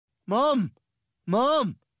Mom!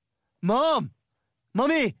 Mom! Mom!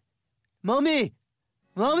 Mommy! Mommy!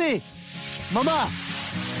 Mommy! Mama!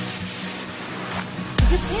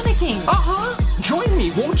 You're panicking. Join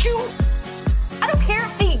me, won't you? I don't care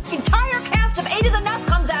if the entire cast of 8 is Enough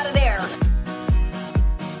comes out of there.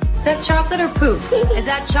 Is that chocolate or poop? Is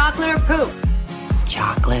that chocolate or poop? It's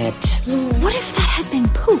chocolate. What if that had been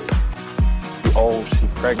poop? Old, she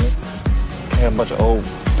pregnant. And a bunch of old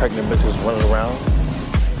pregnant bitches running around.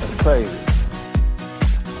 That's crazy.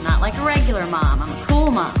 Not like a regular mom. I'm a cool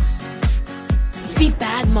mom. Let's be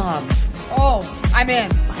bad moms. Oh, I'm in.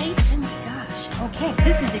 Right? Oh my gosh. Okay,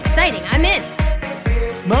 this is exciting. I'm in.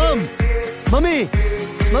 Mom! Mommy!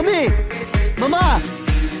 Mommy! Mama!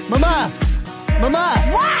 Mama! Mama!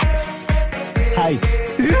 What? Hi.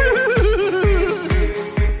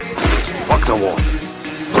 Fuck the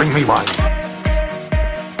water. Bring me mine.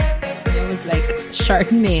 It was like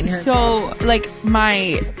Chardonnay in her. So, like,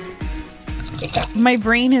 my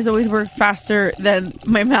brain has always worked faster than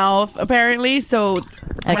my mouth, apparently. So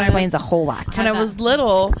That explains a whole lot. when I was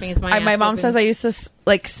little, Explains my my ass mom whooping. says I used to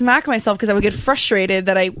like smack myself because I would get frustrated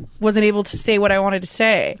that I wasn't able to say what I wanted to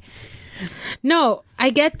say. No,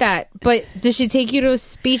 I get that, but did she take you to a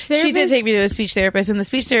speech therapist? She did take me to a speech therapist, and the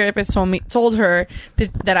speech therapist told her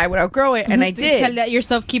that I would outgrow it, and I did. Let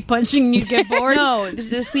yourself keep punching and you get bored. No,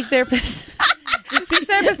 the speech therapist. The speech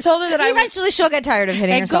therapist told her that I would. Eventually, she'll get tired of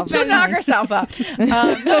hitting herself. She'll knock herself up.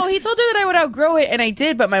 No, he told her that I would outgrow it, and I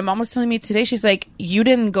did. But my mom was telling me today, she's like, "You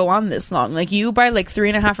didn't go on this long. Like you by like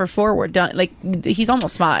 3.5 or 4 were done. Like he's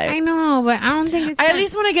almost 5. I know, but I don't think it's. I at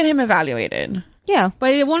least want to get him evaluated. Yeah.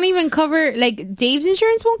 But it won't even cover. Like Dave's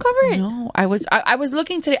insurance won't cover it. No, I was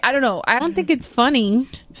looking today. I don't know. I don't think it's funny.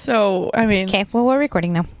 So I mean, Okay, well, we're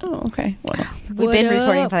recording now. oh, okay. Well, We've What been up?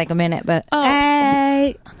 recording for like a minute, but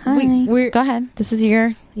Hey, Hi. we're go ahead. This is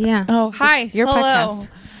your yeah. oh, hi, is your hello. podcast.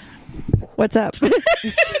 What's up?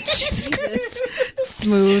 Jesus Christ.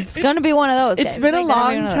 Smooth. It's going to be one of those. It's days. been a Like, gonna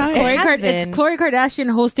be long one of those. time. It has been. It's Khloe Kardashian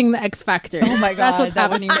hosting the X Factor. Oh my god, that's what's that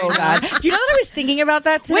happening was so right now. bad. You know that I was thinking about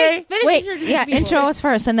that today. Wait, finish Wait, introducing yeah, people. intro us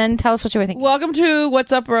first and then tell us what you were thinking. Welcome to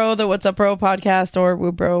What's Up Bro, the What's Up Bro podcast, or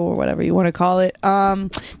WUBro, or whatever you want to call it.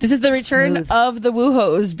 This is the return Smooth. of the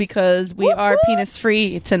Woo-Hos because we are penis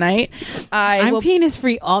free tonight. I'm penis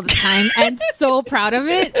free all the time and so proud of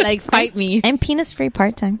it. Like, fight me. I'm penis free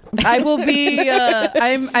part time. I will be.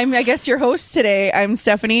 I'm. I guess your host today. I'm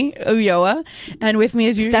Stephanie Ulloa, and with me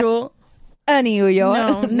as usual.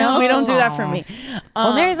 Uyoa. No, we don't do that for me.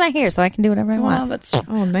 Well, Larry's not here, so I can do whatever I Well, want. that's.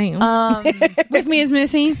 Oh, damn. With me is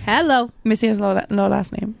Missy. Hello. Missy has no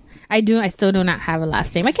last name. I still do not have a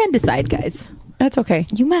last name. I can't decide, guys. That's okay.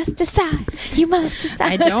 You must decide. You must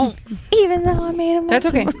decide. I don't. Even though I made a That's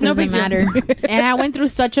okay. No Doesn't big deal. matter. And I went through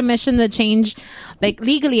such a mission to change, like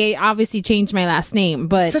legally, I obviously changed my last name,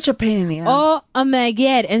 but Such a pain in the ass. oh my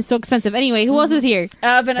god, and so expensive. Anyway, who else is here?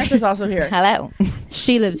 Vanessa's also here. Hello.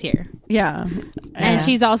 She lives here, Yeah, and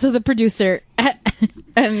she's also the producer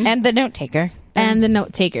And the note taker. and the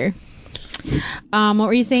note taker. What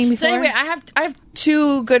were you saying before? So anyway, I have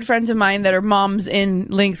 2 good friends of mine that are moms in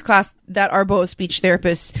Link's class that are both speech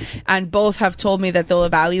therapists, and both have told me that they'll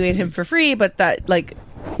evaluate him for free, but that like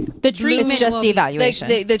the treatment It's just will the be-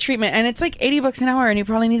 evaluation. the treatment, and it's like $80 an hour, and he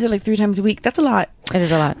probably needs it like 3 times a week. That's a lot. It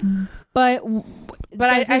is a lot. But But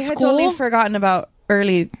I Does the had totally school- forgotten about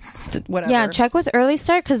early whatever. Yeah, check with early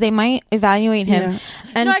start because they might evaluate him. Yeah.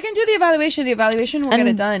 And No, I can do the evaluation. The evaluation will get And-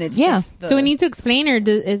 it done. It's yeah. just the, do we need to explain, or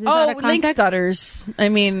is that a Link context? stutters. I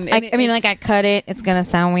mean, I mean, like I cut it. It's gonna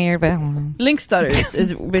sound weird, but I don't know. Link stutters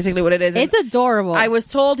is basically what it is. It's adorable. I was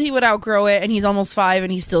told he would outgrow it, and he's almost 5,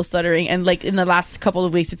 and he's still stuttering. And like in the last couple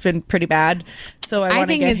of weeks, it's been pretty bad. So I want to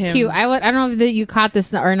think get it's him. cute. I don't know if that you caught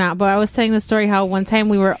this or not, but I was telling the story how one time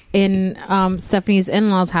we were in Stephanie's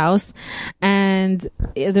in-laws' house, and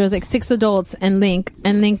there was like 6 adults and Link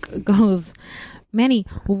goes, Manny,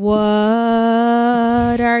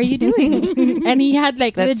 what are you doing? And he had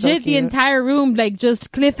like That's so legit the cute. entire room like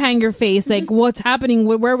just cliffhanger face, like what's happening?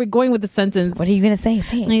 Where are we going with the sentence? What are you gonna say?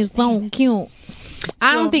 Say it. And he's so cute.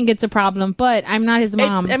 I don't think it's a problem, but I'm not his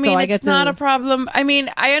mom. I mean, so I it's get not to, a problem. I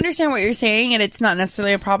mean, I understand what you're saying, and it's not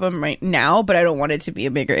necessarily a problem right now, but I don't want it to be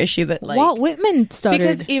a bigger issue that like Walt Whitman started.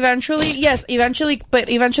 because eventually,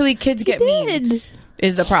 but eventually kids get mean.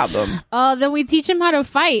 is the problem. Then we teach him how to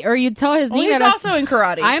fight, or you tell his Well, Nina. he's also in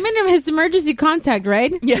karate. I'm in his emergency contact,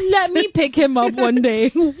 right? Yes. Let me pick him up one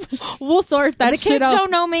day. We'll sort that The shit kids out.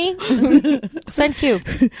 don't know me. Send Q.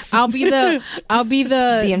 I'll be the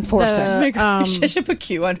The enforcer. She should put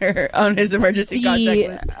Q on his emergency contact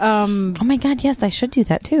list. Oh my God, yes, I should do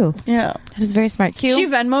that too. Yeah. That is very smart. Q. She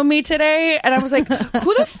Venmoed me today, and I was like,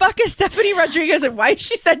 "Who the fuck is Stephanie Rodriguez, and why is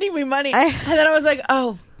she sending me money?" And then I was like,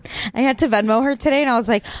 "Oh." I had to Venmo her today, and I was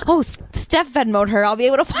like, "Oh, Steph Venmoed her. I'll be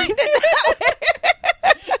able to find it that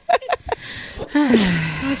way."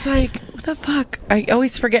 I was like, what the fuck? I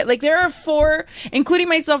always forget. Like, there are 4, including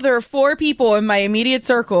myself, there are 4 people in my immediate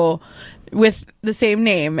circle with the same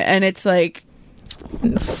name. And it's like...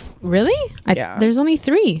 Really? Yeah. There's only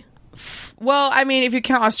 3. Well, I mean, if you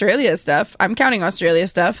count Australia stuff, I'm counting Australia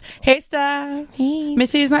stuff. Hey, Steph. Hey.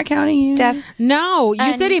 Missy is not counting you. Steph. No,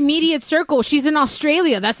 you said immediate circle. She's in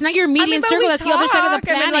Australia. That's not your immediate but circle. we That's the other side of the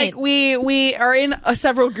talk. planet. I mean, like, we are in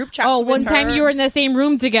several group chats. Oh, with one time her. you were in the same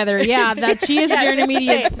room together. Yeah, that she is Yes, your it's the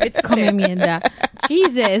immediate. same. It's the Come same. in that.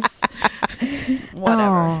 Jesus.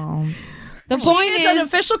 Whatever. Oh. The She point is an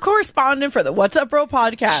official correspondent for the What's Up Bro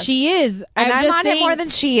podcast. she is. And I'm just on it more than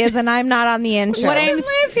she is, and I'm not on the intro. What I I'm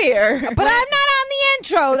live here. But I'm not on the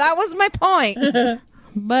intro. That was my point.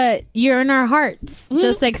 But you're in our hearts,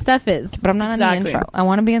 just like Steph is. But I'm not on Exactly. the intro. I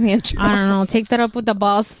want to be on the intro. I don't know. Take that up with the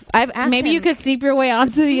boss. I've asked Maybe him. you could sleep your way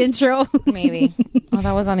onto the intro. Maybe. Oh,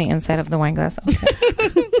 that was on the inside of the wine glass. Okay.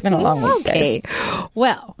 It's been a long week, Okay. guys.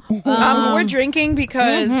 Well, We're drinking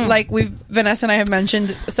because, like Vanessa and I have mentioned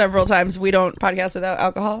several times, we don't podcast without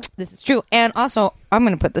alcohol. This is true. And also, I'm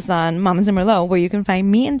going to put this on Mommas and Merlot, where you can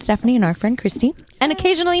find me and Stephanie and our friend Christy, and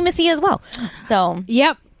occasionally Missy as well. So,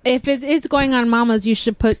 yep. If it is going on Mommas, you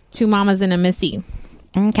should put 2 Mommas and a Missy.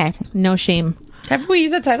 okay. No shame. Have we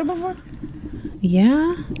used that title before?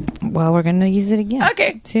 Yeah. Well, we're going to use it again.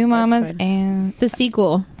 Okay. 2 Mommas fine. and The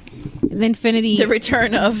sequel. The Infinity. The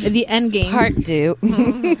return of... the end game. Part 2.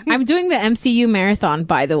 I'm doing the MCU marathon,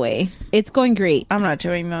 by the way. It's going great. I'm not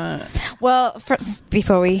doing that. Well,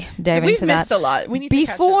 before we dive We've into that, missed a lot. We need to catch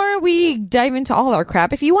up. before we dive into all our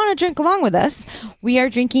crap, if you want to drink along with us, we are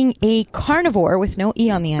drinking a carnivore with no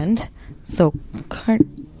E on the end. So,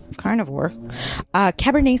 carnivore.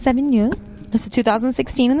 Cabernet Sauvignon. It's a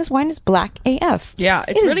 2016, and this wine is black AF. Yeah,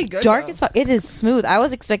 it's It is really good, dark though. as fuck. It is smooth. I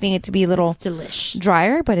was expecting it to be a little Delish.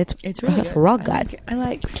 drier, but It's really good. real good. I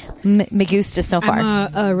like Magusta so far.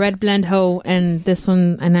 I'm a red blend hoe, and this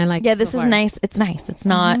one, and I like. Yeah, it this so is far. nice. It's nice. It's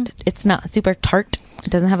not. It's not super tart. It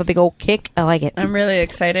doesn't have a big old kick. I like it. I'm really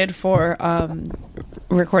excited for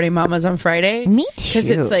recording Mommas on Friday. Me Because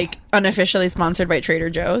too. it's like unofficially sponsored by Trader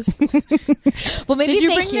Joe's. Well, maybe Did you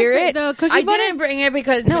if bring they hear it. the cookie I butter? didn't bring it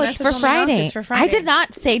because No, it's Vanessa for told me not to. Friday. It's for Friday. I did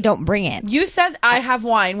not say don't bring it. You said I have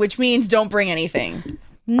wine, which means don't bring anything.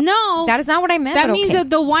 No, That is not what I meant. that but means okay. that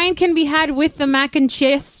the wine can be had with the mac and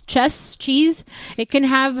cheese. It can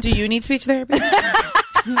have. Do you need speech therapy?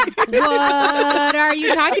 What are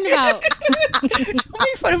you talking about? Don't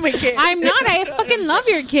make fun of my kid. I'm not. I fucking love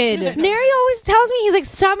your kid. Neri always tells me, he's like,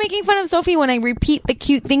 stop making fun of Sophie when I repeat the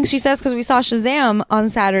cute things she says, because we saw Shazam on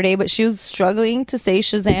Saturday, but she was struggling to say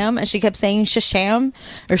Shazam, and she kept saying Shasham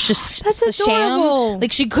or That's Shasham. adorable.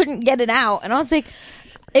 Like she couldn't get it out, and I was like,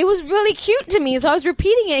 it was really cute to me, so I was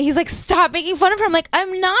repeating it. He's like, stop making fun of her. I'm like,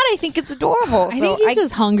 I'm not. I think it's adorable. I think he's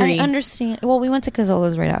just hungry. I understand. Well, we went to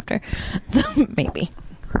Cazzola's right after, so maybe.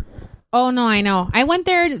 Oh no, I know. I went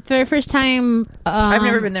there for the first time. I've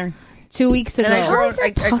never been there. 2 weeks ago. And I grew, is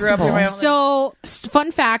that I grew up in my own. possible? So,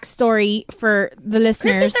 fun fact story for the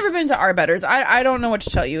listeners. Chris has never been to Arbetters. I don't know what to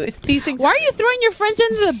tell you. It's these things. Why are you throwing your friends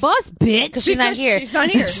under the bus, bitch? Because she's not here. She's not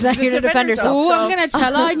here. She's not here to defend herself. Oh, I'm gonna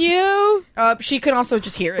tell on you. She can also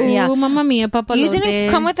just hear it. Yeah. Ooh, mamma mia, papa. You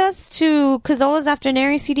didn't come with us to Cazzola's after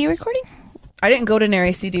Neri's CD recording? I didn't go to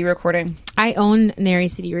Neri CD recording. I own Neri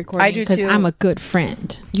CD recording. I do, because too. I'm a good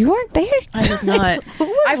friend. You weren't there. I was not. Who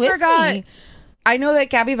was I with forgot. me? I know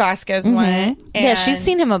that Gabby Vasquez went. Yeah, she's and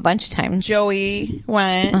seen him a bunch of times. Joey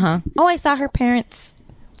went. Oh, I saw her parents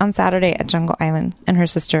on Saturday at Jungle Island, and her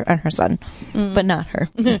sister and her son, but not her.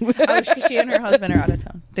 Oh, she and her husband are out of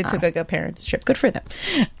town. They took like a parents trip. Good for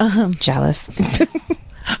them. Jealous.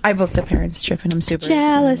 I booked a parents trip and I'm super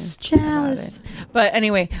Jealous, excited about jealous. it. But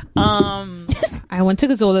anyway, I went to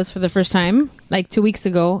Gazzola's for the first time like 2 weeks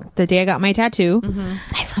ago, the day I got my tattoo,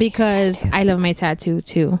 because I love my tattoo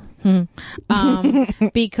too.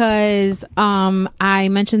 Because I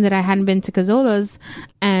mentioned that I hadn't been to Gazzola's,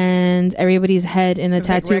 and everybody's head in the was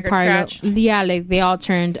like tattoo record parlor, scratch? yeah, like they all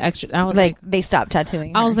turned extra. I was Like they stopped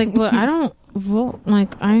tattooing. I was like, but I don't vote.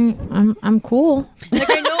 Like I'm cool. like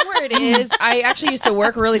I know where it it is. I actually used to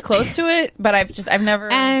work really close to it, but I've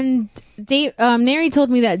never. And Dave, Neri told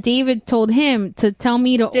me that David told him to tell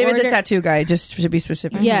me to David, order. the tattoo guy, just to be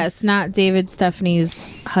specific. Yes, not David, Stephanie's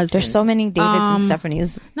husband. There's so many Davids and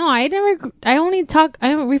Stephanies. No, I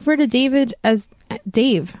don't refer to David as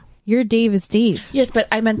Dave. Your Dave is Dave. Yes, but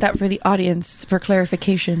I meant that for the audience for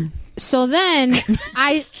clarification. So then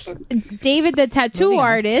David, the tattoo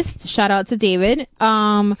artist, shout out to David,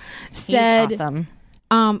 said, He's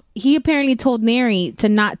awesome. He apparently told Neri to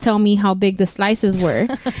not tell me how big the slices were.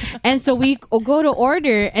 And so we go to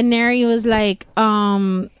order, and Neri was like, how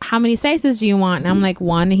many slices do you want? And I'm like,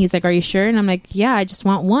 one. And he's like, are you sure? And I'm like, yeah, I just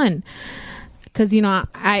want one. Because, you know,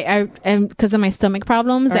 I because of my stomach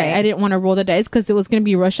problems, Right. I didn't want to roll the dice because it was going to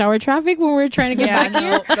be rush hour traffic when we were trying to get back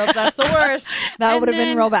here. No, that's the worst. That And would have been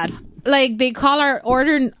then, real bad. Like, they call our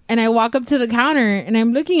order, and I walk up to the counter, and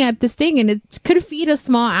I'm looking at this thing, and it could feed a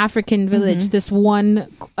small African village. This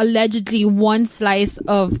allegedly one slice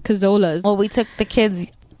of cazolas. Well, we took the kids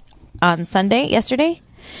on yesterday,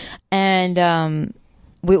 and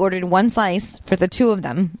we ordered one slice for the two of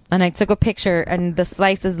them, and I took a picture, and the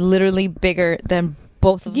slice is literally bigger than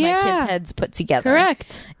both of my kids' heads put together.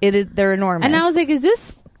 Correct. It is. They're enormous. And I was like, is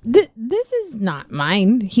this is not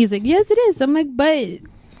mine? He's like, yes, it is. I'm like, but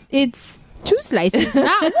it's two slices,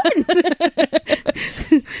 not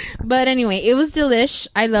one. But anyway, it was delish.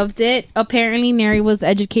 I loved it. Apparently, Neri was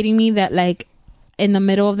educating me that, like, in the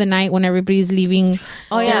middle of the night when everybody's leaving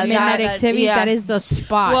yeah, midnight that- activities, yeah. that is the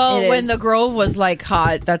spot. Well, It when is. the Grove was like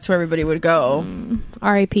hot, that's where everybody would go.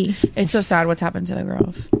 R.I.P. It's so sad what's happened to the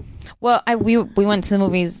Grove. Well, we went to the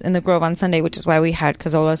movies in the Grove on Sunday, which is why we had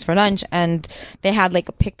cazolas for lunch, and they had like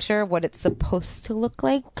a picture of what it's supposed to look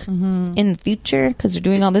like in the future because they're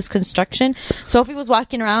doing all this construction. Sophie was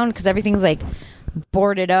walking around because everything's like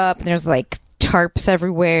boarded up, and there's like tarps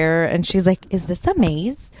everywhere, and she's like, "Is this a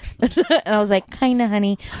maze?" And I was like, "Kinda,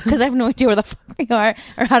 honey," because I have no idea where the fuck we are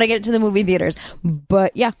or how to get to the movie theaters.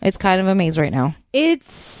 But yeah, it's kind of a maze right now. I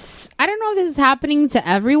don't know if this is happening to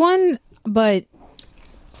everyone, but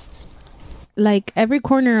like every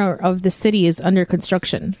corner of the city is under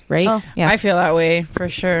construction, right? Oh, yeah. I feel that way for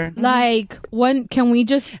sure. Like, when can we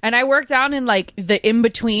just And I work down in like the in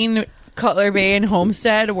between Cutler Bay and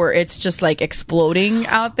Homestead where it's just like exploding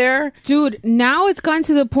out there. dude, now it's gone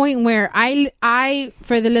to the point where I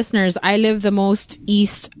for the listeners, I live the most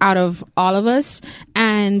east out of all of us,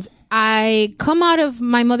 and I come out of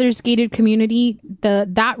my mother's gated community.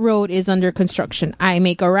 That road is under construction. I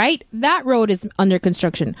make a right. That road is under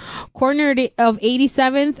construction. Corner of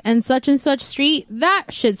 87th and such street. That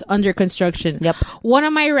shit's under construction. Yep. One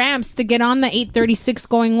of my ramps to get on the 836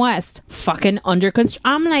 going west, fucking under construction.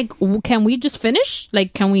 I'm like, can we just finish?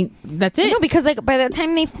 Like, can we? That's it. No, because like by the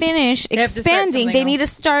time they finish have to start expanding, something they else. need to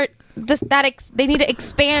start they need to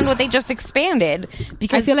expand what they just expanded.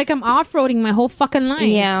 Because I feel like I'm off-roading my whole fucking life.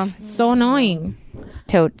 Yeah. It's so annoying.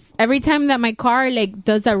 totes. Every time that my car like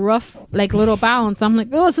does that rough like little bounce, I'm like,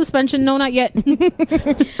 oh, suspension, no, not yet.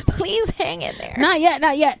 Please hang in there. Not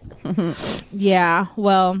yet. Yeah,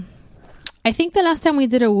 well, I think the last time we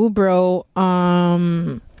did a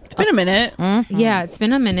WUBro, It's been a minute. yeah, it's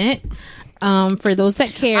been a minute. For those that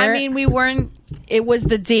care, I mean, we weren't. It was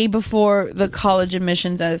the day before the college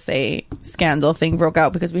admissions essay scandal thing broke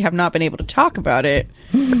out because we have not been able to talk about it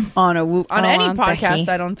on any Aunt podcast. Becky.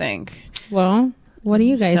 I don't think. well, what do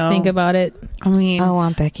you guys So- think about it? I mean, Oh,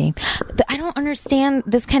 Aunt Becky. I don't understand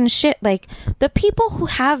this kind of shit. Like, the people who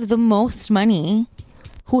have the most money,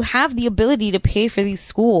 who have the ability to pay for these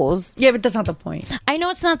schools. yeah, but that's not the point. I know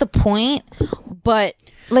it's not the point, but,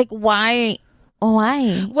 like, why?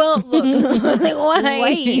 Why? Well, look, Like,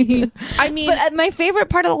 why? I mean, But my favorite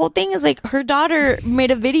part of the whole thing is, like, her daughter made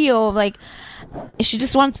a video of, like, she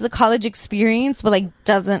just wants the college experience, but, like,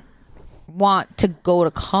 doesn't want to go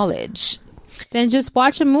to college. Then just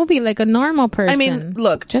watch a movie like a normal person. I mean,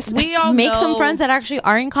 look, Just we all make some know- friends that actually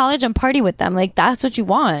are in college and party with them. Like, that's what you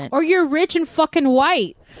want. or you're rich and fucking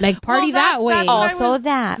white, like party Well, that way. that's what I Also was-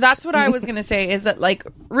 that. That's what I was gonna say. Is that like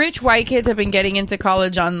rich white kids have been getting into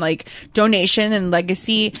college on like donation and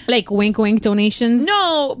legacy? Like wink, wink donations.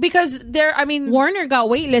 No, because they're. I mean, Warner got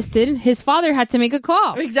waitlisted. His father had to make a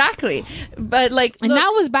call, exactly. But like, and look, that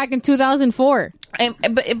was back in 2004.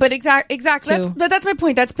 but exactly. True. That's my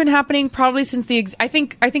point. That's been happening probably since I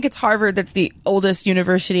think it's Harvard that's the oldest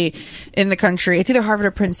university in the country. It's either Harvard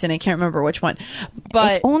or Princeton. I can't remember which one.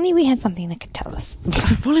 But If only we had something that could tell us.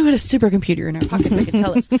 if only we had a supercomputer in our pockets that could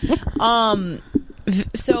tell us.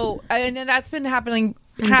 So and then that's been happening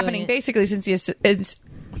Brilliant. basically since the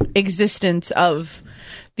existence of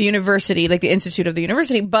the university, like the institute of the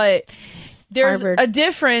university. But there's Harvard. a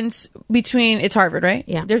difference between, it's Harvard, right?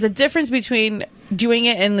 Yeah. There's a difference between doing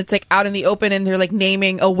it and it's like out in the open and they're like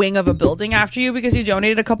naming a wing of a building after you because you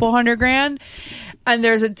donated a couple $100,000. And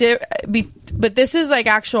there's but this is like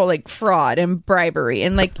actual like fraud and bribery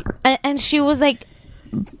and like. And she was like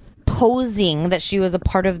posing that she was a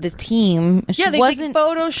part of the team. She they wasn't.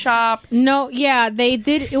 photoshopped. No, yeah, they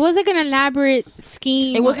did. It was like an elaborate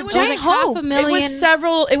scheme. It was a giant like hoax.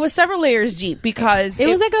 It was several layers deep because It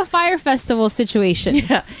was like a fire festival situation.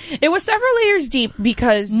 yeah, it was several layers deep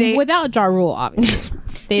because they Without Ja Rule, obviously.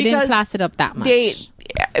 They didn't Because class it up that much.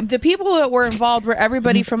 the people that were involved were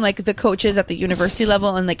everybody from like the coaches at the university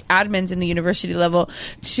level and like admins in the university level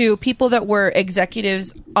to people that were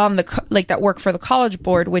executives on the like that work for the College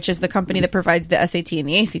Board, which is the company that provides the SAT and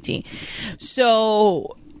the ACT.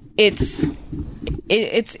 So it's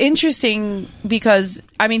interesting because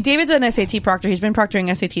I mean David's an SAT proctor. He's been proctoring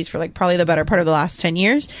SATs for like probably the better part of the last 10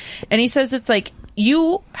 years, and he says it's like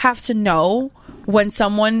you have to know when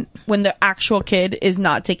the actual kid is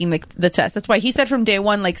not taking the test. That's why he said from day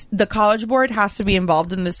one, like the College Board has to be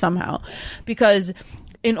involved in this somehow, because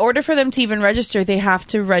in order for them to even register, they have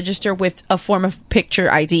to register with a form of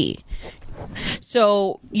picture ID.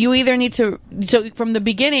 So you either need to, so from the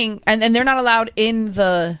beginning, and they're not allowed in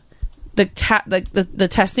the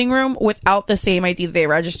testing room without the same ID they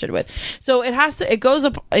registered with. So it goes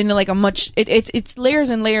up in like a much, it's layers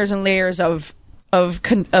and layers and layers of what's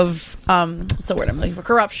the word I'm looking for?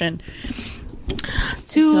 Corruption.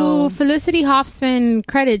 To Felicity Hoffman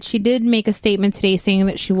credit, she did make a statement today saying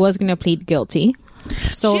that she was going to plead guilty.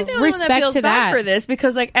 So she's the only one that feels bad for this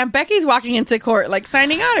because like Aunt Becky's walking into court like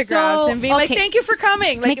signing autographs and being like, "Thank you for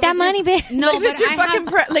coming." Like, make that money, bitch. No, like, if it's your fucking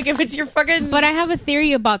if it's your fucking. But I have a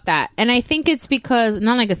theory about that, and I think it's because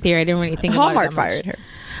not like a theory. I didn't really think Hallmark about it that fired much. her.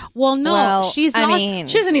 Well, no, she's lost.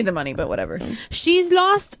 She doesn't need the money, but whatever. She's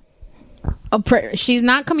lost. She's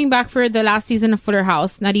not coming back for the last season of Fuller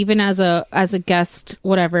House, not even as a guest,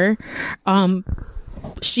 whatever.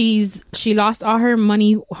 She lost all her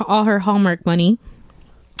money, all her Hallmark money.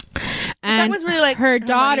 And that was really like her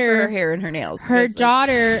daughter, her hair and her nails. Her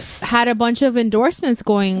daughter had a bunch of endorsements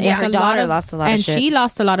going. Yeah, her daughter lost a lot of shit. And she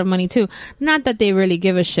lost a lot of money too. Not that they really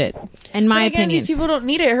give a shit, in my again, opinion. These people don't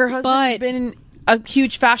need it. Her husband's been a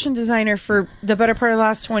huge fashion designer for the better part of the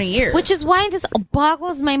last 20 years. Which is why this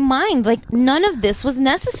boggles my mind. Like, none of this was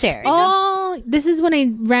necessary. This is what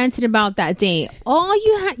I ranted about that day. All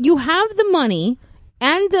you have the money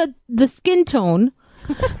and the skin tone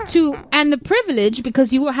and the privilege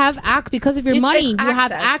because you have because of your money you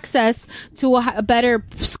have access to a better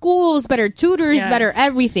schools, better tutors, better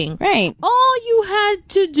everything. Right. All you had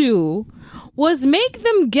to do was make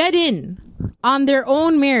them get in on their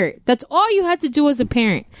own merit. That's all you had to do as a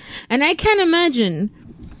parent. And I can't imagine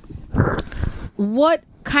what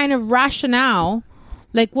kind of rationale,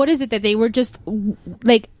 like what is it that they were just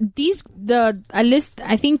like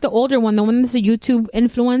I think the older one, the one that's a YouTube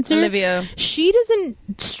influencer, Olivia, she doesn't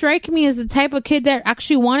strike me as the type of kid that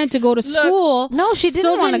actually wanted to go to school. No, she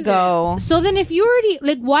didn't want to go. So then if you already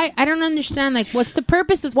like, why? I don't understand, like, what's the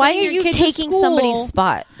purpose of why are sending your you kid taking to school? somebody's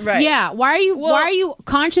spot? Right. Yeah, why are you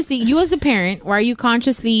consciously, you as a parent, why are you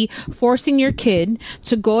consciously forcing your kid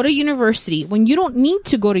to go to university when you don't need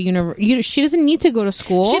to go to university? She doesn't need to go to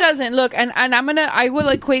school. She doesn't. Look, and I will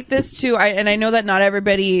equate this to, and I know that not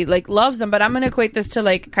everybody like loves them, but I'm going to equate this to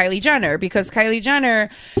like Kylie Jenner, because Kylie Jenner,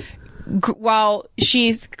 while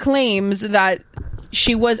she claims that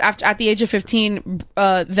she was at the age of 15,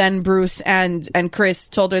 then Bruce and Chris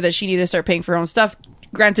told her that she needed to start paying for her own stuff.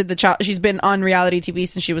 Granted, the child, she's been on reality TV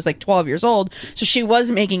since she was like 12 years old, so she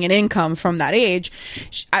was making an income from that age.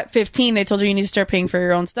 At 15, they told her you need to start paying for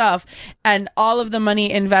your own stuff, and all of the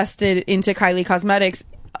money invested into Kylie Cosmetics,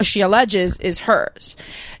 she alleges, is hers.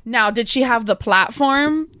 Now, did she have the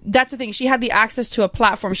platform? That's the thing. She had the access to a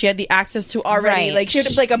platform. She had the access to already, like, she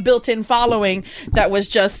had like a built-in following that was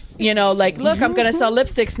just, like, look, I'm going to sell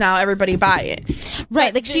lipsticks now. Everybody buy it.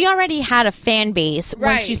 Right. Like, she already had a fan base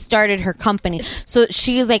when she started her company. So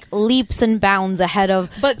she's like leaps and bounds ahead of,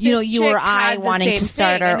 you or I wanting to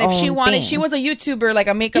start our own thing. She was a YouTuber, like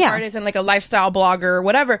a makeup artist and like a lifestyle blogger or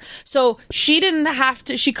whatever. So she didn't have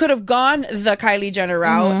to, she could have gone the Kylie Jenner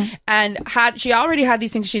route and she already had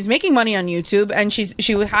these things. She's making money on YouTube and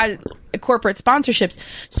she had corporate sponsorships.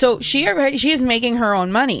 So she is making her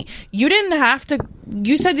own money. You didn't have to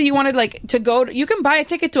you said that you wanted like to go. You can buy a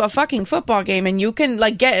ticket to a fucking football game, and you can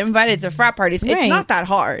like get invited to frat parties. It's Right. not that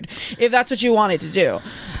hard if that's what you wanted to do.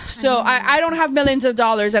 So I don't have millions of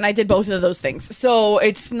dollars, and I did both of those things. So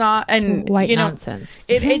it's not White you know, nonsense.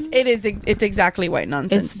 It's exactly white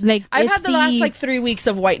nonsense. It's like I've it's had the last like 3 weeks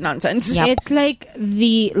of white nonsense. It's like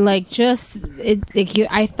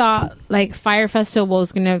I thought like Fire Festival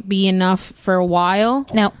was gonna be enough for a while.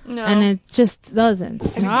 No. And it just doesn't Have you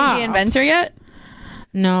seen stop. The Inventor yet?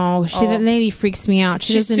 No, that lady freaks me out.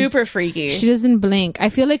 She's doesn't, super freaky. She doesn't blink. I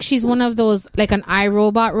feel like she's one of those like an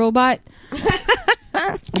iRobot robot.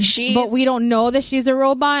 But we don't know that she's a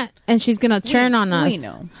robot, and she's gonna turn on us. We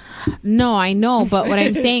know. No, I know, but what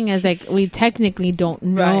I'm saying is like we technically don't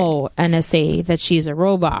know NSA that she's a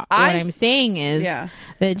robot. What I'm saying is that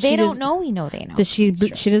They don't know. We know they know. that she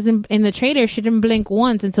doesn't in the trailer. She didn't blink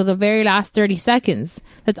once until the very last 30 seconds.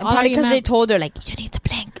 That's all. Probably because they told her like you need to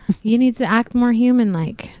blink. You need to act more human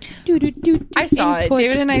like. I saw it.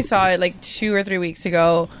 David and I saw it like 2 or 3 weeks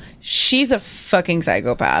ago. She's a fucking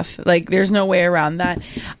psychopath. Like there's no way around that.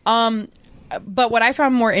 But what I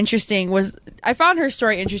found more interesting was I found her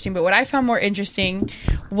story interesting, but what I found more interesting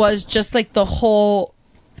was just like the whole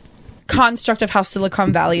construct of how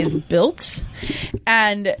Silicon Valley is built.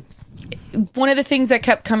 And one of the things that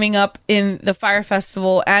kept coming up in the Fire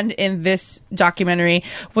Festival and in this documentary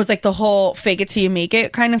was like the whole fake it till you make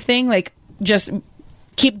it kind of thing. Like just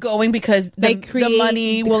keep going because the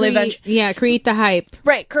money will eventually create the hype.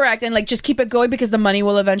 Right, correct. And like just keep it going because the money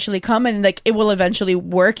will eventually come and like it will eventually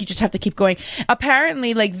work. You just have to keep going.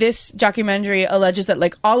 Apparently, like this documentary alleges that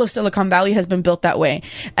like all of Silicon Valley has been built that way.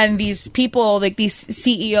 And these people, like these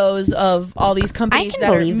CEOs of all these companies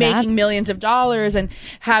that are making millions of dollars and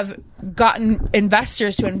have gotten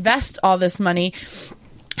investors to invest all this money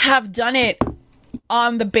have done it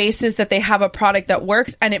on the basis that they have a product that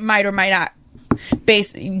works, and it might or might not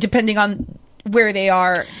depending on where they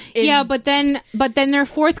are. But then they're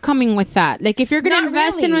forthcoming with that. Like if you're going to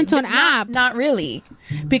invest into an app, not really,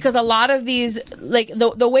 because a lot of these like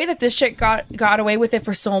the way that this shit got away with it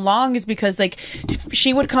for so long is because like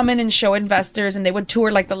she would come in and show investors, and they would tour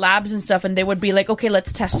like the labs and stuff, and they would be like, okay,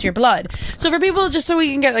 let's test your blood. So for people, just so we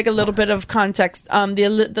can get like a little bit of context,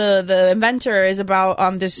 the inventor is about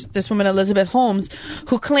this woman Elizabeth Holmes,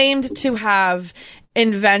 who claimed to have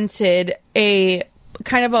invented a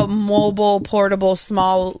kind of a mobile, portable,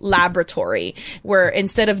 small laboratory where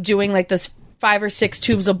instead of doing like this 5 or 6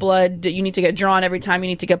 tubes of blood that you need to get drawn every time you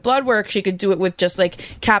need to get blood work, she could do it with just like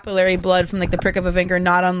capillary blood from like the prick of a finger,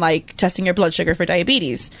 not unlike testing your blood sugar for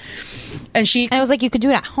diabetes. And I was like, you could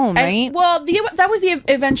do it at home, right? Well, that was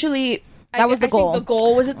eventually. That was the goal. The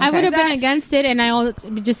goal was I would have been against it,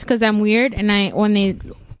 and just because I'm weird, and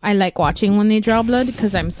I like watching when they draw blood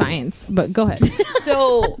because I'm science. But go ahead.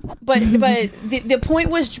 So, but the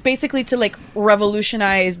point was basically to like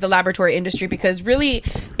revolutionize the laboratory industry, because really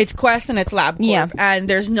it's Quest and it's LabCorp, and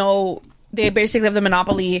they basically have the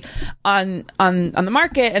monopoly on the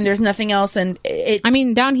market, and there's nothing else. And I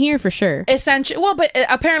mean, down here for sure. Essentially, well, but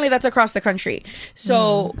apparently that's across the country.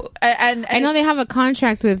 So, and I know they have a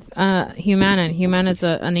contract with Humana, and Humana's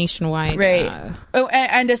a nationwide, right?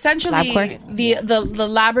 And essentially, the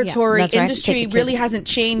laboratory industry really hasn't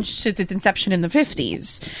changed since its inception in the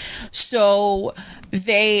 50s. So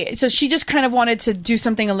she just kind of wanted to do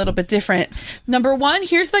something a little bit different. Number one,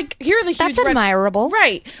 here are the huge that's admirable,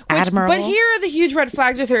 right? Admirable. But here are the huge red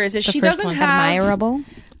flags with her: is that she doesn't have admirable.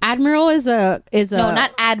 Admiral is a no,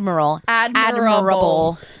 not admiral.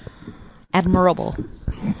 Admirable.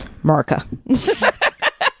 Marca.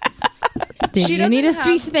 Do you need a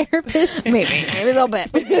speech therapist? Maybe a little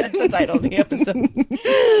bit. That's the title of the episode.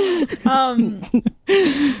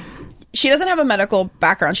 She doesn't have a medical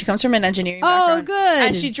background. She comes from an engineering background. Oh, good.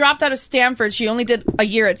 And she dropped out of Stanford. She only did a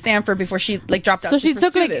year at Stanford before she dropped out. So she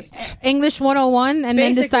took English 101 and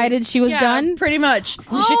then decided she was done? Pretty much.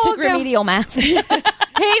 She took remedial math.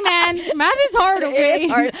 Hey, man, math is hard, okay?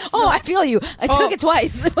 It's hard. Oh, I feel you. I took it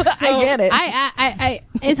twice. I get it. I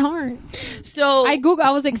it's hard. So I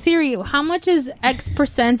was like, Siri, how much is X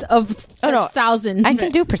percent of 6,000? I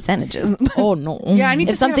can do percentages. Oh, no. Yeah, I need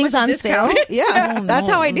to if something's on sale. Yeah, that's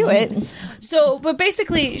how I do it. So, but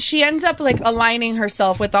basically, she ends up like aligning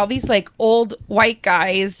herself with all these like old white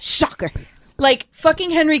guys. Shocker. Like fucking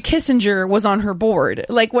Henry Kissinger was on her board.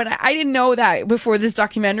 Like when I didn't know that before this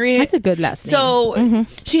documentary. That's a good last name. So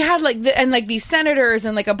she had like these senators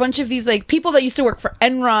and like a bunch of these like people that used to work for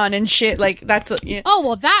Enron and shit. Like that's oh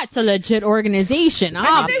well, that's a legit organization.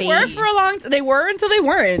 I mean, they were for a long. They were until they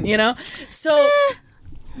weren't. You know. So.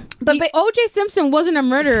 But O.J. Simpson wasn't a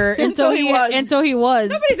murderer until he was.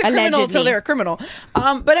 Nobody's a criminal until they're a criminal.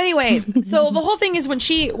 But anyway, so the whole thing is when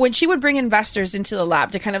she would bring investors into the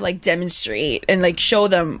lab to kind of like demonstrate and like show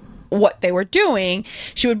them what they were doing,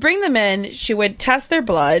 she would bring them in, she would test their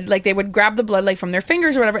blood, like they would grab the blood like from their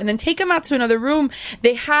fingers or whatever, and then take them out to another room.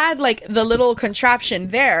 They had like the little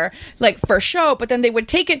contraption there like for show, but then they would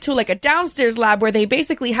take it to like a downstairs lab where they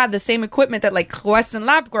basically had the same equipment that like Quest and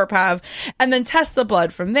LabCorp have, and then test the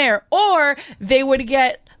blood from there. Or they would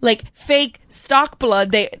get like fake stock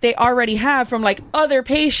blood they already have from like other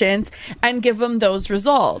patients and give them those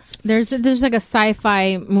results. There's like a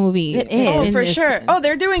sci-fi movie. It is. Oh, for sure. Oh,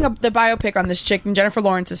 they're doing the biopic on this chick, and Jennifer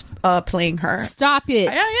Lawrence is playing her. Stop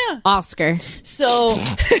it. Yeah. Oscar. So,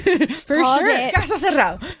 for Called sure. it. Caso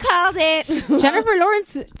cerrado. Called it. Jennifer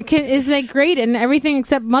Lawrence is like great in everything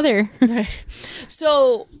except Mother.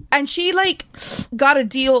 So, and she like got a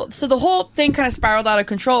deal. So the whole thing kind of spiraled out of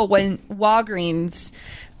control when Walgreens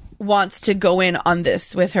wants to go in on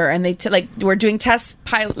this with her, and they were doing tests,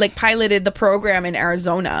 piloted the program in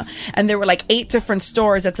Arizona, and there were like 8 different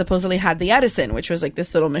stores that supposedly had the Edison, which was like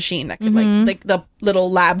this little machine that could like the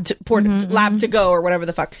little lab to go or whatever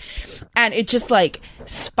the fuck, and it just like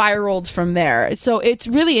spiraled from there. So it's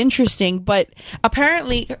really interesting, but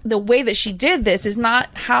apparently the way that she did this is not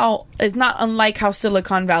unlike how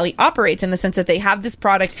Silicon Valley operates, in the sense that they have this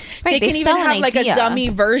product, Right, they can they even sell an have like a idea. dummy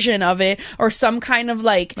version of it or some kind of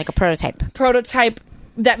like a prototype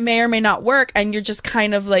that may or may not work, and you're just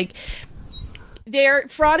kind of like, they're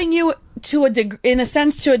frauding you to a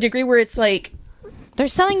degree where it's like they're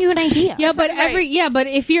selling you an idea. Yeah, but but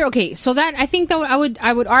if you're okay, so that I think that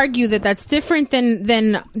I would argue that that's different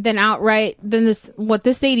than outright than what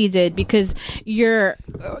this lady did, because you're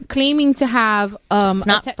claiming to have it's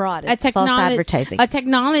not fraud. It's false advertising. A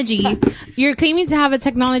technology. You're claiming to have a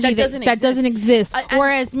technology that doesn't exist.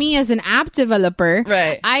 Whereas me as an app developer,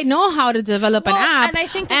 right, I know how to develop an app, and I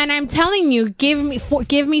think and I'm telling you, give me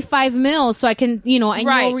 $5 million so I can, and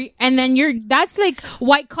right, and then that's like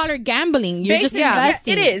white collar gambling. You're just investing. Yeah,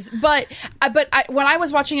 it is, but when I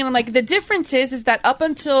was watching it, I'm like, the difference is that up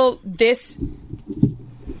until this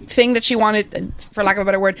thing that she wanted, for lack of a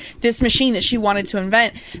better word, this machine that she wanted to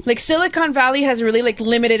invent, like Silicon Valley has really like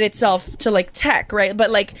limited itself to like tech, right?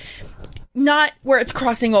 But like not where it's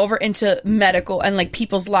crossing over into medical and like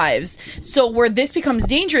people's lives. So where this becomes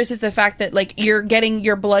dangerous is the fact that like you're getting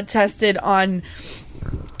your blood tested on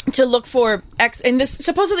to look for and this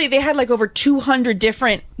supposedly they had like over 200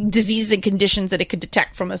 different diseases and conditions that it could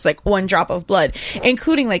detect from this like one drop of blood,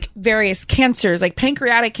 including like various cancers, like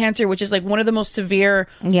pancreatic cancer, which is like one of the most severe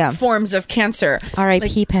forms of cancer.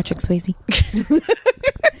 R.I.P. Like, Patrick Swayze.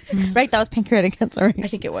 Right, that was pancreatic cancer, right? I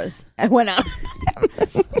think it was. I went out.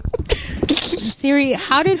 Siri,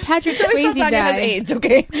 how did Patrick Swayze die? Has AIDS,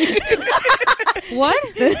 okay? What?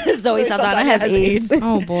 Zoe Saldana has AIDS.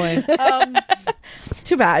 Oh boy.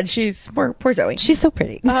 Too bad. She's poor Zoe. She's so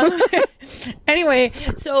pretty. Anyway,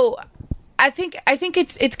 so I think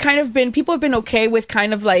it's kind of been, people have been okay with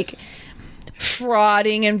kind of like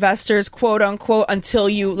frauding investors, quote unquote, until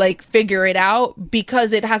you like figure it out,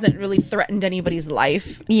 because it hasn't really threatened anybody's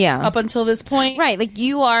life up until this point. Right, like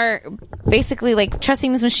you are basically like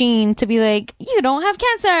trusting this machine to be like, you don't have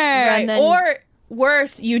cancer, right. and then, or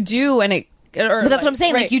worse, you do, and it. But that's what I'm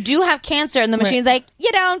saying. Right. Like you do have cancer, and the machine's like,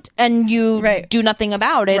 you don't, and you do nothing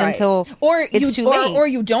about it until it's too late. Or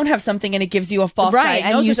you don't have something, and it gives you a false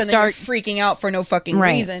diagnosis, and then you're freaking out for no fucking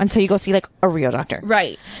reason until you go see like a real doctor.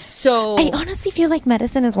 Right. So I honestly feel like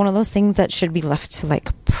medicine is one of those things that should be left to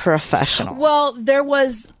like professionals. Well, there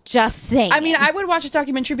was just saying. I mean, I would watch a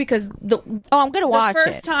documentary because I'm gonna watch the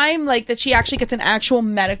first time like that she actually gets an actual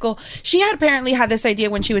medical. She had apparently had this idea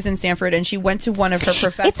when she was in Stanford, and she went to one of her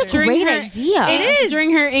professors. It's a great idea. It is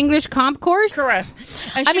during her English comp course. Correct.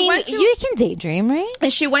 And I mean, you can daydream, right?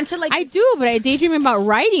 And she went to like I do, but I daydream about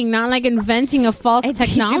writing, not like inventing a false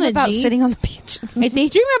technology. Daydream about sitting on the beach. I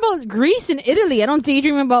daydream about Greece and Italy. I don't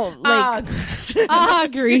daydream about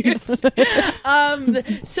like Greece.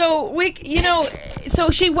 So so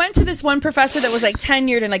she went to this one professor that was like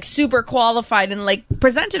tenured and like super qualified, and like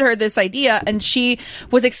presented her this idea, and she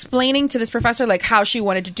was explaining to this professor like how she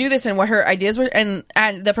wanted to do this and what her ideas were, and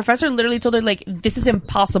the professor literally told her like, this is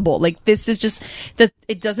impossible, like this is just that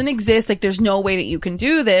it doesn't exist, like there's no way that you can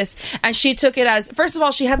do this. And she took it as, first of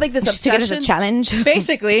all, she had like this obsession. She took it as a challenge.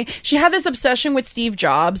 Basically, she had this obsession with Steve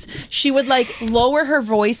Jobs. She would like lower her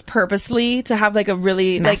voice purposely to have like a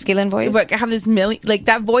really masculine voice, have this like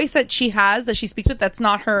that voice that she has that she speaks with. That's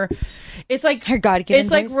not her. It's like her God-given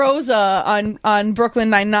It's like voice. Rosa on Brooklyn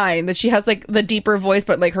Nine-Nine, that she has like the deeper voice,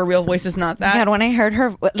 but like her real voice is not that. God, when I heard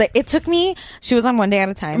her, like, it took me. She was on One Day at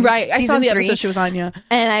a Time, Right, I saw season the 3, episode she was on, yeah.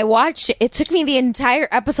 and I watched it. It took me the entire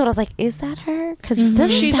episode. I was like, "Is that her?" Because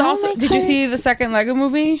She's also. Like did her. you see the second Lego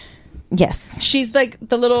movie? Yes. She's like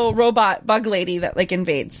the little robot bug lady that like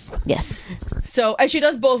invades. Yes. So, and she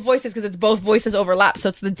does both voices because it's both voices overlap. So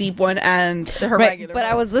it's the deep one and her regular. But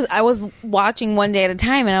one. I was watching One Day at a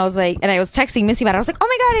Time, and I was like, and I was texting Missy about it. I was like, "Oh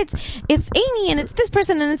my God, it's Amy, and it's this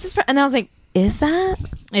person, and it's this," and I was like, "Is that?"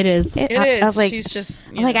 It is. It is. I was like, she's just.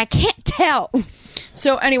 I'm like, I can't tell.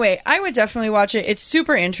 So anyway, I would definitely watch it. It's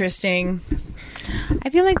super interesting. I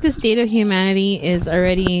feel like the state of humanity is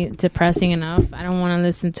already depressing enough. I don't want to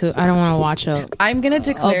listen to. I don't want to watch a. I'm gonna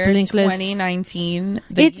declare Blinkless. 2019.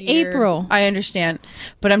 It's April. I understand,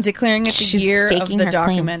 but I'm declaring it the She's year of staking the her claim.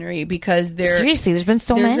 documentary because Seriously, there's been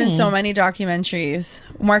so there's many. been so many documentaries.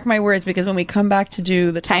 Mark my words, because when we come back to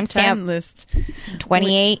do the top Timestamp. 10 list,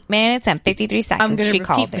 28 minutes and 53 seconds. I'm gonna She repeat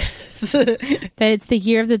called it. this. That it's the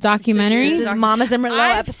year of the documentary. This is Mommas and Merlot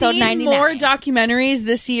I've episode seen 99. more documentaries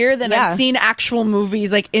this year than Yeah. I've seen actual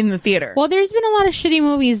movies like in the theater. Well, there's been a lot of shitty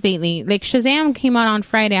movies lately. Like Shazam came out on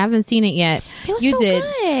Friday. I haven't seen it yet. It was You so did.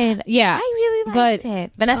 good. Yeah. I really liked But-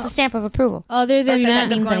 it. Vanessa's stamp of approval. Other than Okay, that,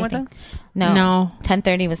 then- means going with anything. them? No. No.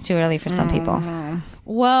 10:30 was too early for some people.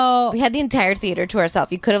 well, We had the entire theater to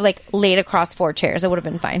ourselves. You could have like laid across 4 chairs. It would have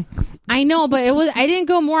been fine. I know, but it was. I didn't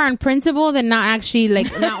go more on principle than not actually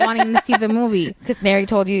like not wanting to see the movie. Because Neri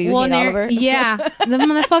told you hate Oliver. Yeah, the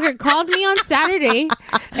motherfucker called me on Saturday,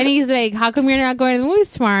 and he's like, "How come you're not going to the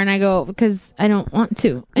movies tomorrow?" And I go, "Because I don't want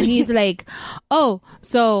to." And he's like, "Oh,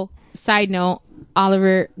 so side note,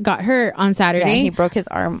 Oliver got hurt on Yeah, Saturday." he broke his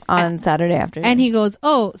arm on Saturday afternoon. And he goes,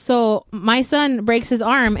 "Oh, so my son breaks his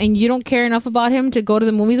arm, and you don't care enough about him to go to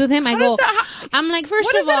the movies with him?" I go, does that "I'm like, first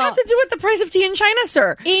What of does that all, have to do with the price of tea in China,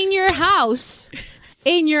 sir? in your house,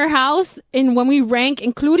 and when we rank,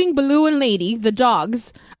 including Baloo and Lady, the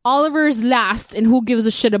dogs, Oliver's last, and who gives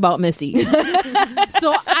a shit about Missy?"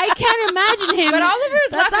 So I can't imagine him. But Oliver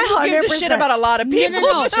is That's laughing. Who gives a shit 100%. about a lot of people?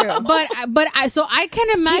 No. So I can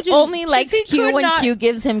imagine. he only likes he Q could when not- Q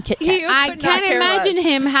gives him Kit Kat. He I could not can't care imagine less.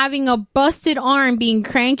 him having a busted arm, being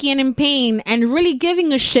cranky and in pain, and really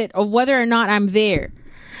giving a shit of whether or not I'm there.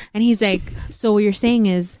 And he's like, "So what you're saying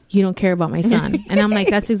is you don't care about my son?" And I'm like,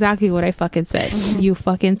 "That's exactly what I fucking said. You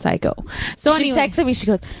fucking psycho." So She anyway, texted me. She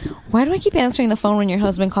goes, "Why do I keep answering the phone when your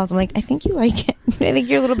husband calls?" I'm like, "I think you like it. I think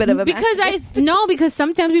you're a little bit of a because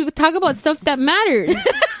sometimes we talk about stuff that matters.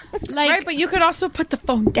 Like, Right, but you could also put the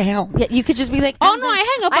phone down. Yeah, you could just be like, oh no,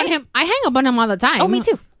 I hang up on him. I hang up on him all the time. Oh, me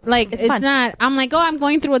too. Like It's it's fun. not. I'm like, oh, I'm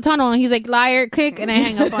going through a tunnel, and he's like, liar, click, and I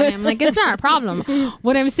hang up on him. Like it's not a problem.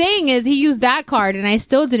 What I'm saying is, he used that card, and I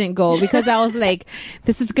still didn't go because I was like,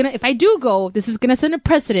 this is gonna. If I do go, this is gonna set a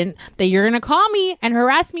precedent that you're gonna call me and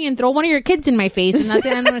harass me and throw one of your kids in my face, and that's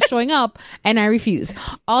gonna end up showing up, and I refuse.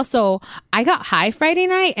 Also, I got high Friday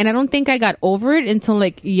night, and I don't think I got over it until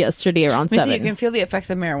like yesterday around Missy, 7. you can feel the effects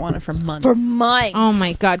of marijuana for months. for months. Oh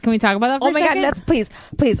my god, can we talk about that? For Oh my a god, second? let's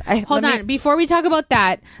please. Hold on. Before we talk about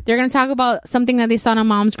that, they're going to talk about something that they saw in a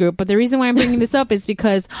mom's group. But the reason why I'm bringing this up is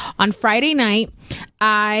because on Friday night,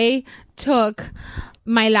 I took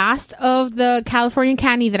my last of the California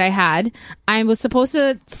candy that I had. I was supposed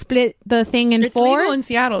to split the thing in It's 4. legal in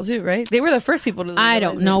Seattle too, right? They were the first people to. I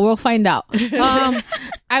don't know. We'll find out.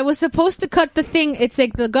 I was supposed to cut the thing. It's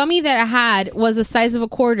like the gummy that I had was the size of a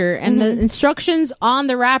quarter, and the instructions on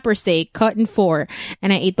the wrapper say cut in 4,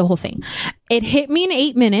 and I ate the whole thing. It hit me in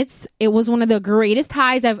 8 minutes. It was one of the greatest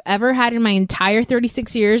highs I've ever had in my entire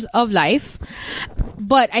 36 years of life.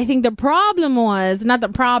 But I think the problem was not the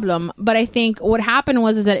problem, but I think what happened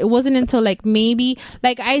was is that it wasn't until like maybe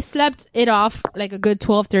like I slept it off like a good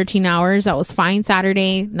 12, 13 hours. I was fine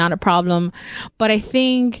Saturday, not a problem. But I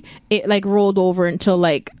think it like rolled over until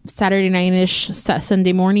like Saturday night-ish,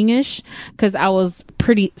 Sunday morning-ish, because I was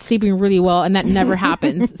sleeping really well, and that never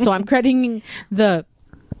happens. So I'm crediting the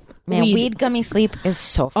Man, weed gummy sleep is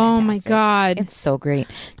so fantastic. Oh my god. It's so great.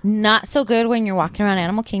 Not so good when you're walking around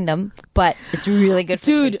Animal Kingdom, but it's really good for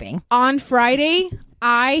Dude, sleeping. on Friday,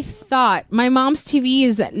 I thought my mom's TV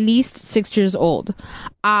is at least 6 years old.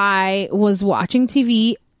 I was watching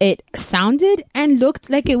TV. It sounded and looked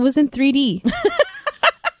like it was in 3D.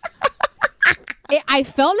 I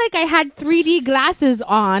felt like I had 3D glasses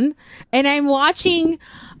on, and I'm watching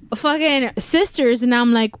fucking sisters, and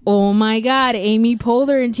I'm like, oh my god, Amy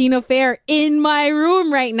Poehler and Tina Fey in my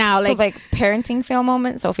room right now. Like parenting fail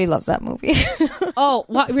moment. Sophie loves that movie. Oh,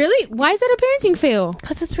 what, really? Why is that a parenting fail?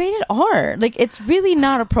 Because it's rated R. Like, it's really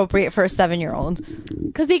not appropriate for a 7-year-old.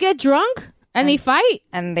 Because they get drunk and they fight.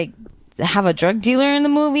 And they have a drug dealer in the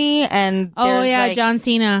movie. And oh, yeah, like, John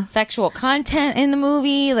Cena. sexual content in the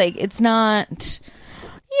movie. Like, it's not...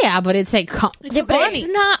 Yeah, but it's like... but it's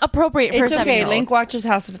not appropriate for a 7-year-old. Link watches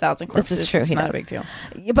House of a Thousand Corpses. This is true. It's he not does. a big deal.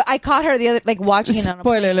 Yeah, but I caught her the other... Like, watching it on a...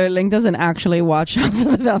 Spoiler alert, Link doesn't actually watch House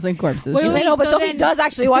of a Thousand Corpses. Wait, I know, but so Sophie then- does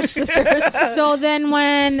actually watch Sisters. So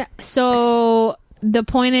then so the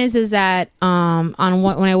point is that when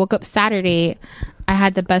I woke up Saturday, I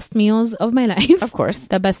had the best meals of my life. Of course.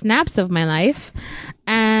 The best naps of my life.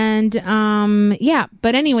 And yeah,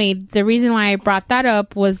 but anyway, the reason why I brought that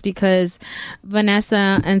up was because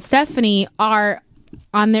Vanessa and Stephanie are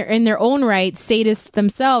in their own right sadists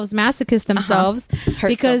themselves, masochists themselves,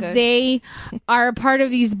 because they are a part of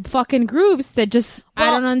these fucking groups that just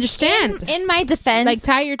I don't understand. In my defense, Like,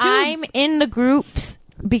 tie your tubes. I'm in the groups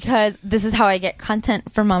because this is how I get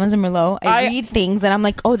content for Mommas and Merlot. I read things and I'm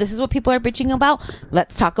like, oh, this is what people are bitching about.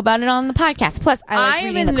 Let's talk about it on the podcast. Plus, I like I'm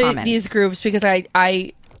reading in the comments. these groups because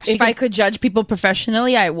if I could judge people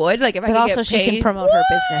professionally, I would. Like, if I But could also get she paid can promote her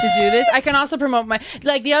business. to do this, I can also promote my.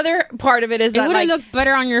 Like, the other part of it is It that would have like. looked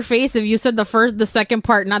better on your face if you said the second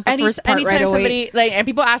part, not the first part anytime right away. somebody like, and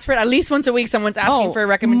people ask for it at least once a week. Someone's asking for a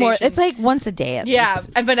recommendation. It's like once a day at least.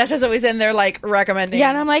 and Vanessa's always in there like recommending. Yeah,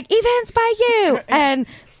 and I'm like, events by you and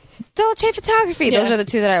Dolce Photography. Yeah. Those are the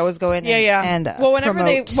two that I always go in and well, whenever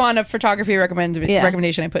promote. they want a photography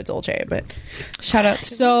recommendation, I put Dolce. But shout out. To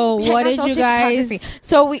So Check what out did you Dolce guys? Photography.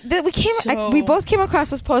 So we both came across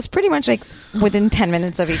this post pretty much like within 10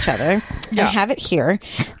 minutes of each other. Yeah. I have it here,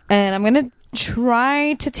 and I'm gonna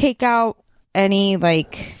try to take out any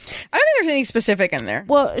like. I don't think there's anything specific in there.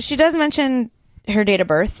 Well, she does mention her date of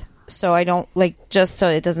birth, so I don't like just so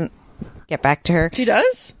it doesn't get back to her. She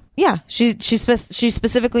does. Yeah, she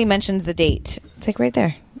specifically mentions the date. It's like right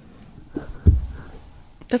there.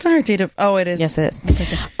 That's not her date of. Oh, it is. Yes, it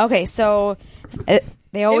is. Okay, so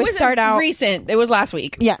they always start out recent. It was last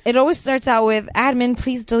week. Yeah, it always starts out with admin,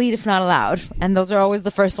 please delete if not allowed. And those are always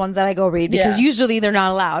the first ones that I go read because usually they're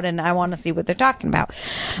not allowed and I want to see what they're talking about.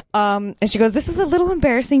 And she goes, this is a little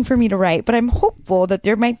embarrassing for me to write, but I'm hopeful that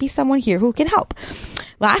there might be someone here who can help.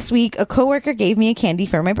 Last week, a coworker gave me a candy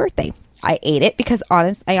for my birthday. I ate it because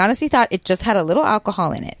I honestly thought it just had a little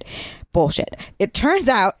alcohol in it. Bullshit. It turns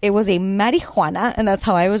out it was a marijuana, and that's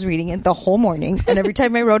how I was reading it the whole morning. And every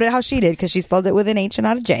time I wrote it how she did, because she spelled it with an H and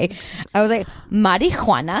not a J, I was like,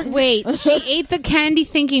 marijuana. Wait, she ate the candy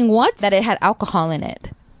thinking what? That it had alcohol in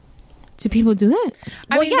it. Do people do that?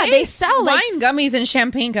 I Well, mean, yeah, they sell, like- wine gummies and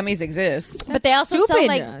champagne gummies exist. But they also sell stupid.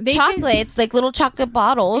 like They chocolates, like little chocolate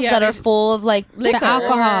bottles Yeah, that they- are full of like liquor. The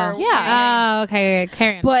alcohol. Yeah. Oh, okay.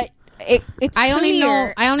 Carry on. But it's I only clear.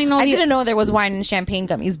 know I the- didn't know there was wine and champagne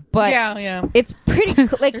gummies, but Yeah. it's pretty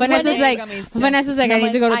like Vanessa's Wine like, gummies, too. Vanessa's like, I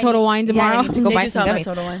need to go to Total Wine tomorrow. I need to go They buy do some sell them gummies.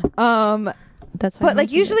 at Total Wine. That's But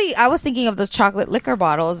like usually, I was thinking of those chocolate liquor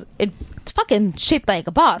bottles. It's fucking shaped like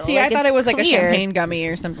a bottle. See, Like, I thought it's it was like a clear. champagne gummy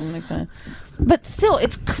or something like that. But still,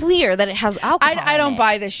 it's clear that it has alcohol. I don't in it.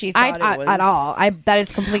 buy that she thought it was at all. That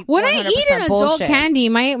is complete. when I eat an adult bullshit. candy,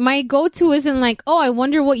 my go to isn't like, oh, I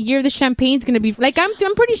wonder what year the champagne's gonna be. Like I'm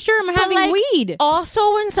pretty sure I'm But, having like, weed.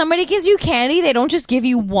 Also, when somebody gives you candy, they don't just give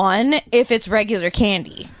you one if it's regular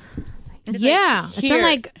candy. Yeah, here.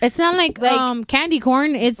 it's not like candy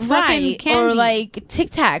corn. It's fucking candy. Or like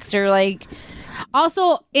Tic Tacs or like.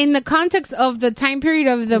 Also, in the context of the time period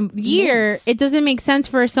of the year, Yes. it doesn't make sense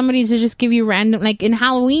for somebody to just give you random, like in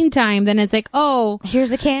Halloween time, then it's like, oh,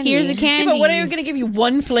 Here's a candy. here's a candy. Yeah, but what are you going to give you?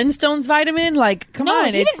 One Flintstones vitamin? Like, come on.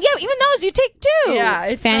 Even those you take two. Yeah,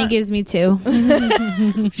 it's Fanny not- gives me two.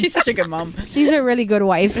 She's such a good mom. She's a really good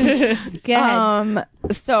wife. Go ahead.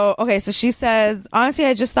 So she says, honestly,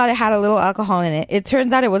 I just thought it had a little alcohol in it. It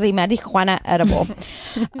turns out it was a marijuana edible.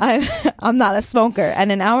 I'm not a smoker.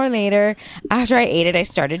 And an hour later, after I ate it, I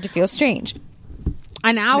started to feel strange.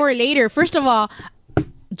 An hour later, first of all,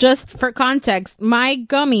 just for context, my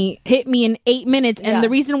gummy hit me in 8 minutes, and Yeah. the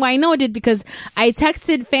reason why I know it did because I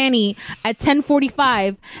texted Fanny at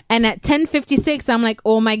 10:45, and at 10:56, I'm like,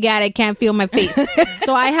 oh my god, I can't feel my face.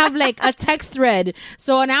 So I have like a text thread.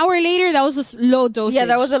 So an hour later, that was just low dosage. Yeah,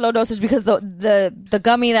 that was a low dosage because the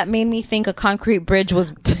gummy that made me think a concrete bridge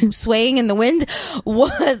was swaying in the wind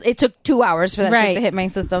it took 2 hours for that shit Right. to hit my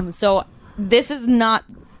system. So this is not,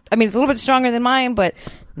 I mean, it's a little bit stronger than mine, but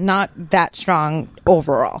not that strong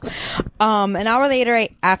overall. An hour later,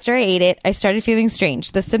 after I ate it, I started feeling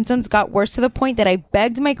strange. The symptoms got worse to the point that I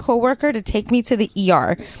begged my coworker to take me to the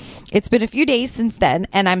ER. It's been a few days since then,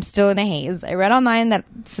 and I'm still in a haze. I read online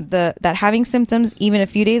that having symptoms even a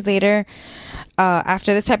few days later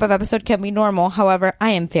after this type of episode can be normal. However,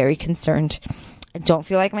 I am very concerned. I don't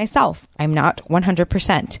feel like myself. I'm not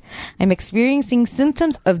 100%. I'm experiencing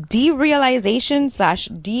symptoms of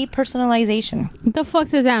derealization/depersonalization. What the fuck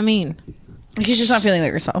does that mean? You're just not feeling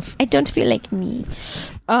like yourself. I don't feel like me.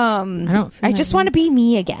 I just like want to be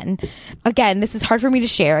me again. Again, this is hard for me to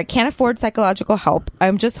share. I can't afford psychological help.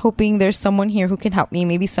 I'm just hoping there's someone here who can help me.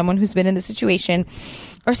 Maybe someone who's been in this situation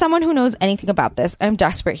or someone who knows anything about this. I'm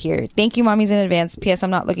desperate here. Thank you, mommies, in advance. P.S. I'm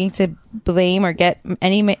not looking to blame or get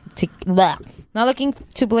not looking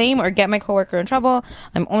to blame or get my coworker in trouble.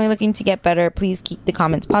 I'm only looking to get better. Please keep the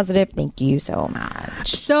comments positive. Thank you so much.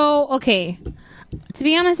 So, okay. To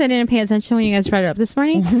be honest, I didn't pay attention when you guys brought it up this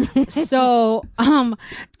morning. So,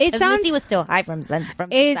 it sounds Missy was still high from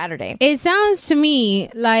Saturday. It sounds to me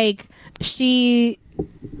like she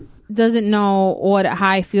doesn't know what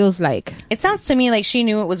high feels like. It sounds to me like she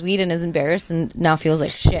knew it was weed and is embarrassed and now feels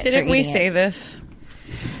like shit. Didn't we say this?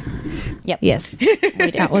 Yep. Yes,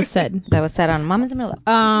 that was said. That was said on Mommas in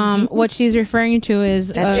Love. What she's referring to is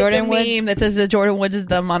That Jordan It's a Woods. meme that says that Jordan Woods is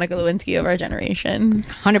the Monica Lewinsky of our generation.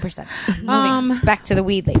 100%. Moving back to the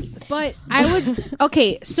weed lady. But I would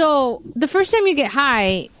okay. So the first time you get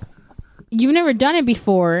high, you've never done it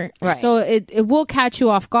before, Right. so it will catch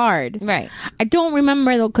you off guard. Right. I don't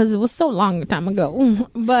remember though because it was so long a time ago.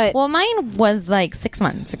 But Well, mine was like 6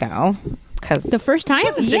 months ago. Because the first time,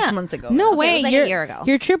 It was 6 months ago. no Okay, way, it was like a year ago.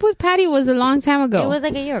 Your trip with Patty was a long time ago. it was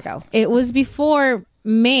like a year ago. It was before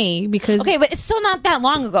May because Okay, but it's still not that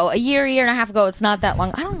long ago. A year and a half ago. It's not that long.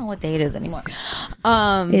 I don't know what day it is anymore.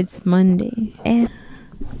 it's Monday.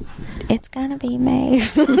 It's gonna be May.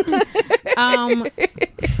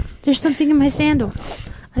 There's something in my sandal.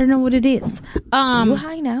 I don't know what it is. You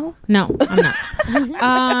high now? No, I'm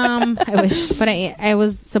not. I wish, but I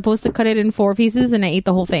was supposed to cut it in 4 pieces, and I ate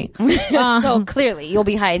the whole thing. So clearly, you'll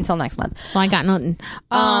be high until next month. So I got nothing.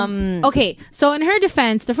 Okay, so in her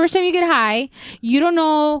defense, the first time you get high, you don't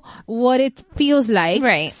know what it feels like.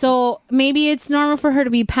 Right. So maybe it's normal for her to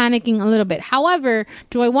be panicking a little bit. However,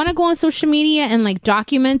 do I want to go on social media and like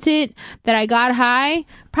document it that I got high?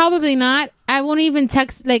 Probably not. I won't even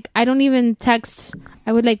text. Like, I don't even text.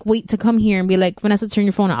 I would like wait to come here and be like, Vanessa, turn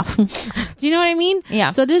your phone off. Do you know what I mean? Yeah.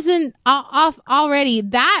 So this isn't off already.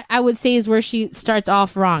 That I would say is where she starts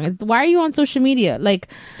off wrong. Why are you on social media? Like,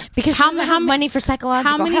 Because she doesn't have money for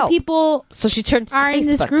psychological how many help. people So she turned to are in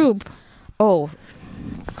this Facebook. group? Oh,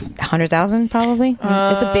 100,000 probably.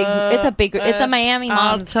 It's a Miami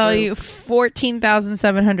I'll moms tell group. you,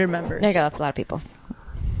 14,700 members. There you go. That's a lot of people.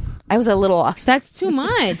 I was a little off. That's too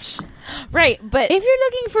much. Right, but If you're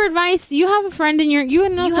looking for advice, you have a friend you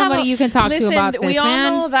know You somebody have a- you can talk to about this, we all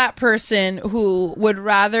man. know that person who would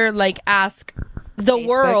rather like ask the Facebook.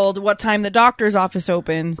 world what time the doctor's office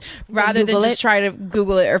opens rather than Google just it. try to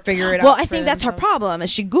Google it or figure it out. well, I for think that's her themselves. problem.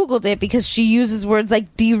 Is she Googled it because she uses words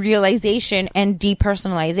like derealization and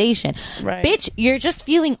depersonalization. Right. Bitch, you're just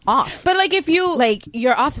feeling off. But like if you Like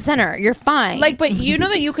you're off center. You're fine. like, but you know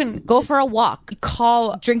that you can go for a walk.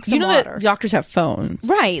 call, Drink some you know water. that doctors have phones,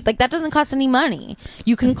 Right. Like that doesn't cost any money.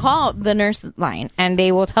 You can call the nurse line and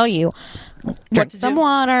they will tell you drink to some do.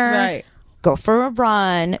 water. Right. Go for a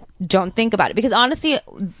run. Don't think about it. Because honestly,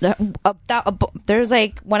 there's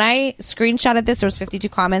like, when I screenshotted this, there was 52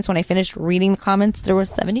 comments. When I finished reading the comments, there was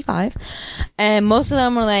 75. And most of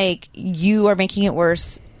them were like, you are making it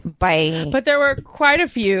worse by But there were quite a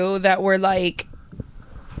few that were like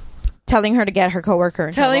telling her to get her coworker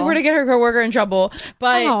in telling trouble. her to get her coworker in trouble.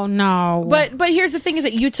 But Oh no! but here's the thing: is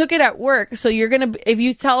that you took it at work, so you're gonna if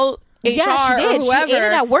you tell HR Yeah, she did. or whoever, She ate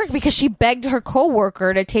it at work because she begged her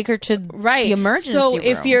coworker to take her to right the emergency So room.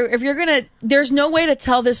 if you're gonna, there's no way to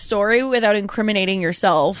tell this story without incriminating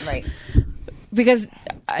yourself, Right. Because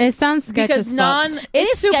it sounds sketchy because as fuck. It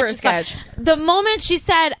it's is super sketch. sketch. The moment she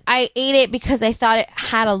said, "I ate it because I thought it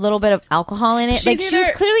had a little bit of alcohol in it," She's like she was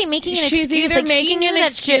either- clearly making an she's excuse. either Like she knew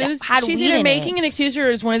that shit had she's weed either in making it. an excuse or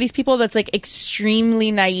is one of these people that's like extremely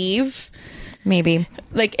naive, Maybe.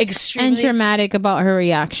 like extremely and dramatic about her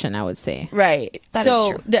reaction, I would say. Right. That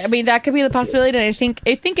so is true. I mean, that could be the possibility, and I think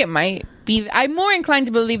it might be. I'm more inclined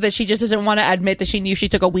to believe that she just doesn't want to admit that she knew she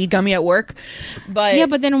took a weed gummy at work. But Yeah,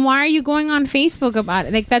 but then why are you going on Facebook about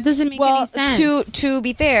it? Like that doesn't make Well, any sense. to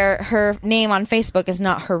be fair, her name on Facebook is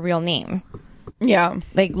not her real name. yeah,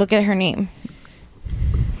 Like, look at her name.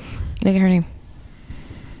 Look at her name.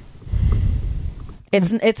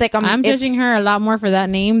 It's like I'm judging her a lot more for that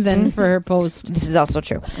name than for her post. This is also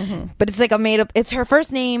true. But it's like a made up. It's her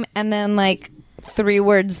first name and then like 3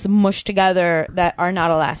 words mushed together that are not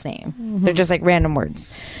a last name. They're just like random words.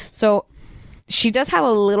 So she does have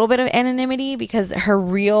a little bit of anonymity because her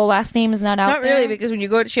real last name is not out Not there. really, because when you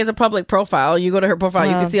go, she has a public profile. You go to her profile,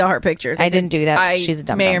 you can see all her pictures. I didn't do that. I She's a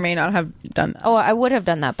dumb may dumb. or may not have done that. Oh, I would have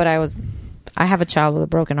done that, but I have a child with a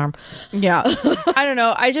broken arm. Yeah. I don't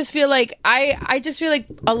know. I just feel like I just feel like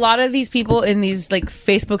a lot of these people in these like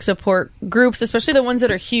Facebook support groups, especially the ones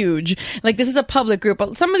that are huge, like this is a public group,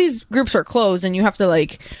 but some of these groups are closed and you have to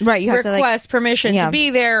like Right, you have to, request permission to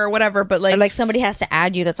be there or whatever, but like Or like somebody has to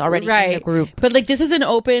add you that's already in the group. But like this is an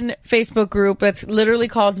open Facebook group that's literally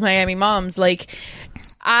called Miami Moms. Like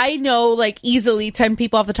I know like easily 10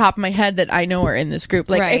 people off the top of my head that I know are in this group.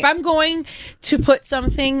 Like if I'm going to put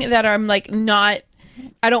something that I'm like not,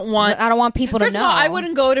 I don't want people to know. First of all, I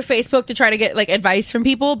wouldn't go to Facebook to try to get like advice from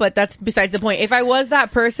people, but that's besides the point. If I was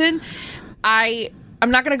that person, I'm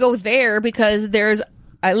not going to go there because there's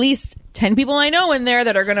at least 10 people I know in there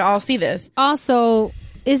that are going to all see this. Also,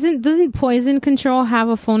 doesn't Poison Control have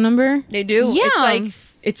a phone number? They do. Yeah. It's like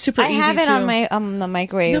it's super easy. I have it to... on my the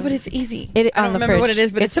microwave. No, but it's easy. I don't remember what it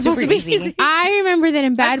is, but it's supposed to be easy. I remember that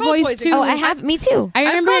in Bad Boys 2. Oh, I have. Me too. I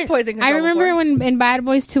remember when in Bad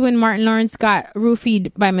Boys 2 when Martin Lawrence got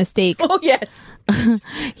roofied by mistake. Oh yes.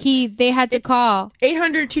 They had to call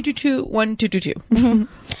 800-222-1222.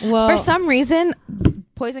 Well, for some reason,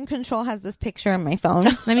 Poison Control has this picture on my phone.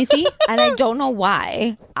 Let me see. And I don't know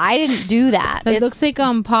why. I didn't do that. It looks like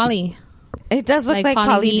Polly. It does look like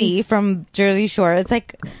Polly D from Jersey Shore. It's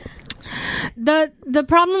like the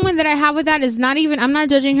problem that I have with that is not even, I'm not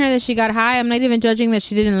judging her that she got high. I'm not even judging that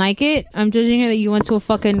she didn't like it. I'm judging her that you went to a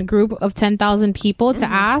fucking group of 10,000 people to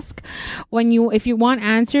ask. If you want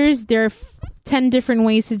answers, there are 10 different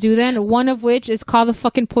ways to do that, one of which is call the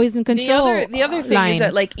fucking Poison Control the other thing line. is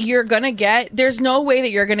that like there's no way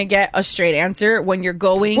that you're gonna get a straight answer when you're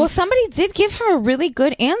going. Well, somebody did give her a really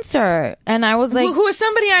good answer and I was like, who is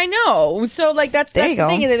somebody I know? So like that's the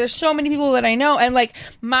thing, is that there's so many people that I know, and like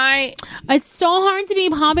it's so hard to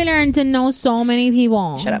be popular and to know so many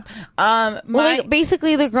people. Shut up.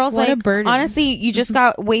 Basically the girl's What a like, burden. honestly, you just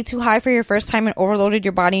got way too high for your first time and overloaded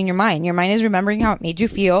your body and your mind. Your mind is remembering how it made you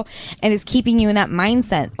feel and is keeping you in that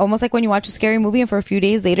mindset, almost like when you watch a scary movie and for a few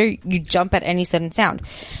days later you jump at any sudden sound.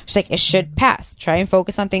 She's like, it should pass. Try and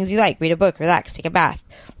focus on things you like. Read a book, relax, take a bath,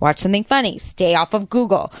 watch something funny, stay off of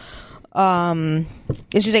Google.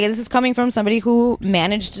 She's like, this is coming from somebody who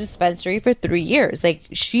managed a dispensary for 3 years. Like,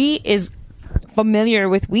 she is familiar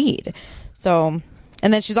with weed. So,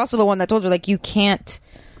 and then she's also the one that told her, like, you can't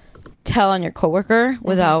tell on your coworker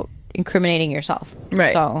without incriminating yourself.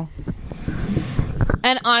 Right. So,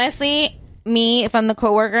 and honestly, me, if I'm the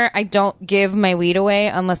coworker, I don't give my weed away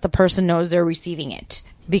unless the person knows they're receiving it,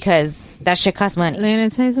 because that shit costs money. Lana,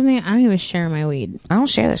 tell you something, I don't even share my weed. I don't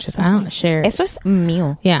share that shit. I don't share. It's just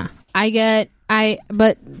meal. Yeah. I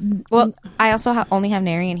also only have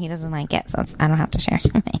Nary and he doesn't like it, so I don't have to share.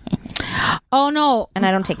 Oh no. And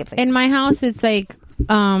I don't take it places. In my house it's like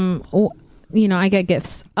I get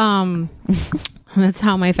gifts. That's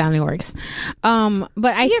how my family works. But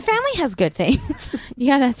your family has good things.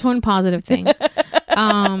 Yeah, that's one positive thing.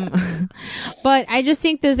 But I just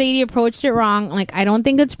think this lady approached it wrong. Like, I don't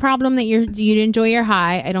think it's a problem that you didn't enjoy your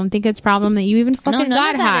high. I don't think it's a problem that you even fucking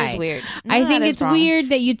got high. Is weird. I think it's weird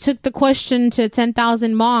that you took the question to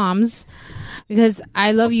 10,000 moms. Because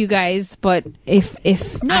I love you guys, but if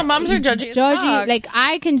moms are judgy as fuck. Like,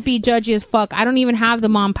 I can be judgy as fuck. I don't even have the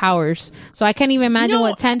mom powers, so I can't even imagine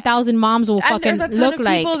what 10,000 moms will fucking look like. There's a ton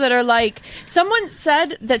of people that are like, someone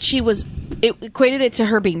said that it equated it to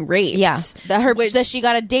her being raped. Yeah, that she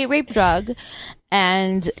got a date rape drug,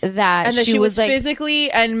 and that she was like physically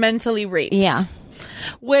and mentally raped. Yeah.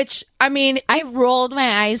 Which, I mean, I rolled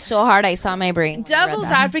my eyes so hard I saw my brain. Devil's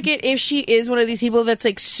advocate, if she is one of these people that's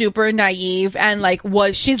like super naive and like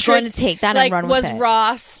she's going to take that and run with it. Was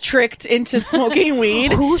Ross tricked into smoking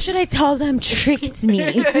weed? Who should I tell them tricked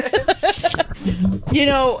me?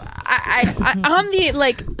 I on the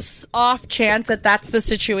like off chance that that's the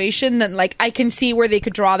situation, then like I can see where they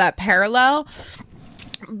could draw that parallel.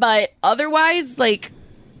 But otherwise, like,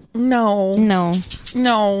 no,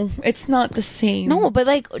 it's not the same. No, but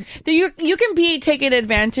like you can be taken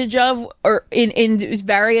advantage of or in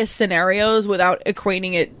various scenarios without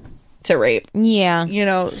equating it to rape. Yeah,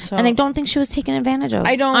 so. And I don't think she was taken advantage of.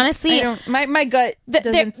 Honestly, my gut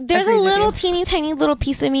there's a little teeny tiny little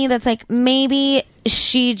piece of me that's like, maybe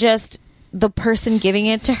she just, the person giving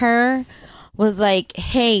it to her was like,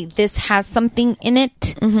 hey, this has something in it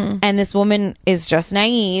it. And this woman is just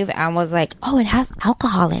naive and was like, oh, it has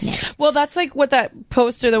alcohol in it. Well, that's like what that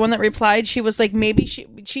poster, the one that replied, she was like, maybe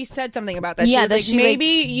she said something about that. Yeah, she was that like, she,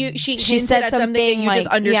 maybe like, she she hinted said at something and you something, just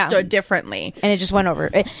like, understood yeah. differently. And it just went over.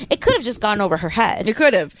 It could have just gone over her head. It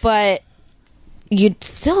could have. But you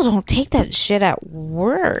still don't take that shit at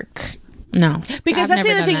work. No, because that's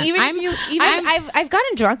the other thing. I've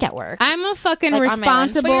gotten drunk at work. I'm a fucking Like,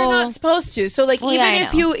 responsible. But you're not supposed to. So like, Well, yeah,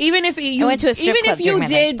 even if you went to a strip club during my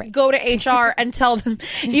lunch break. go to HR and tell them,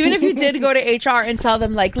 even if you did go to HR and tell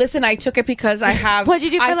them, like, listen, I took it because I have. What'd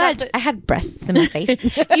you do for lunch? I had breasts in my face.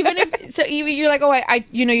 even you're like, oh, I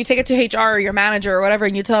you take it to HR or your manager or whatever,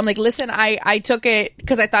 and you tell them, like, listen, I took it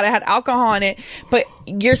because I thought I had alcohol in it, but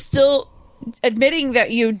you're still admitting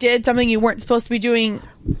that you did something you weren't supposed to be doing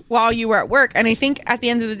while you were at work. And I think at the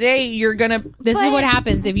end of the day, you're gonna this is what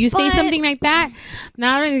happens if you say something like that.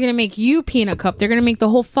 Not only are they gonna make you pee in a cup, they're gonna make the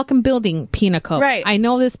whole fucking building pee in a cup. Right. I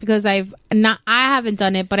know this because I haven't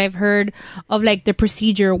done it, but I've heard of like the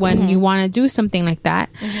procedure when you want to do something like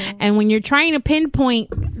that. And when you're trying to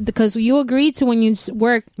pinpoint, because you agreed to when you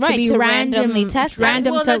work to be randomly tested,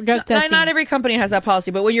 drug testing. Not every company has that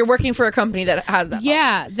policy, but when you're working for a company that has that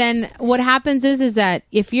policy. Then what happens is that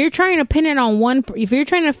if you're trying to pin it on if you're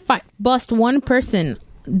trying to bust one person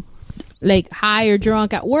like high or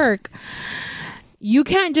drunk at work, you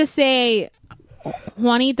can't just say,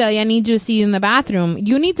 Juanita, I need you to see you in the bathroom.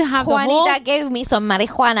 You need to have Juanita gave me some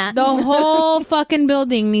marijuana. The whole fucking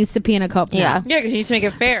building needs to pee in a cup. Yeah. Now. Yeah, because you need to make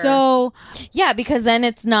it fair. So yeah, because then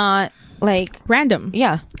it's not like random.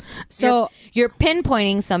 Yeah. So you're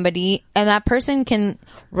pinpointing somebody, and that person can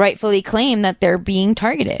rightfully claim that they're being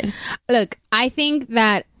targeted. Look, I think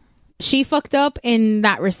that she fucked up in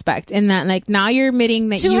that respect, in that, like, now you're admitting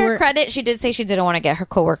that to her credit, she did say she didn't want to get her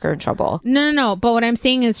coworker in trouble. No. But what I'm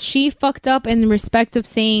saying is she fucked up in the respect of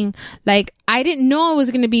saying, like, I didn't know it was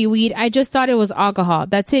going to be weed. I just thought it was alcohol.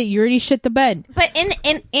 That's it. You already shit the bed. But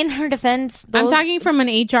in her defense, I'm talking from an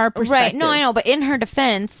HR perspective. Right. No, I know. But in her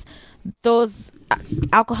defense, those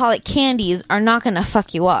alcoholic candies are not going to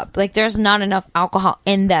fuck you up. Like, there's not enough alcohol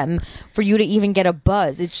in them for you to even get a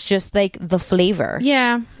buzz. It's just like the flavor.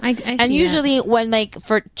 Yeah, I and usually when, like,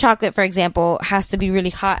 for chocolate, for example, has to be really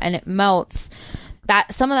hot and it melts,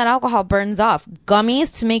 that some of that alcohol burns off.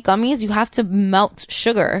 Gummies, to make gummies, you have to melt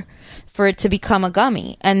sugar for it to become a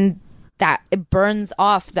gummy, and that it burns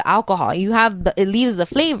off the alcohol. It leaves the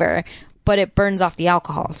flavor, but it burns off the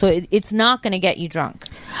alcohol, so it's not going to get you drunk.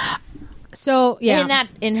 So yeah,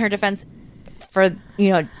 in her defense, for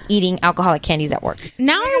eating alcoholic candies at work.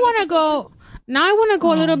 Now I want to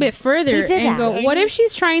go a little bit further and go, what if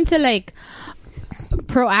she's trying to, like,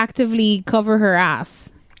 proactively cover her ass?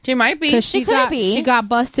 She might be. Because she got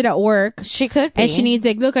busted at work. She could be. And she needs,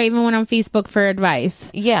 like, look, I even went on Facebook for advice.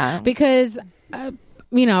 Yeah. Because,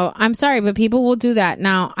 I'm sorry, but people will do that.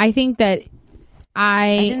 Now, I think that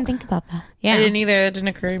I didn't think about that. Yeah. I didn't either. It didn't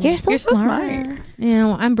occur to me. You're so smart.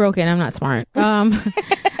 I'm broken. I'm not smart. But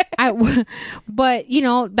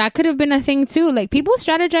that could have been a thing too. Like, people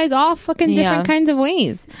strategize all fucking different kinds of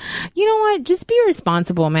ways. You know what? Just be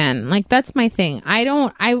responsible, man. Like, that's my thing.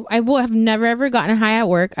 I will have never ever gotten high at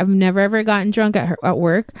work. I've never ever gotten drunk at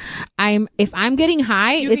work. If I'm getting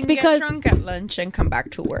high, it's because get drunk at lunch and come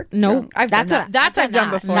back to work. No, I've done that. That's I've done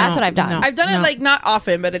before. That's what I've done. I've done it, like, not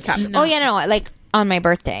often, but it's happened. Oh yeah, no, like on my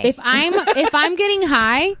birthday. If I'm getting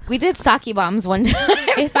high, we did sake bombs one time.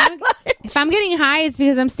 If I'm getting high, it's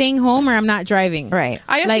because I'm staying home or I'm not driving. Right.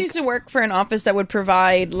 I also used to work for an office that would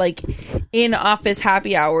provide, like, in-office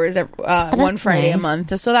happy hours one Friday a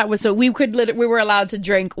month. So we were allowed to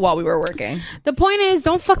drink while we were working. The point is,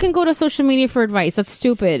 don't fucking go to social media for advice. That's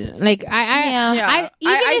stupid. Like, I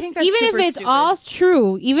think that's even if it's stupid. all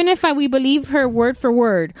true, even if we believe her word for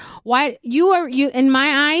word, why you in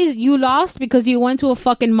my eyes, you lost because you went to a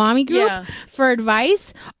fucking mommy group for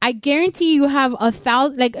advice. I guarantee you have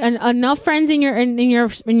 1,000, like, enough friends in your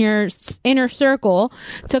inner circle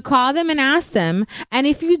to call them and ask them. And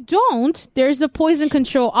if you don't, there's the poison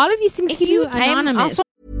control. All of these things keep you anonymous.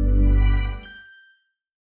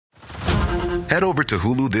 Head over to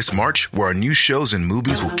Hulu this March, where our new shows and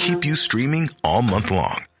movies will keep you streaming all month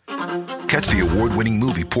long. Catch the award-winning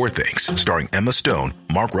movie Poor Things, starring Emma Stone,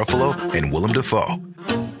 Mark Ruffalo, and Willem Dafoe.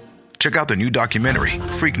 Check out the new documentary,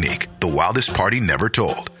 Freaknik, The Wildest Party Never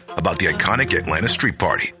Told, about the iconic Atlanta Street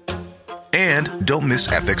Party. And don't miss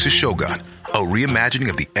FX's Shogun, a reimagining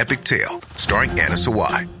of the epic tale starring Anna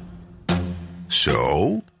Sawai.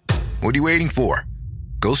 So, what are you waiting for?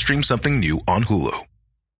 Go stream something new on Hulu.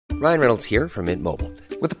 Ryan Reynolds here from Mint Mobile.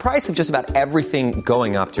 With the price of just about everything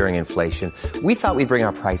going up during inflation, we thought we'd bring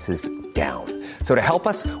our prices down. So to help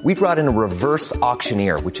us, we brought in a reverse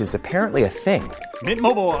auctioneer, which is apparently a thing. Mint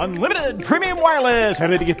Mobile Unlimited Premium Wireless. How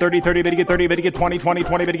to get 30, 30, bit to get 30, bit to get 20, 20,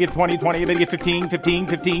 20, bit to get 20, 20, bit to get 15, 15,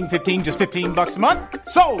 15, 15, just $15 a month?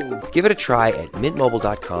 Sold! Give it a try at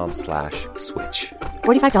mintmobile.com/switch.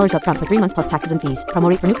 $45 up front for 3 months plus taxes and fees. Promo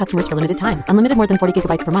rate for new customers for limited time. Unlimited more than 40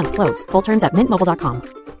 gigabytes per month. Slows full terms at mintmobile.com.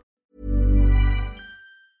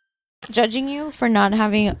 Judging you for not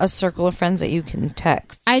having a circle of friends that you can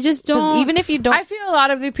text. I just don't. Even if you don't. I feel a lot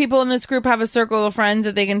of the people in this group have a circle of friends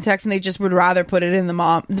that they can text, and they just would rather put it in the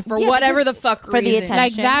mom for whatever the fuck for the reason. attention.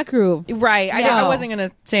 Like that group. Right. I wasn't going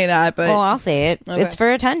to say that, but. Oh, I'll say it. Okay. It's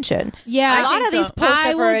for attention. Yeah. A lot of these posts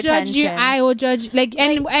are for attention. I will judge. Like,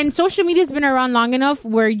 and social media's been around long enough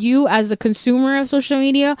where you, as a consumer of social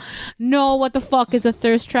media, know what the fuck is a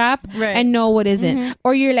thirst trap and know what isn't. Mm-hmm.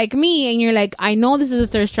 Or you're like me and you're like, I know this is a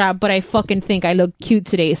thirst trap, but I fucking think I look cute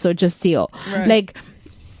today, so just deal. Right. Like,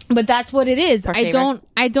 but that's what it is. I don't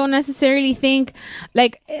necessarily think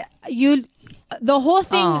like you. The whole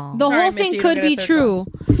thing. Missy, could be true.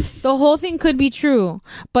 The whole thing could be true,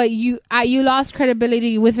 but you lost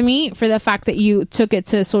credibility with me for the fact that you took it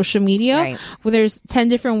to social media. Right. Where there's 10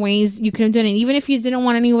 different ways you could have done it. Even if you didn't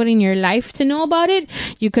want anyone in your life to know about it,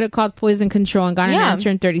 you could have called poison control and gotten an answer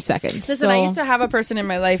in 30 seconds. Listen, I used to have a person in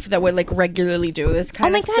my life that would like regularly do this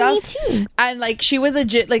kind of stuff. Oh my God, me too. And like she would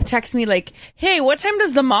legit like text me like, "Hey, what time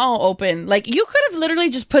does the mall open?" Like you could have literally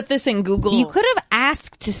just put this in Google. You could have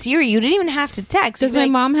asked to Siri. You didn't even have to text. Does my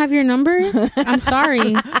mom have your number? I'm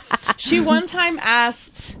sorry. She one time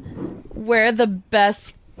asked where the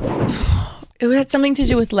best. It had something to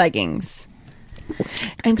do with leggings,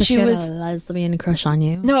 and she was a lesbian crush on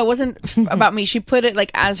you. No, it wasn't about me. She put it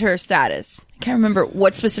like as her status. I can't remember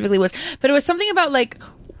what specifically was, but it was something about like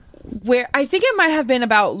where I think it might have been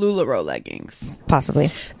about LuLaRoe leggings,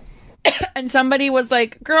 possibly. And somebody was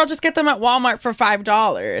like, "Girl, just get them at Walmart for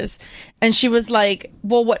 $5." And she was like,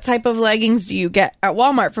 "Well, what type of leggings do you get at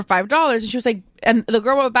Walmart for $5?" And she was like, and the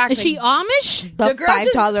girl wrote back, "Is like, she Amish?" The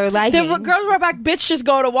 $5 leggings. The girls wrote back, "Bitch, just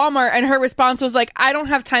go to Walmart." And her response was like, "I don't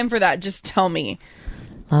have time for that. Just tell me."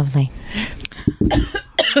 Lovely.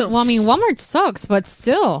 Well, I mean, Walmart sucks, but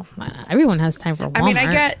still, everyone has time for Walmart. I mean, I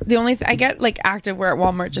get like activewear at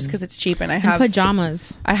Walmart just because it's cheap, and I have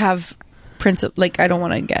pajamas. I have like I don't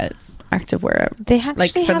want to get activewear. They have like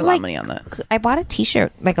spend a lot of money on that. I bought a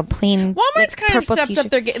T-shirt, like a plain. Walmart's kind of stepped t-shirt.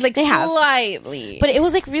 up their like they slightly, but it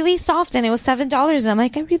was like really soft, and it was $7. And I'm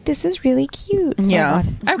like, this is really cute. So yeah,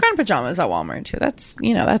 I've gotten pajamas at Walmart too. That's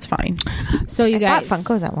that's fine. So you guys bought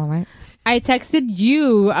Funkos at Walmart. I texted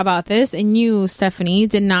you about this, and you, Stephanie,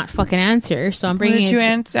 did not fucking answer. So I'm bringing What did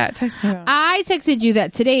you text me about? I texted you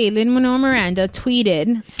that today. Lin-Manuel Miranda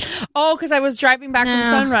tweeted. Oh, because I was driving back from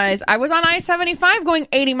Sunrise. I was on I-75 going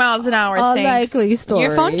 80 miles an hour. Likely story.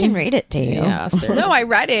 Your phone can read it to you. Yeah, no, I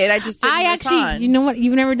read it. I just didn't respond. You know what?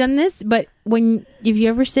 You've never done this, but if you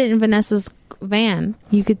ever sit in Vanessa's van,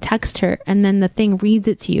 you could text her, and then the thing reads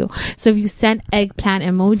it to you. So if you send eggplant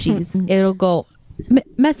emojis, it'll go.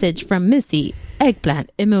 Message from Missy,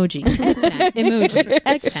 eggplant emoji, eggplant emoji,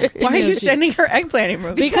 eggplant emoji. Why are you sending her eggplant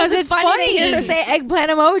emoji? Because it's funny to hear her say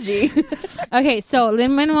eggplant emoji. Okay, so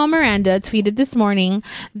Lin-Manuel Miranda tweeted this morning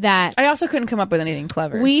that I also couldn't come up with anything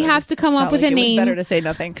clever. We have to come up with a name. It was better to say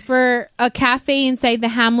nothing. For a cafe inside the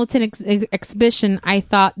Hamilton exhibition. I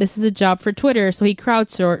thought this is a job for Twitter, so he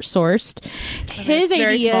crowdsourced his ideas.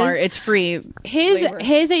 Very smart. It's free.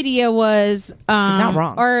 His idea was he's not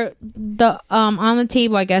wrong. Or the on the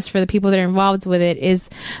table, I guess, for the people that are involved with it is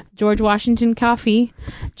George Washington Coffee,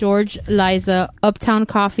 George Liza, Uptown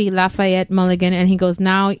Coffee, Lafayette, Mulligan, and he goes,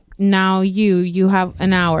 now you have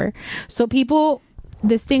an hour. So people,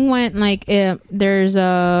 this thing went like there's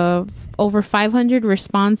over 500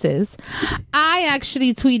 responses. I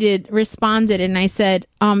actually responded, and I said,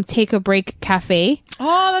 take a break cafe.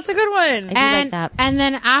 Oh, that's a good one. I do like that. And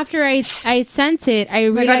then after I sent it, I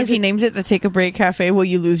realized, God, if he names it the Take a Break Cafe, will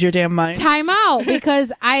you lose your damn mind? Time out,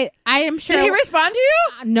 because I am sure. Did he respond to you?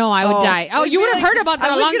 No, I would die. Oh, you would have heard about that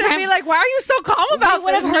a long time. I was going to be like, why are you so calm about this? I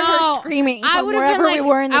would have heard her screaming from wherever we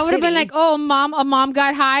were in the city. I would have been like, oh, a mom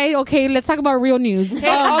got high. Okay, let's talk about real news. Hey,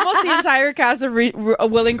 almost the entire cast of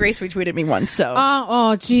Will and Grace retweeted dated me once. So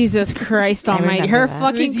oh Jesus Christ Almighty! Her that.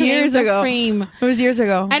 fucking years claims of ago. fame. It was years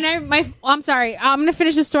ago. And I'm sorry. I'm gonna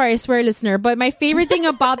finish the story. I swear, listener. But my favorite thing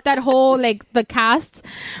about that whole the cast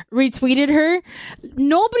retweeted her.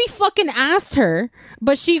 Nobody fucking asked her,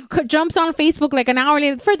 but she jumps on Facebook like an hour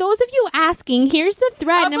later. For those of you asking, here's the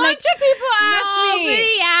thread. A and I'm bunch of people asked me.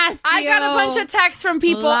 Nobody asked I you. got a bunch of texts from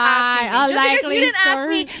people asking me. Just because you didn't ask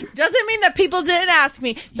me doesn't mean that people didn't ask me.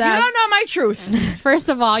 You don't know my truth. First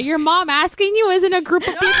of all, your mom asking you isn't a group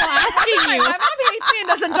of people asking My you. mom hates me and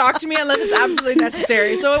doesn't talk to me unless it's absolutely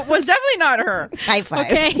necessary. So it was definitely not her. High five.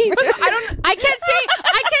 Okay, I can't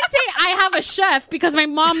say I have a chef because my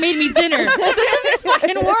mom made me dinner. That doesn't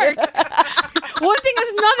fucking work. One thing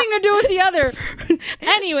has nothing to do with the other.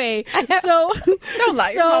 Anyway, so Don't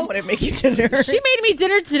lie. Your mom wouldn't make you dinner. She made me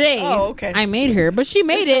dinner today. Oh, okay. I made her, but she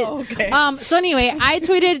made it. Oh, okay. So anyway, I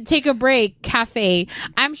tweeted "Take a break cafe."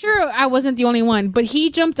 I'm sure I wasn't the only one, but he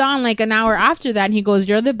jumped on like an hour after that, and he goes,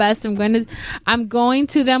 "You're the best. I'm going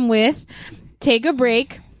to them with Take a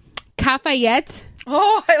Break Cafayette."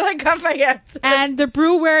 Oh, I like Cafayette. And the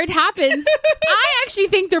brew where it happens. I actually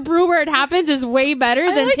think the brew where it happens is way better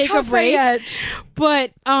than like Take a Break.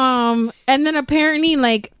 But and then apparently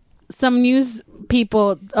like some news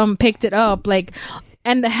people picked it up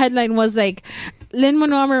and the headline was like,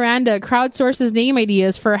 Lin-Manuel Miranda crowdsources name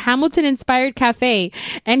ideas for a Hamilton-inspired cafe.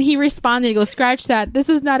 And he responded, he goes, scratch that. This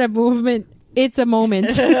is not a movement. It's a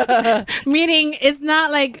moment. Meaning it's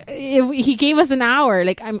not like he gave us an hour,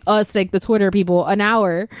 like the Twitter people, an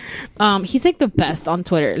hour. He's like the best on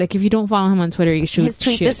Twitter. Like if you don't follow him on Twitter, you should. His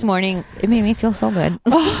tweet this morning, it made me feel so good.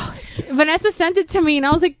 Vanessa sent it to me and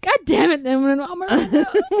I was like, God damn it.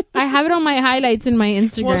 I have it on my highlights in my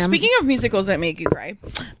Instagram. Well, speaking of musicals that make you cry,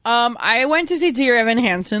 I went to see Dear Evan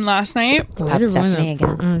Hansen last night. It's about Stephanie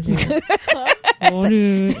again.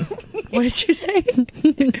 What did you say?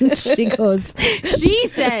 She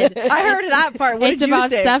said, I heard that part. What it's did you about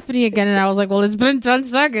say? Stephanie again, and I was like, well, it's been 10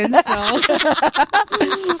 seconds, so.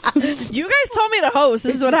 You guys told me to host.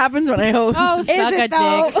 This is what happens when I host. Oh, suck a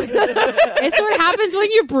dick. It's what happens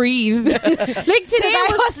when you breathe. Like today I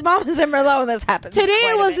host Mommas and Merlot, and this happens. Today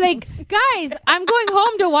it was like, guys, I'm going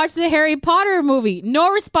home to watch the Harry Potter movie. No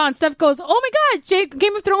response. Steph goes, oh my God,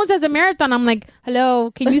 Game of Thrones has a marathon. I'm like,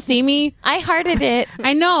 hello, can you see me? I hearted it.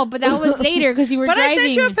 I know, but that was later because you were driving. I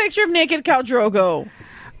sent you a picture of naked Khal Drogo.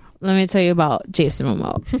 Let me tell you about Jason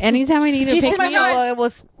Momoa. Anytime I need to Jason pick me up, Momoa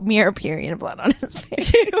was mere period blood on his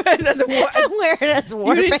face. I'm wearing it as war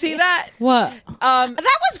You didn't paint. see that? what? That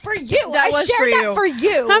was for you. That I was shared for that you. for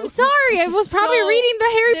you. I'm sorry. I was probably reading the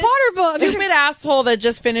Harry Potter book. Stupid asshole that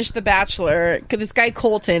just finished The Bachelor. This guy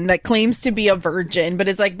Colton that claims to be a virgin, but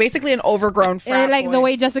is like basically an overgrown frat like boy. the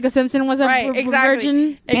way Jessica Simpson was a Exactly.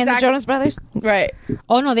 virgin. And the Jonas Brothers. Right.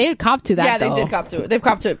 Oh no, they had copped to that. Yeah, though. they did cop to it. They've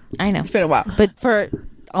copped to it. I know. It's been a while. But for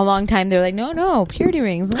a long time, they're like, no, purity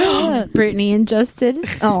rings. Brittany and Justin.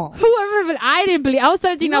 Oh. Whoever, but I didn't believe. I was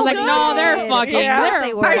 17. I was like, no, they're fucking. Yeah, They're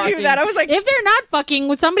they were. I fucking. knew that. I was like, if they're not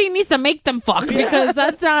fucking, somebody needs to make them fuck because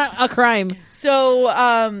that's not a crime.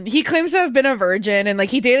 so he claims to have been a virgin, and like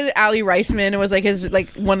he dated Ali Reisman. It was like his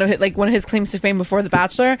one of his claims to fame before The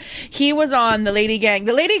Bachelor. He was on the Lady Gang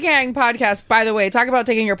podcast. By the way, talk about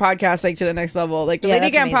taking your podcast like to the next level. Like the Lady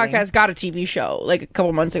that's Gang amazing. podcast got a TV show like a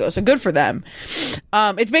couple months ago, so good for them.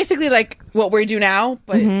 It's basically like what we do now,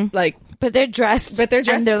 but like. But they're dressed. But they're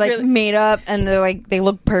dressed And they're like really- made up, and they're like they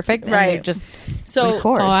look perfect. And Right. They're just So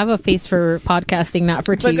record. Oh, I have a face for podcasting, not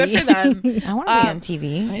for but TV. good for them. I want to be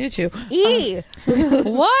on TV. I do too.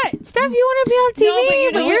 What? Steph, you want to be on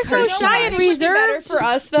TV? but you're so curse shy too and much. reserved. For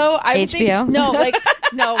us though, I would HBO? think,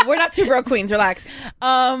 no, we're not two broke queens. Relax.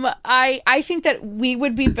 I think that we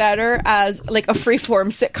would be better as like a freeform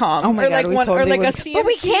sitcom. Oh my or God, like we one, or totally like would. a CMT, But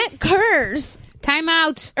we can't curse. Time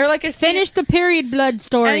out. or like a Finish the period blood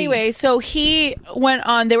story. Anyway, so he went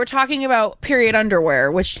on. They were talking about period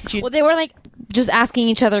underwear, which Well, they were like just asking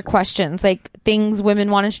each other questions, like things women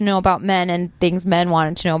wanted to know about men and things men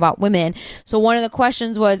wanted to know about women. So one of the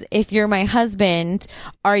questions was, if you're my husband,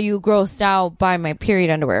 are you grossed out by my period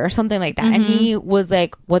underwear or something like that? And he was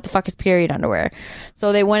like, what the fuck is period underwear?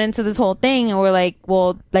 So they went into this whole thing and were like,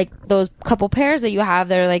 well, like those couple pairs that you have,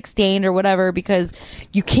 they're like stained or whatever because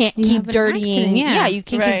you can't keep have an dirtying. accident, yeah. You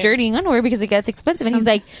can't Right. keep dirtying underwear because it gets expensive. And he's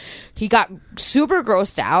like, he got super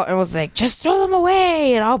grossed out and was like, just throw them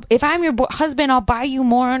away. And if I'm your husband, I'll buy you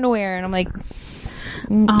more underwear. And I'm like,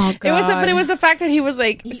 Oh God. It was the fact that he was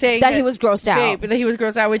like saying that he was grossed out. That he was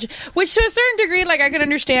grossed out, which to a certain degree, like I can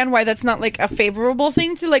understand why that's not like a favorable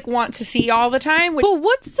thing to like want to see all the time. But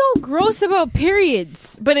what's so gross about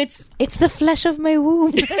periods? But it's the flesh of my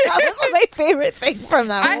womb. That was my favorite thing from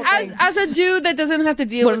that whole thing. As a dude that doesn't have to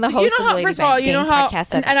deal with, the you host know of how, Lady first of all, you know how,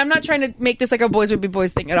 podcast and I'm not trying to make this like a boys would be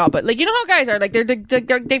boys thing at all, but like you know how guys are, like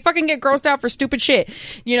they fucking get grossed out for stupid shit,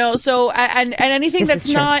 you know. So and anything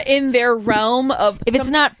that's not in their realm of, if it's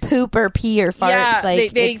not poop or pee or farts,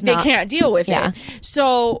 like they can't deal with it.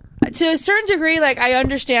 So to a certain degree, like I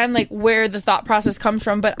understand like where the thought process comes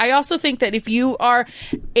from, but I also think that if you are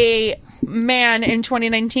a man in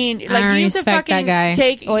 2019, like you have to fucking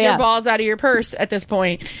take your balls out of your purse at this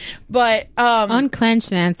point. But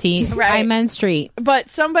unclench, Nancy. Right. I menstruate.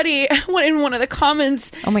 But somebody in one of the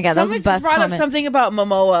comments, oh my God, that was the best brought comment. up something about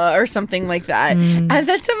Momoa or something like that, and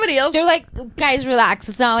then somebody else, they're like, guys, relax.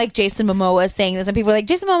 It's not like Jason Momoa is saying this, and people are like,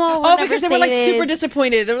 Jason Momoa. Oh, because they were like super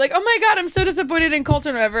disappointed. They were like, oh my God, I'm so disappointed in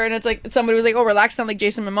Colton or whatever. And it's like somebody was like, oh, relax, sound like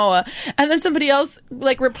Jason Momoa. And then somebody else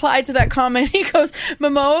like replied to that comment. He goes,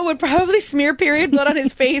 Momoa would probably smear period blood on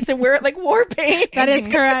his face and wear it like war paint. That is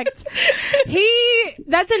correct.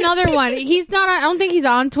 That's another one. He's not. I don't think he's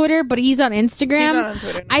on Twitter, but he's on Instagram. He's not on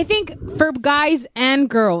Twitter. I think for guys and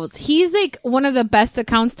girls, he's like one of the best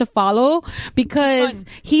accounts to follow because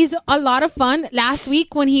he's a lot of fun. Last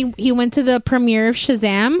week when he went to the premiere of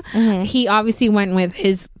Shazam, he obviously went with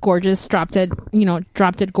his gorgeous drop dead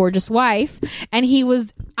gorgeous wife, and he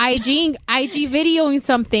was IG videoing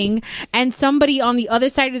something, and somebody on the other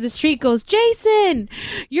side of the street goes, Jason,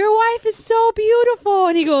 your wife is so beautiful,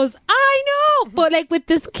 and he goes, I know, but like with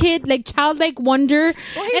this kid, like childlike wonder, and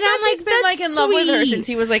I'm like, he's been like in love with her since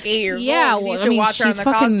he was like 8 years old. Yeah, he used to watch her on the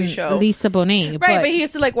Cosby Show. Lisa Bonet, right? But he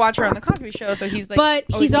used to like watch her on the Cosby Show, so he's like, but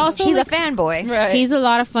he's also he's like, a fanboy. Right. He's a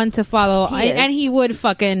lot of fun to follow, and he would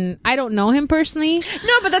fucking. I don't know him personally.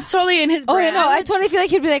 No, but that's totally in his brand. Oh yeah, no, I totally feel like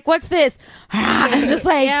he'd be like, "What's this?" And just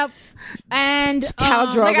like, yep. And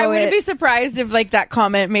like I wouldn't be surprised if like that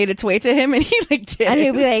comment made its way to him and he like did and it.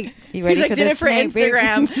 he'd be like, "You ready He's like for did this it for tonight,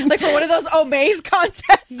 Instagram, like for one of those Omaze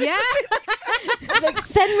contests." Yeah, like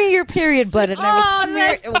send me your period blood, and I would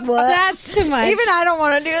smear. That's too much. Even I don't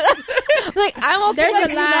want to do that. Like I'm okay. There's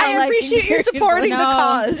like, a line. I appreciate you supporting the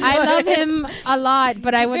cause. I love him a lot,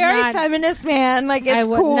 but I would very not. feminist man. Like it's I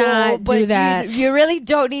would cool, not but do that. You really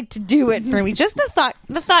don't need to do it for me. Just the thought.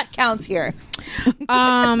 The thought counts here.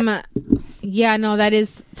 Yeah, no, that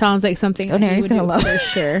sounds like something. Oh, no, he's gonna love for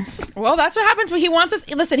sure. Well, that's what happens when he wants us.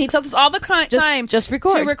 Listen, he tells us all the time. Just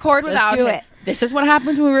record. To record Just without do him. it. This is what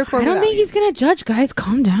happens when we record. I don't without think he's gonna judge, guys.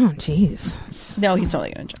 Calm down, jeez. No, he's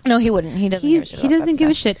totally gonna judge. No, he wouldn't. He doesn't. Give a shit he doesn't give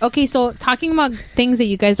a shit. Okay, so talking about things that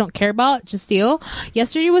you guys don't care about, just deal.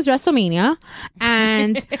 Yesterday was WrestleMania,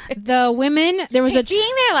 and the women. There was being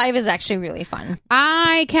there live is actually really fun.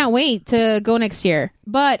 I can't wait to go next year.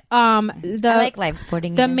 But I like live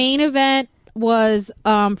sporting. The main event was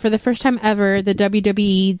for the first time ever, the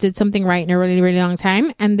WWE did something right in a really, really long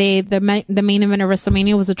time, and the main event of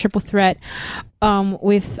WrestleMania was a triple threat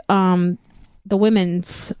with the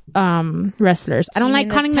women's wrestlers. I don't like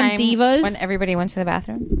calling them divas. When everybody went to the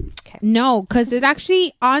bathroom? Okay. No, because it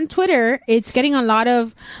actually on Twitter, it's getting a lot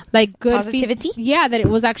of like good positivity. Yeah, that it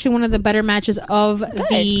was actually one of the better matches of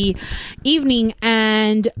the evening,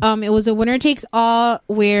 and it was a winner takes all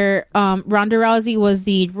where Ronda Rousey was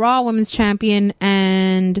the Raw Women's Champion,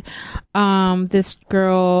 and this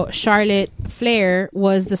girl Charlotte Flair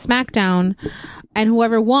was the SmackDown. And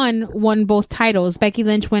whoever won both titles. Becky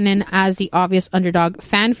Lynch went in as the obvious underdog,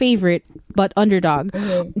 fan favorite, but underdog.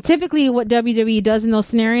 Mm-hmm. Typically, what WWE does in those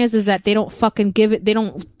scenarios is that they don't fucking give it. They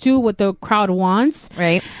don't do what the crowd wants.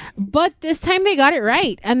 Right. But this time they got it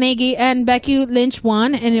right, and Becky Lynch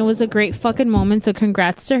won, and it was a great fucking moment. So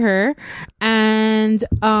congrats to her. And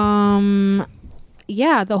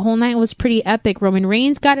yeah, the whole night was pretty epic. Roman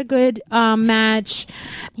Reigns got a good match.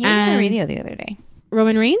 He was on the radio the other day.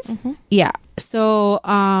 Roman Reigns? Mm-hmm. Yeah. So,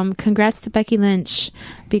 congrats to Becky Lynch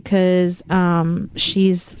because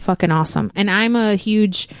she's fucking awesome. And I'm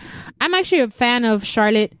actually a fan of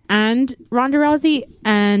Charlotte and Ronda Rousey,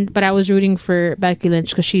 but I was rooting for Becky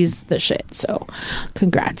Lynch because she's the shit. So,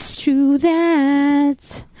 congrats to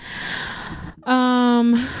that.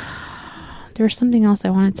 There was something else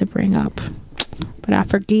I wanted to bring up. But I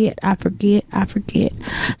forget.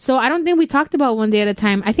 So I don't think we talked about One Day at a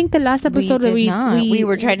Time. I think the last episode that we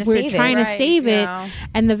were trying to save it.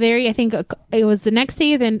 And I think it was the next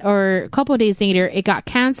day or a couple of days later, it got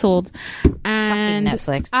canceled. And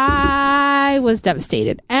Netflix. I was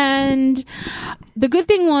devastated. And the good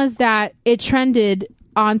thing was that it trended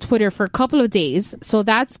on Twitter for a couple of days, so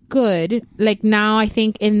that's good. Like now, I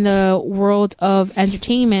think in the world of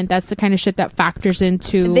entertainment, that's the kind of shit that factors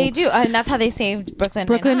into. They do, and that's how they saved Brooklyn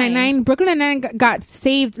Nine-Nine. Brooklyn Nine-Nine got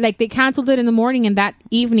saved. Like they canceled it in the morning, and that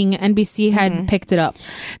evening, NBC had picked it up.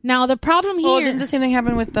 Now the problem here. Oh, didn't the same thing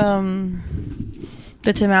happen with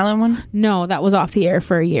the Tim Allen one? No, that was off the air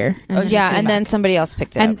for a year. And then somebody else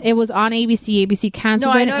picked it up. And it was on ABC. ABC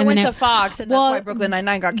canceled it. No, I know it went to Fox, and that's why Brooklyn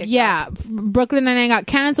Nine-Nine got kicked out. Brooklyn Nine-Nine got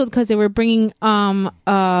canceled because they were bringing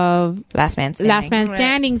Last Man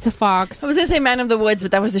Standing to Fox. I was going to say Man of the Woods, but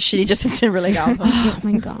that was the shitty Justin Timberlake album. Oh,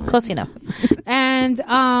 my God. Close enough. And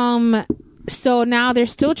so now they're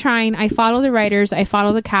still trying. I follow the writers. I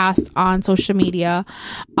follow the cast on social media.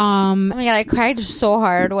 Oh my God, I cried so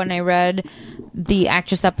hard when I read the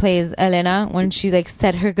actress that plays Elena when she like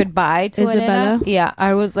said her goodbye to Isabella. Elena. Yeah,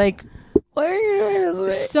 I was like, why are you doing this way?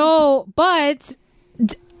 So, but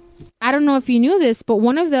I don't know if you knew this, but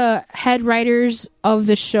one of the head writers of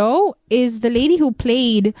the show is the lady who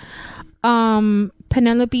played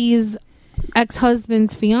Penelope's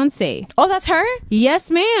ex-husband's fiance. Oh, that's her? Yes,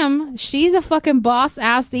 ma'am. She's a fucking boss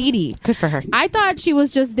ass lady. Good for her. I thought she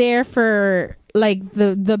was just there for like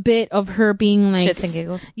the bit of her being like shits and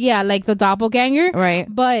giggles. Yeah, like the doppelganger. Right.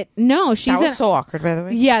 But no, she's that was so awkward, by the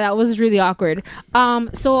way. Yeah, that was really awkward.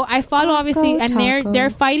 So I follow obviously, and they're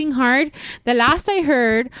fighting hard. The last I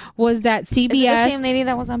heard was that CBS. Is it the same lady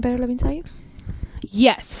that was on Better Let Me Tell You?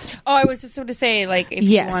 Yes. Oh, I was just going to say, like, if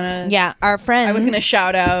you want to... Yeah, our friends... I was going to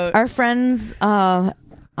shout out... Our friends on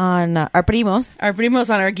our primos. Our primos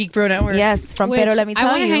on our Geek Bro Network. Yes, from Pero Let Me Tell You.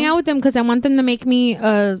 I want to hang out with them because I want them to make me...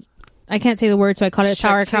 I can't say the word, so I call it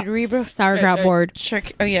sauerkraut board.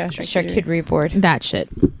 Charcuterie board. That shit.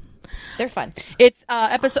 They're fun. It's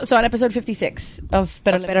on episode 56 of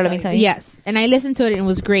Better Let Me Tell You. Yes, and I listened to it and it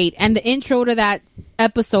was great. And the intro to that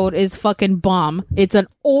episode is fucking bomb. It's an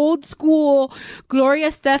old school Gloria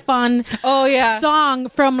Estefan song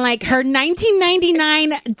from like her 1999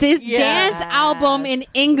 dance album in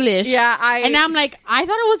English. Yeah, and I'm like, I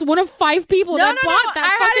thought it was one of 5 people that bought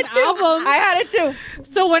that fucking album. I had it too.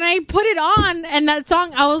 So when I put it on and that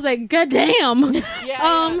song, I was like, God damn.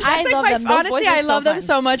 I love them. Those Honestly, I love them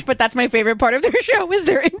so much, but that's my favorite part of their show is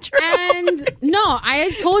their intro. And no, I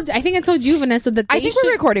think I told you, Vanessa, that I think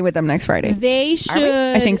we're recording with them next Friday. They should.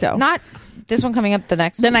 I think so. Not this one coming up, the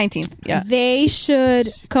 19th. Yeah. They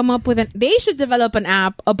should come up with they should develop an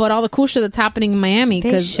app about all the cool shit that's happening in Miami.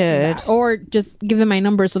 They should. Or just give them my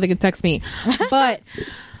number so they can text me. But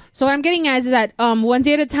so what I'm getting at is that One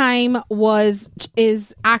Day at a Time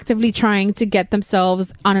is actively trying to get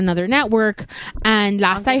themselves on another network, and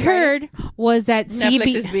last I heard was that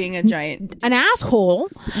Netflix is being an asshole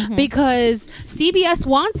because CBS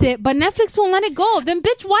wants it, but Netflix won't let it go. Then,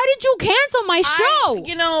 bitch, why did you cancel my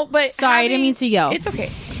show? But sorry, I didn't mean to yell. It's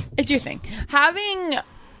okay. It's your thing. Having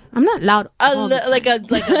I'm not loud. like a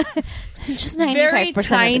just very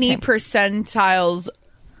tiny percentiles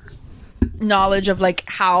knowledge of like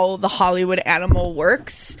how the Hollywood animal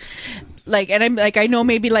works, like, and I'm like, I know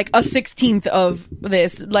maybe like a 16th of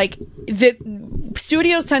this. Like the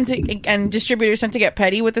studios tend to and distributors tend to get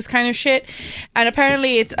petty with this kind of shit, and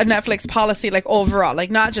apparently it's a Netflix policy, like overall, like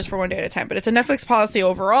not just for One Day at a Time, but it's a Netflix policy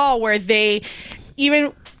overall where they,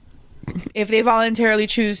 even if they voluntarily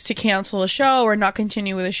choose to cancel a show or not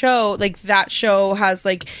continue with a show, like that show has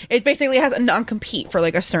like, it basically has a non-compete for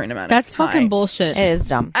like a certain amount of time. That's fucking bullshit. It is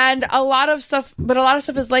dumb. And a lot of stuff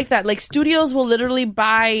is like that. Like studios will literally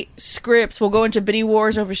buy scripts, will go into bidding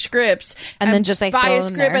wars over scripts, and then just like buy throw a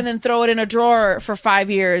them script there. and then throw it in a drawer for 5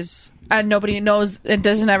 years. And nobody knows and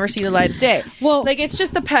doesn't ever see the light of day. Well, like it's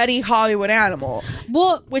just the petty Hollywood animal.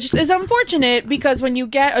 Well, which is unfortunate because when you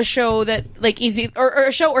get a show that like easy or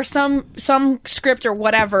a show or some script or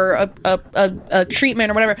whatever, a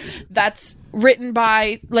treatment or whatever that's written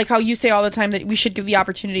by, like how you say all the time that we should give the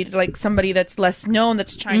opportunity to like somebody that's less known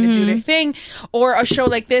that's trying to do their thing, or a show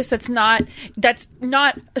like this that's not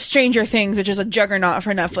Stranger Things, which is a juggernaut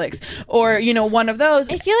for Netflix, or you know, one of those.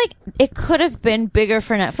 I feel like it could have been bigger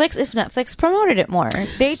for Netflix if Netflix promoted it more.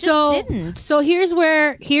 They just didn't. So here's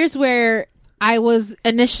where I was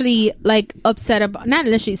initially like upset about, not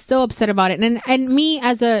initially, still upset about it. And me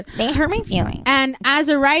as a... They hurt my feelings. And as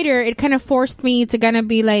a writer, it kind of forced me to kind of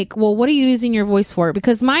be like, well, what are you using your voice for?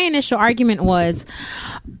 Because my initial argument was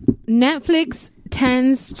Netflix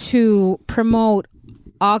tends to promote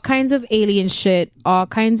all kinds of alien shit, all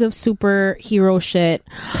kinds of superhero shit.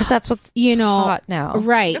 Because that's what's hot now.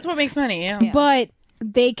 Right. That's what makes money, yeah. But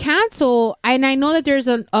they cancel, and I know that there's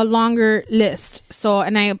a longer list, so,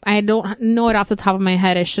 and I don't know it off the top of my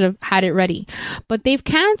head. I should have had it ready, but they've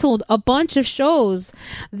canceled a bunch of shows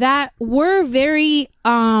that were very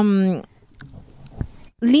in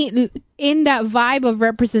that vibe of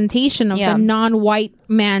representation of the non-white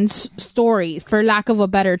man's story, for lack of a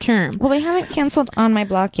better term. Well, they haven't canceled On My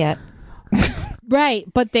Block yet. Right,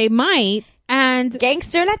 but they might. And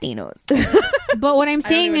Gangster Latinos. But what I'm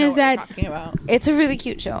saying is that it's a really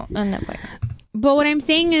cute show on Netflix. But what I'm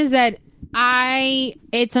saying is that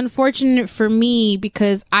it's unfortunate for me,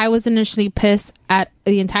 because I was initially pissed at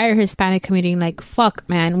the entire Hispanic community. Like, fuck,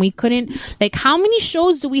 man, we couldn't, like, how many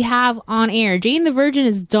shows do we have on air? Jane the Virgin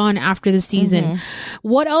is done after the season.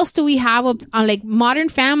 What else do we have up on, like, Modern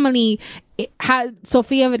Family? It had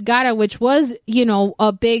Sofia Vergara, which was, you know,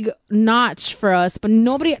 a big notch for us, but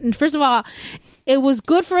nobody, first of all, it was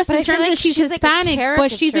good for us in terms of she's Hispanic, but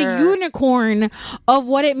she's a unicorn of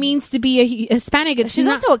what it means to be a Hispanic. She's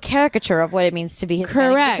also a caricature of what it means to be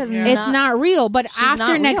Hispanic. Correct. It's not real. But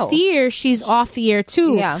after next year, she's off the air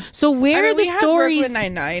too. Yeah. So where are the stories?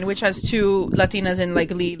 Brooklyn Nine-Nine, which has 2 Latinas in like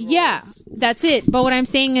lead roles. Yeah, that's it. But what I'm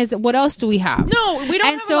saying is, what else do we have? No, we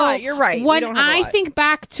don't have a lot. You're right. When I think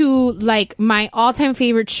back to like my all-time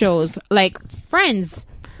favorite shows, like Friends,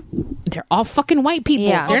 they're all fucking white people.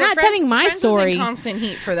 Yeah. They're not telling my story. Was in constant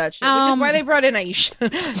heat for that shit, which is why they brought in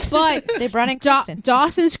Aisha. But they brought in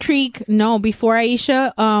Dawson's Creek. No, before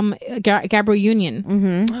Aisha, Gabrielle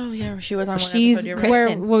Union. Oh yeah, she was on. She's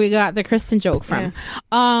episode, where we got the Kristen joke from.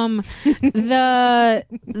 Yeah.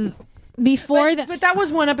 But that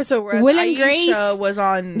was one episode where Will and Grace was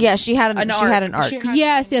on. Yeah, she had an arc.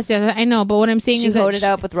 Yes, I know. But what I'm saying is she loaded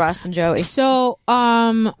up with Ross and Joey. So,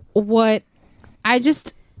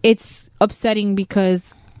 it's upsetting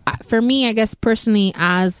because for me, I guess personally,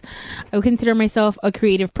 as I would consider myself a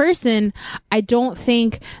creative person, I don't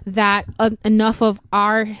think that enough of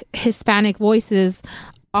our Hispanic voices,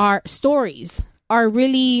 our stories, are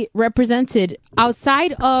really represented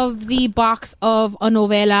outside of the box of a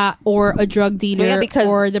novela or a drug dealer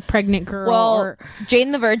or the pregnant girl. Well,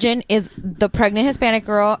 Jane the Virgin is the pregnant Hispanic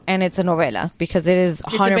girl, and it's a novela because it is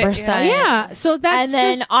 100%. Yeah, so that's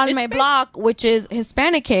and then On My Block, which is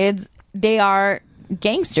Hispanic kids, they are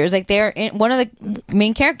gangsters. Like one of the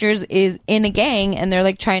main characters is in a gang, and they're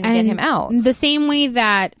like trying to get him out. The same way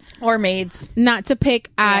that, or maids, not to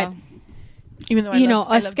pick at. Even though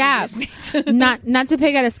a scab, not to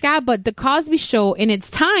pick at a scab, but the Cosby Show in its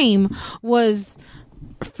time was,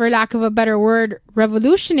 for lack of a better word,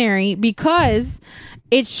 revolutionary, because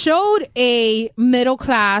it showed a middle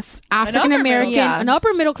class African American, an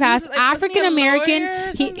upper middle class African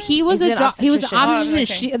American. He was an optician.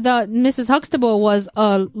 The Mrs. Huxtable was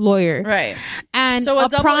a lawyer, right? And so a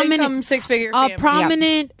prominent 6-figure, a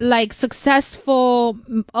prominent, like, successful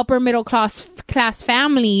upper middle class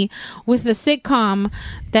family with a sitcom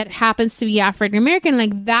that happens to be African American.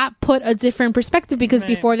 Like, that put a different perspective, because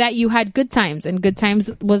before that you had Good Times, and Good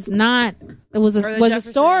Times was not. It was a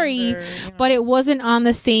story, but it wasn't on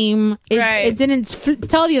the same. It didn't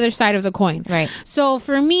tell the other side of the coin. Right. So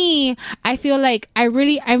for me, I feel like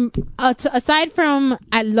I'm aside from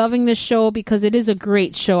loving the show because it is a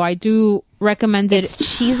great show. I do recommend it.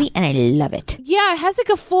 It's cheesy and I love it. Yeah, it has like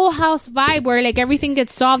a Full House vibe where like everything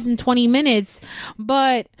gets solved in 20 minutes,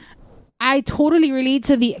 but I totally relate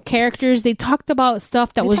to the characters. They talked about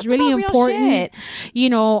stuff that was really important. You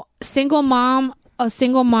know, a single mom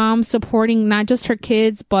supporting not just her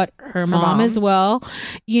kids but her mom as well.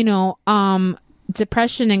 You know,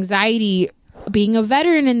 depression, anxiety, being a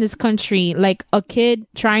veteran in this country, like a kid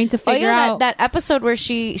trying to figure out that episode where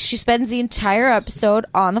she spends the entire episode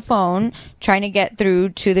on the phone trying to get through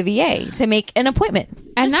to the VA to make an appointment.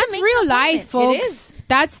 And that's real life, folks. It is.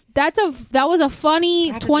 That was a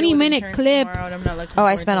funny 20-minute clip.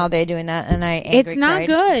 I spent all day doing that, and it's not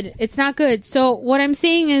good. It's not good. So what I'm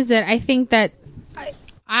saying is that I think that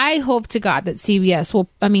I hope to God that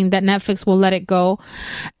that Netflix will let it go,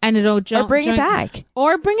 and it'll bring it back,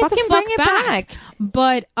 or bring it the fuck back.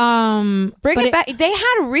 But bring it back. They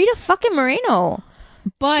had Rita fucking Moreno,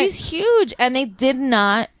 but she's huge, and they didn't.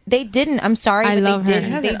 I'm sorry, but love they her. didn't.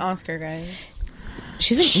 She has an Oscar, guys.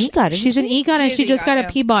 She's an EGOT. She's an EGOT, and she just got a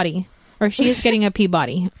Peabody. Or she is getting a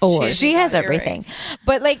Peabody award. She has everything. Right.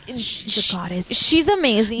 But like, she's a goddess. She's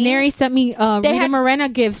amazing. Neri sent me Rita Moreno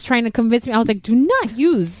gifts trying to convince me. I was like, do not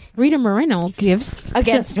use Rita Moreno gifts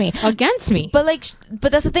against me. But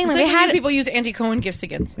that's the thing. Like, they had people use Andy Cohen gifts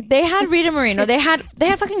against me. They had Rita Moreno. They had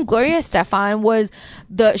fucking Gloria Estefan.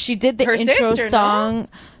 She did the her intro sister, song.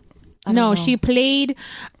 No, she played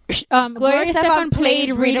Gloria Estefan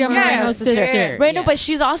played Rita Moreno's sister. Right, no, but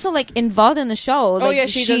she's also like involved in the show. Like, yeah,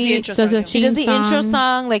 she does the intro song. She does the intro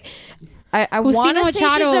song. Like, I want to say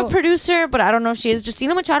she's a producer, but I don't know if she is.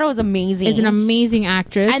 Justina Machado is amazing. Is an amazing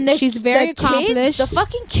actress. And she's very accomplished. The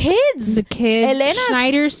fucking kids. The kids. Elena's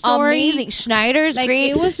Schneider's story. Amazing. Schneider's like,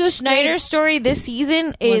 great. It was just Schneider's story this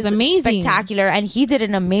season is amazing. Spectacular. And he did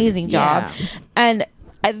an amazing job. Yeah. And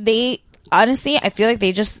they... Honestly, I feel like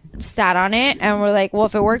they just sat on it and were like, well,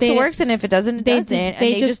 if it works, it works. And if it doesn't, it doesn't. And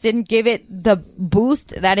they just didn't give it the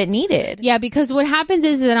boost that it needed. Yeah, because what happens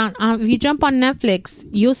is that if you jump on Netflix,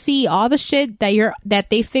 you'll see all the shit that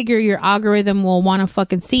they figure your algorithm will want to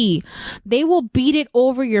fucking see. They will beat it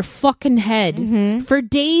over your fucking head for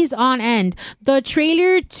days on end. The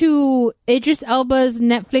trailer to Idris Elba's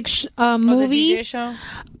Netflix movie. The DJ show?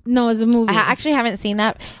 No, it's a movie. I actually haven't seen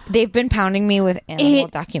that. They've been pounding me with animal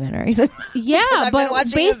documentaries. Yeah,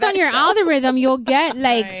 but based on your algorithm, you'll get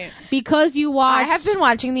like because you watch. I have been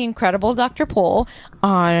watching The Incredible Dr. Pol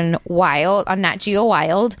on Nat Geo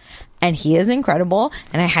Wild, and he is incredible,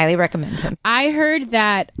 and I highly recommend him. I heard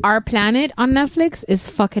that Our Planet on Netflix is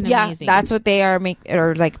fucking amazing. Yeah, that's what they are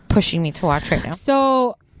like pushing me to watch right now.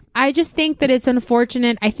 So I just think that it's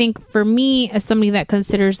unfortunate. I think for me, as somebody that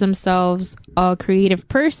considers themselves a creative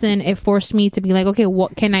person, it forced me to be like, okay,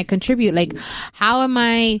 what can I contribute? Like, how am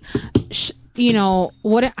I,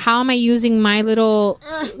 how am I using my little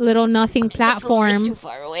nothing platform? Too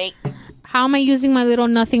far away. How am I using my little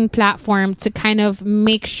nothing platform to kind of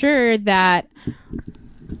make sure that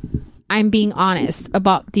I'm being honest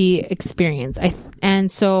about the experience?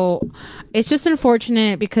 And so it's just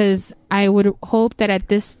unfortunate because I would hope that at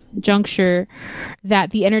this juncture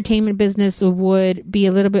that the entertainment business would be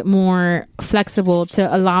a little bit more flexible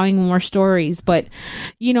to allowing more stories. But,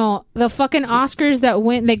 the fucking Oscars that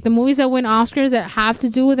win, like the movies that win Oscars that have to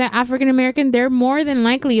do with that African American, they're more than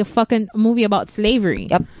likely a fucking movie about slavery.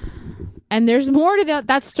 Yep. And there's more to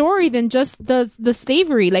that story than just the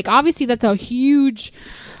slavery. Like, obviously, that's a huge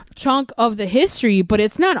chunk of the history, but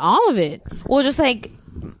it's not all of it. Well, just like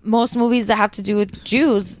most movies that have to do with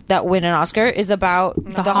Jews that win an Oscar is about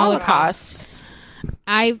the Holocaust.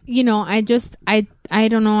 I don't know.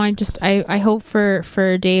 I hope for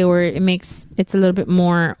a day where it's a little bit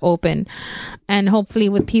more open, and hopefully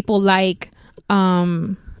with people like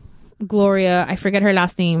Gloria, I forget her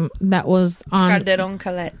last name, that was on Calderon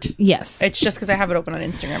Colette. Yes, it's just because I have it open on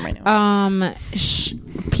Instagram right now.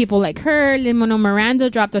 People like her, Lin-Manuel Miranda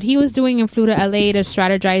dropped what he was doing and flew to LA to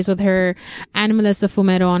strategize with her and Melissa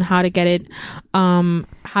Fumero on how to get it,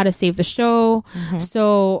 how to save the show.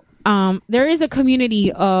 So there is a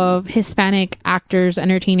community of Hispanic actors,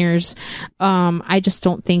 entertainers. I just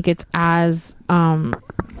don't think it's as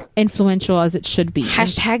influential as it should be.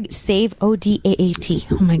 Hashtag save ODAAT.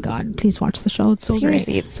 Oh my god, please watch the show. It's so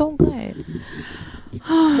seriously great. It's so good.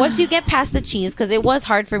 Once you get past the cheese, because it was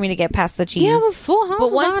hard for me to get past the cheese. Yeah, but Full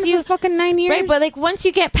House was on for fucking 9 years. Right, but like once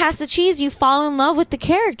you get past the cheese, you fall in love with the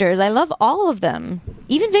characters. I love all of them.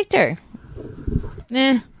 Even Victor.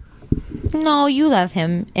 No, you love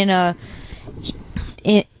him in a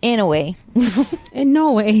way. In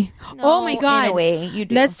no way. No, oh my god. In a way, you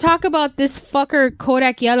do. Let's talk about this fucker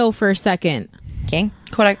Kodak Yellow for a second. Okay.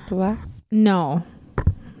 Kodak Black? No.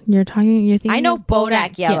 You're thinking I know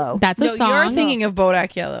Bodak Yellow. Yeah, that's a song. You're thinking of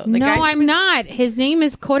Bodak Yellow. No, I'm not. His name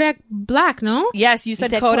is Kodak Black, no? Yes, you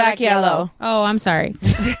said Kodak Yellow. Oh, I'm sorry.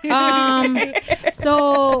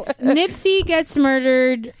 So Nipsey gets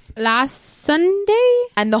murdered last Sunday,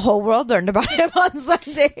 and the whole world learned about him on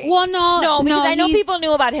Sunday. Well, no, because I know people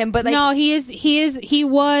knew about him, but like, no, he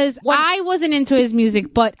was. I wasn't into his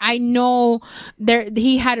music, but I know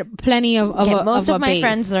he had plenty of. Most of my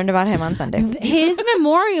friends learned about him on Sunday. His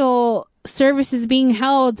memorial service is being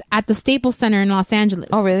held at the Staples Center in Los Angeles.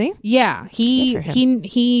 Oh, really? Yeah,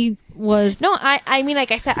 he was. No, I mean,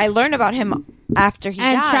 like I said, I learned about him after he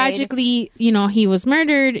died. And tragically, he was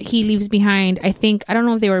murdered. He leaves behind, I don't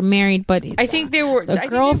know if they were married, but I think they were a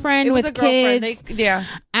girlfriend with kids. Yeah.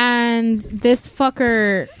 And this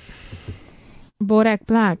fucker, Bodak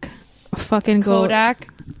Black, Kodak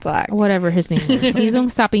Black, whatever his name is. He's un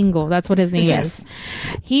Sapingo. That's what his name is.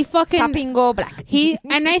 He fucking Sapingo Black.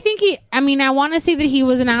 And I think I want to say that he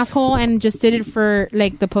was an asshole and just did it for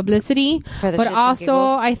like the publicity. But also,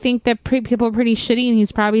 I think that people are pretty shitty, and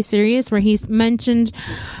he's probably serious. Where he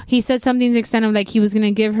said something to the extent of like he was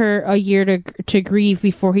gonna give her a year to grieve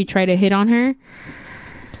before he tried to hit on her.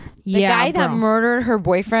 The guy that murdered her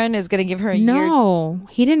boyfriend is going to give her a year. No,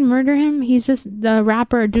 he didn't murder him. He's just the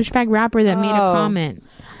douchebag rapper that made a comment.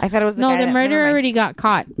 I thought it was the guy the murderer already got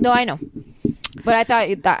caught. No, I know. But I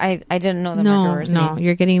thought that I didn't know the murderer's name. No,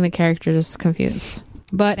 you're getting the characters confused.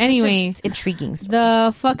 But anyway, It's intriguing. Story.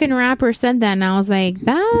 the fucking rapper said that, and I was like,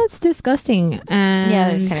 that's disgusting. And Yeah,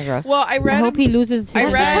 that's kind of gross. Well, I read. I hope he loses his. That's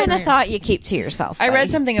the read- kind of thought you keep to yourself. I read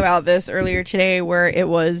buddy. something about this earlier today where it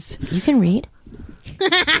was. You can read.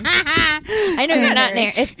 I know you're not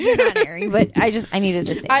you're not Nary, but I needed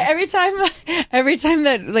to say. Every time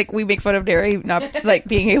that like we make fun of Nary not like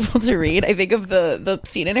being able to read, I think of the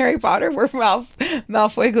scene in Harry Potter where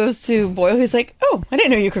Malfoy goes to Boyle. He's like, "Oh, I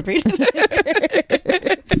didn't know you could read."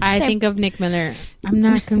 I think of Nick Miller. I'm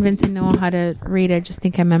not convinced I know how to read. I just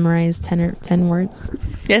think I memorized 10 words.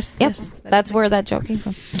 Yes. Yep, Yes. that's where that joke came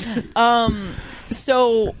from.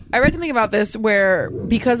 So I read something about this where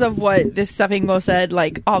because of what this Sepingo said,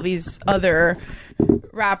 like all these other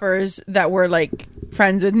rappers that were like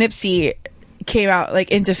friends with Nipsey came out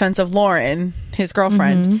like in defense of Lauren, his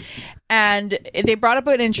girlfriend. And they brought up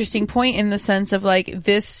an interesting point in the sense of like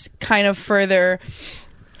this kind of further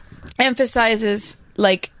emphasizes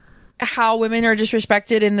like how women are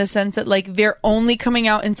disrespected in the sense that like they're only coming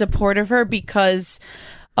out in support of her because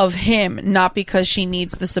of him, not because she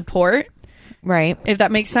needs the support. Right. If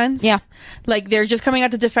that makes sense. Yeah. Like they're just coming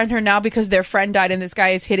out to defend her now because their friend died and this guy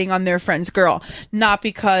is hitting on their friend's girl, not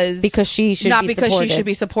because she should not be because supported. she should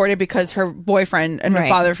be supported because her boyfriend and the Right.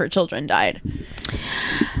 father of her children died.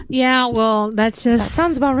 Yeah, well, that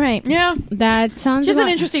sounds about right. Yeah. That sounds Just an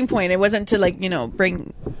about- interesting point. It wasn't to like,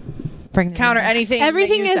 bring counter anything. that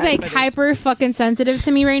Everything you is said, like but it's- hyper fucking sensitive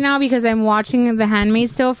to me right now because I'm watching The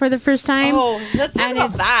Handmaid's Tale for the first time. Oh, let's talk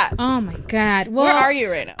about that. Oh my god! Well, Where are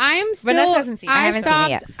you right now? I'm still. Vanessa hasn't seen it. I haven't seen it stopped.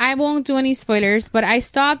 yet. I won't do any spoilers, but I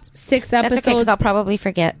stopped 6 That's okay, episodes. because I'll probably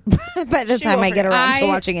forget by the time I get around to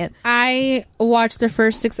watching it. I watched the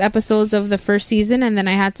first 6 episodes of the first season, and then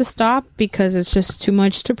I had to stop because it's just too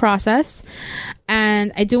much to process.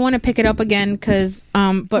 And I do want to pick it up again because,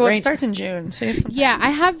 but well, right, it starts in June, so you have some time. yeah, I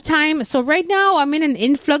have time. So right now I'm in an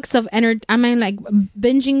influx of energy. I'm in like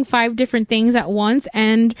binging 5 different things at once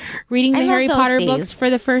and reading the I love Harry those Potter days. books for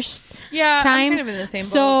the first Yeah, time. I'm kind of in the same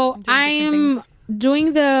boat. So I'm doing I different am things.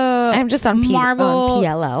 doing the. I'm just on Marvel.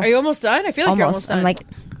 PLL. Are you almost done? I feel like you're almost done. I'm like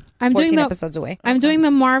I'm 14 doing the episodes away. I'm doing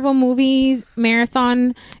the Marvel movies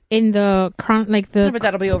marathon in the but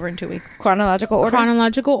that'll be over in 2 weeks. Chronological order.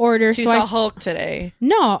 chronological order. So you So saw I Hulk today.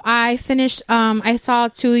 no, I finished. I saw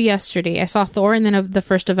 2 yesterday. I saw Thor and then the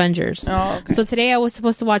first Avengers. Oh, okay. So today I was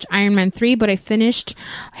supposed to watch Iron Man 3, but I finished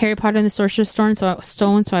Harry Potter and the Sorcerer's Stone.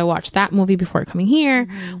 So I watched that movie before coming here,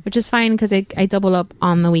 which is fine because I double up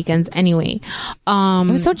on the weekends anyway.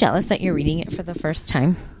 I'm so jealous that you're reading it for the first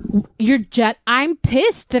time. I'm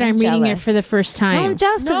pissed that I'm reading it jealous. for the first time. No, I'm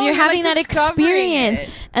jealous because No, you're you're, having like, that discovering experience,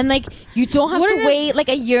 it. and like you don't have Wouldn't to it- wait like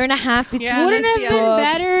a year and a half between. Yeah, Wouldn't it that's- have been yeah.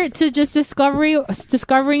 better to just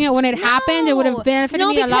discovering it when it happened? It would have benefited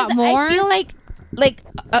me a lot because more. I feel like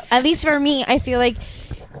at least for me, I feel like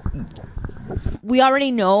we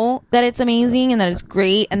already know that it's amazing and that it's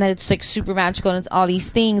great and that it's like super magical and it's all these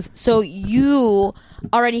things. So you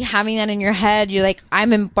already having that in your head, you're like,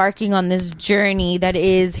 I'm embarking on this journey that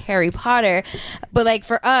is Harry Potter. But like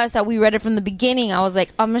for us, that we read it from the beginning, I was like,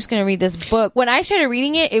 I'm just gonna read this book. When I started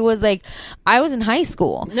reading it, it was like I was in high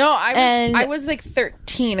school. No, And- I was like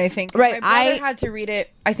 13, I think. Right, My brother had to read it,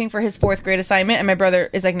 I think, for his 4th grade assignment, and my brother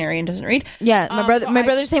is like Nary and doesn't read. Yeah, my brother. so My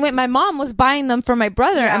brother's the same way. My mom was buying them for my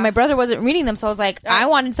brother, and my brother wasn't reading them. So I was like, I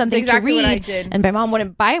wanted something exactly to what read, I did. and my mom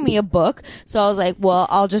wouldn't buy me a book. So I was like, well,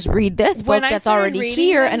 I'll just read this book When I that's started already reading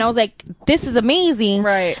here. them- And I was like, this is amazing,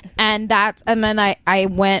 Right. And then I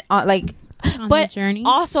went on like. On But the journey.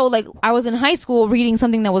 also, like, I was in high school reading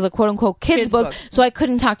something that was a quote unquote kids book, so I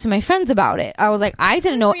couldn't talk to my friends about it. I was like, I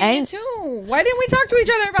didn't know any. Too. Why didn't we talk to each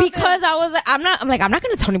other about Because I was like, I'm not going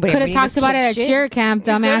to tell anybody. Could I'm have reading talked this about it kid's at shit. cheer camp,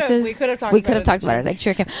 dumbasses. We could have talked We could have talked about it like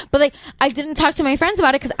cheer camp, but like I didn't talk to my friends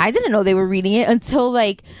about it because I didn't know they were reading it until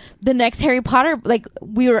like the next Harry Potter. Like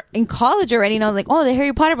we were in college already, and I was like, "Oh, the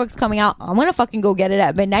Harry Potter book's coming out. I'm gonna fucking go get it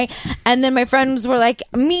at midnight." And then my friends were like,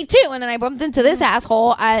 "Me too." And then I bumped into this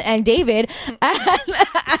asshole and David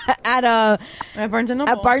at Barnes and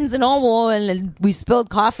Noble. At Barnes and Noble, and we spilled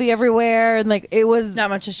coffee everywhere, and like it was Not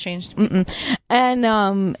much has changed.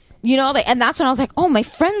 and you know, like, and that's when I was like, oh, my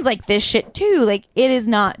friends like this shit too. Like, it is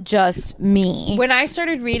not just me. When I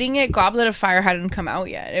started reading it, Goblet of Fire hadn't come out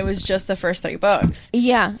yet. It was just the first 3 books.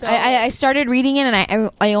 Yeah, So- I started reading it,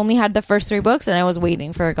 and I only had the first 3 books, and I was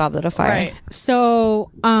waiting for a Goblet of Fire. Right.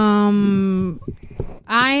 So,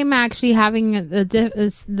 I'm actually having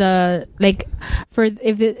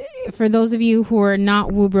for those of you who are not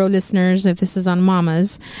WUBro listeners, if this is on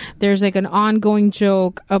Mommas, there's like an ongoing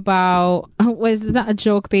joke about was not a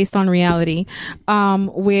joke based on reality,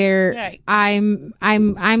 where I'm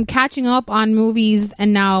catching up on movies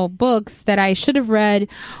and now books that I should have read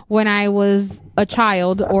when I was a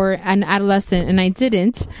child or an adolescent and I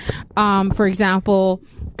didn't. For example,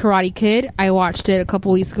 Karate Kid, I watched it a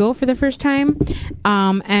couple weeks ago for the first time,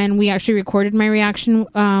 and we actually recorded my reaction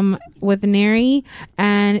with Neri,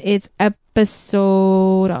 and it's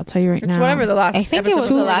episode, I'll tell you right now, it's whatever the last, I think it was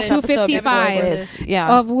the last 255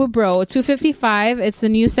 of WUBro. 255. It's the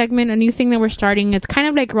new segment, a new thing that we're starting. It's kind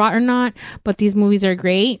of like Rot or Not, but these movies are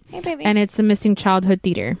great. Hey, baby. And it's the Missing Childhood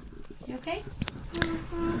Theater. You okay?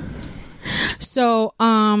 So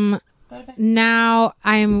now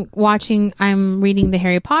I'm reading the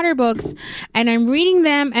Harry Potter books, and I'm reading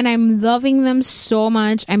them and I'm loving them so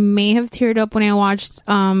much. I may have teared up when I watched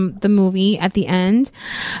the movie at the end,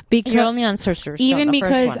 because you're only on Sorcerer's Stone, even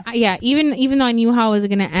because even though I knew how it was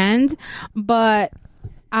gonna end, but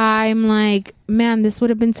I'm like, man, this would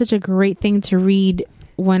have been such a great thing to read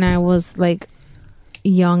when I was like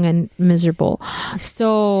young and miserable.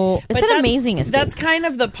 So it's an amazing escape. That's kind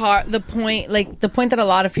of the point that a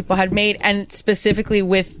lot of people had made, and specifically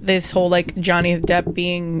with this whole like Johnny Depp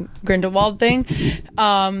being Grindelwald thing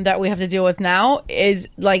that we have to deal with now, is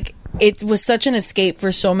like it was such an escape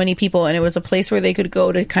for so many people, and it was a place where they could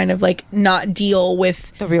go to kind of like not deal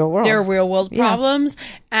with the real world, their real world problems.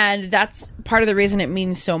 And that's part of the reason it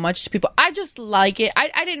means so much to people. I just like it.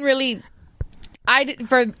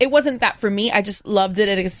 It wasn't that for me. I just loved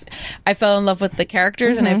it. I fell in love with the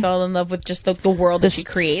characters, and I fell in love with just the world that she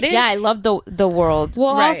created. Yeah, I love the world.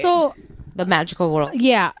 Well, also the magical world.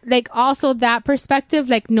 Yeah, like also that perspective,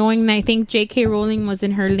 like knowing that I think J.K. Rowling was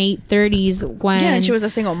in her late 30s when and she was a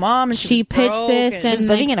single mom, and she pitched this and was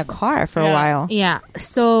living in a car for a while. Yeah,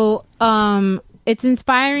 so it's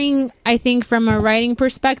inspiring, I think, from a writing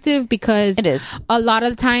perspective, because it is a lot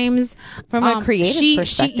of times from a creative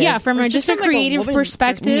perspective. From just a creative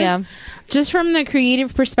perspective. Just from the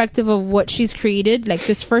creative perspective of what she's created, like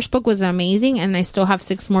this first book was amazing, and I still have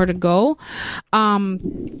 6 more to go.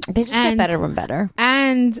 They just get better and better.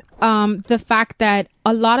 And the fact that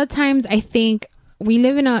a lot of times I think we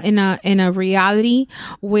live in a reality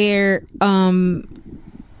where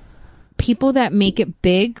people that make it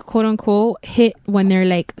big, quote unquote, hit when they're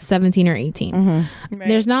like 17 or 18. Mm-hmm. Right.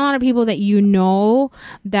 There's not a lot of people that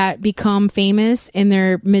that become famous in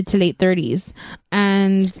their mid to late 30s.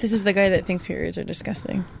 And this is the guy that thinks periods are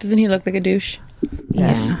disgusting. Doesn't he look like a douche?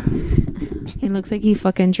 Yes. Yeah. He looks like he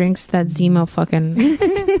fucking drinks that Zima fucking.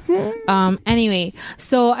 Anyway,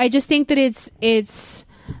 so I just think that it's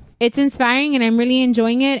inspiring, and I'm really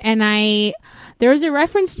enjoying it. And there was a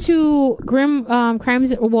reference to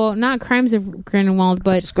crimes. Well, not Crimes of Grindelwald,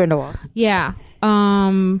 but just Grindelwald. Yeah.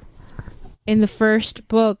 In the first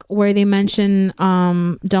book where they mention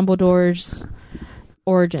Dumbledore's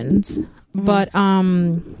origins.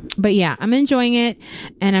 Mm-hmm. But yeah, I'm enjoying it,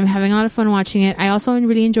 and I'm having a lot of fun watching it. I also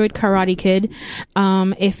really enjoyed Karate Kid.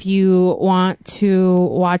 If you want to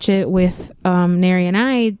watch it with Neri and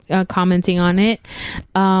I commenting on it,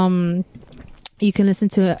 you can listen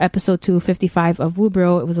to episode 255 of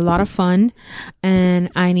WUBro. It was a lot of fun, and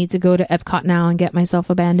I need to go to Epcot now and get myself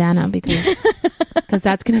a bandana because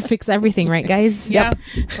that's gonna fix everything, right, guys? Yep.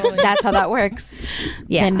 Totally. That's how that works.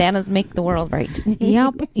 Yeah, bandanas make the world right.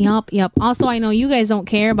 Yep. Also, I know you guys don't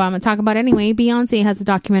care, but I'm gonna talk about it anyway. Beyonce has a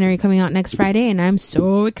documentary coming out next Friday, and I'm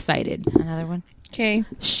so excited. Another one. Okay.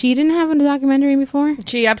 She didn't have a documentary before.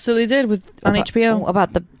 She absolutely did on HBO about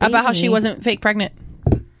how she wasn't fake pregnant.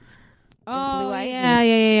 Oh,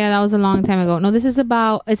 yeah. That was a long time ago. No,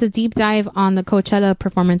 it's a deep dive on the Coachella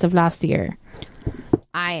performance of last year.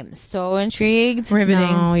 I am so intrigued.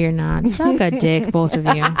 Riveting. No, you're not. Suck a dick, both of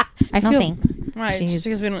you. Why? Just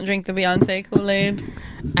because we don't drink the Beyonce Kool-Aid?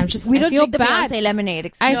 We don't drink the Beyonce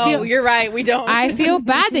lemonade. You're right. We don't. I feel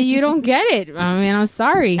bad that you don't get it. I mean, I'm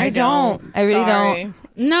sorry. I really don't.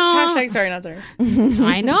 No. Hashtag sorry, not sorry.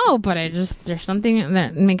 I know, but there's something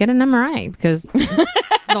that may get an MRI because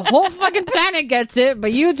the whole fucking planet gets it,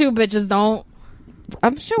 but you two bitches don't.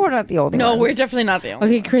 I'm sure we're not the only ones. No, we're definitely not the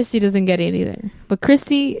only ones. Christy doesn't get it either. But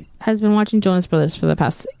Christy has been watching Jonas Brothers for the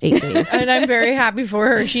past 8 days. And I'm very happy for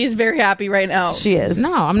her. She's very happy right now. She is.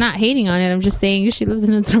 No, I'm not hating on it. I'm just saying she lives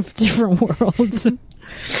in a different world.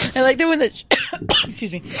 I like that when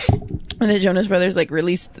excuse me, when the Jonas Brothers like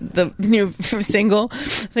released the new single,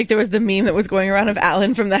 like there was the meme that was going around of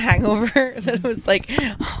Alan from The Hangover that was like,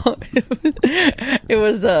 it it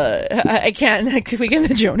was I can't next weekend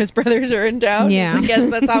the Jonas Brothers are in town. Yeah. I guess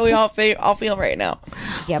that's how we all feel right now.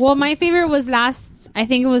 Yep. Well, my favorite was I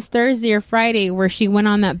think it was Thursday or Friday, where she went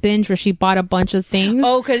on that binge where she bought a bunch of things.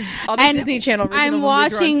 Oh, because all the Disney Channel original movies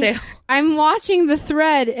are on sale. I'm watching the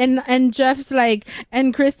thread, and Jeff's like,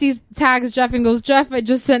 and Christy tags Jeff and goes, Jeff, I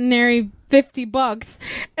just sent Neri $50,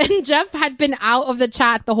 and Jeff had been out of the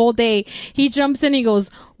chat the whole day. He jumps in, he goes,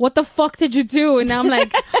 what the fuck did you do? And I'm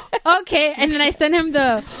like, okay. And then I sent him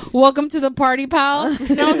the welcome to the party, pal.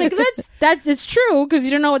 And I was like, that's it's true, because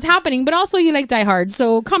you don't know what's happening, but also you like Die Hard,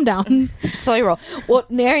 so calm down. Slowly roll. Well,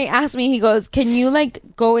 Neri asked me, he goes, can you like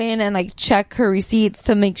go in and like check her receipts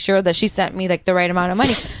to make sure that she sent me like the right amount of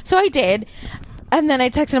money? So I did. And then I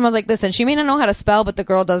texted him. I was like, listen, she may not know how to spell, but the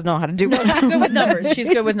girl does know how to do it. She's good with numbers. She's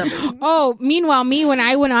good with numbers. Oh, meanwhile, when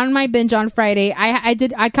I went on my binge on Friday,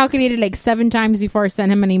 I calculated like 7 times before I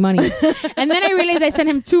sent him any money. And then I realized I sent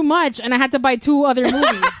him too much, and I had to buy 2 other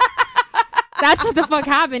movies. That's what the fuck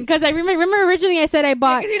happened. Because I remember originally I said I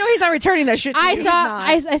bought... Because he's not returning that shit. I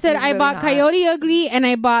said I bought Coyote Ugly, and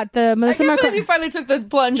I bought the Melissa McCarthy. You finally took the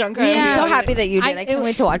plunge on Coyote. I'm so happy that you did. I can't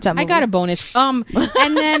wait to watch that movie. I got a bonus.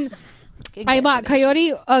 And then... I bought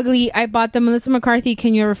Coyote Ugly. I bought the Melissa McCarthy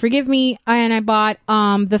Can You Ever Forgive Me? And I bought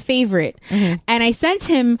The Favorite. Mm-hmm. And I sent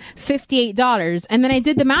him $58. And then I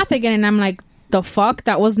did the math again, and I'm like, the fuck?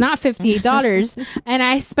 That was not $58. And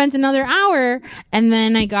I spent another hour, and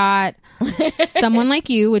then I got Someone Like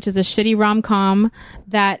You, which is a shitty rom-com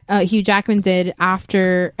that Hugh Jackman did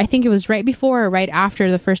after, I think it was right before or right after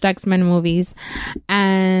the first X-Men movies,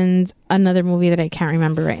 and another movie that I can't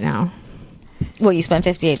remember right now. Well, you spent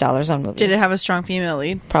 $58 on movies. Did it have a strong female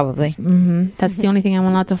lead? Probably. Mm-hmm. That's the only thing I'm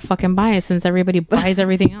allowed to fucking buy, since everybody buys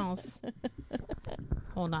everything else.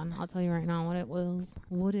 Hold on, I'll tell you right now what it was,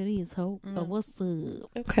 what it is. What's up?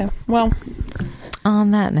 Okay. Well,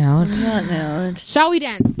 on that note, Shall We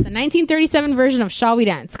Dance? The 1937 version of Shall We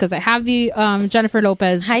Dance, because I have the Jennifer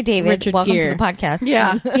Lopez. Hi, David. Richard Welcome Gere. to the podcast.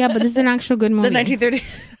 Yeah, yeah, but this is an actual good movie. The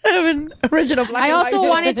 1937 original black. I also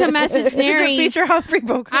wanted to message Neri. Feature Humphrey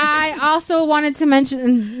Bogart. I also wanted to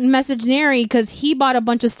message Neri because he bought a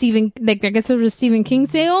bunch of Stephen, like I guess it was a Stephen King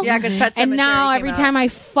sale. Yeah, because Pet Sematary and now every time I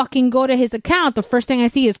fucking go to his account, the first thing I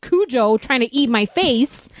see is Cujo trying to eat my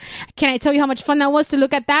face. Can I tell you how much fun that was to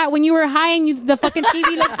look at that when you were high and the fucking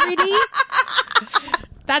TV looked 3D?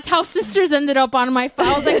 That's how Sisters ended up on my phone.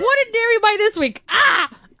 I was like, what did Neri buy this week? Ah!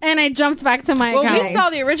 And I jumped back to my account. We saw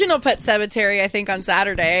the original Pet Sematary, I think, on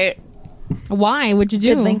Saturday. Why? What'd you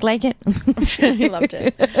do? Did Link like it? He loved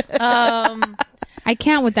it. I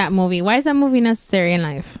can't with that movie. Why is that movie necessary in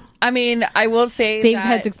life? I mean, I will say Dave's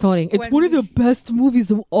head's exploding. It's one of the best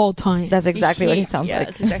movies of all time. That's exactly what he sounds like.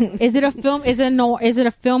 Exactly. Is it a film? Is it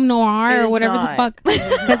a film noir or whatever the fuck?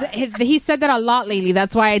 Because he said that a lot lately.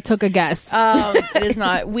 That's why I took a guess. It is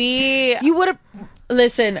not. You would have.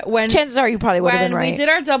 Listen, when chances are you probably would have been right. When we did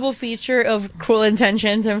our double feature of Cruel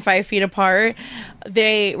Intentions and 5 Feet Apart,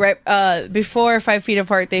 they before 5 Feet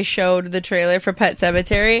Apart they showed the trailer for Pet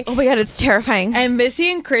Sematary. Oh my god, it's terrifying. And Missy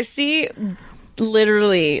and Christy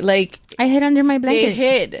literally I hid under my blanket. They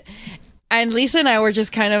hid, and Lisa and I were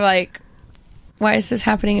just kind of like, why is this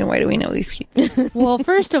happening and why do we know these people? Well,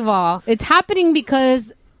 first of all, it's happening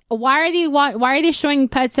because why are they showing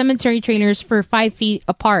Pet Sematary trailers for 5 Feet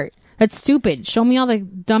Apart? That's stupid. Show me all the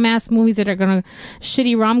dumbass movies that are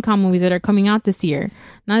shitty rom-com movies that are coming out this year.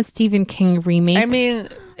 Not a Stephen King remake. I mean,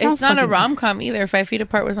 it's not a rom-com either. 5 Feet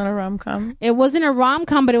Apart was not a rom-com. It wasn't a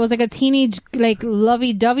rom-com, but it was like a teenage, like,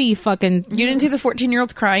 lovey-dovey fucking... You didn't see the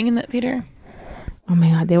 14-year-olds crying in that theater? Oh my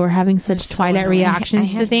god, they were having such Twilight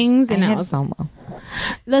reactions to things. And I was FOMO.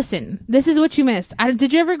 Listen, this is what you missed.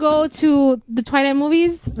 Did you ever go to the Twilight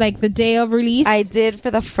movies, like the day of release? I did for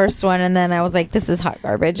the first one, and then I was like, this is hot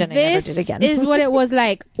garbage, and I never did again. This is what it was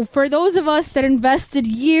like. For those of us that invested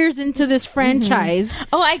years into this franchise. Mm-hmm.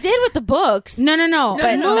 Oh, I did with the books. No.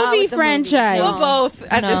 But movie franchise. No, both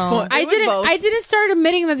at this point. I didn't start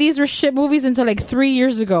admitting that these were shit movies until like 3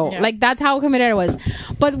 years ago. Yeah. Like, that's how committed I was.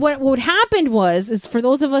 But what happened is for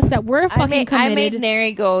those of us that were fucking committed. I made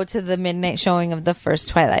Neri go to the midnight showing of the first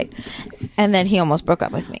Twilight, and then he almost broke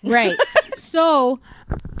up with me. Right. So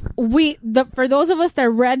for those of us that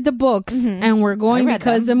read the books and we're going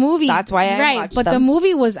because the movie, that's why I watched them. The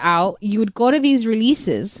movie was out. You would go to these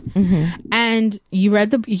releases and you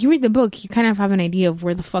read the book. You kind of have an idea of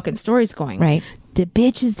where the fucking story's going. Right. The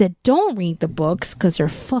bitches that don't read the books because they're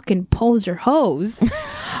fucking poser hoes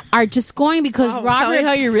are just going because Wow, tell me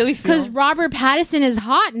how you really feel. Because Robert Pattinson is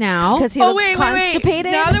hot now. Because he looks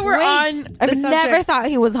constipated. Now that we're on, I've never thought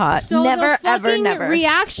he was hot. So never, the ever, fucking never.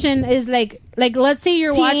 reaction is like let's say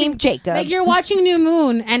you're Team watching Jacob. like you're watching New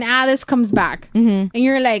Moon and Alice comes back and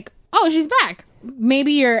you're like, oh, she's back.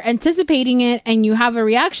 Maybe you're anticipating it and you have a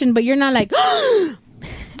reaction, but you're not like,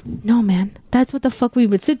 no, man, that's what the fuck we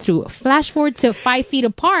would sit through. Flash forward to 5 feet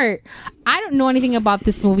apart. I don't know anything about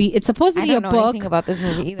this movie. It's supposedly a book. I don't know anything about this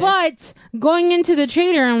movie either. But going into the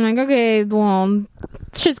trailer, I'm like, okay, well,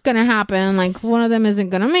 shit's gonna happen. Like, one of them isn't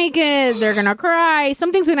gonna make it. They're gonna cry.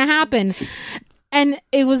 Something's gonna happen. And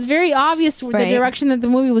it was very obvious the direction that the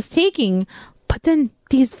movie was taking. But then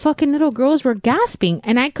these fucking little girls were gasping.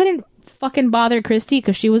 And I couldn't fucking bother Christy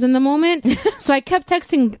because she was in the moment. So I kept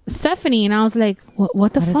texting Stephanie and I was like,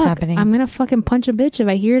 what the fuck? Is happening? I'm gonna fucking punch a bitch if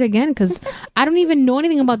I hear it again because I don't even know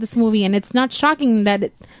anything about this movie and it's not shocking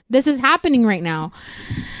that this is happening right now.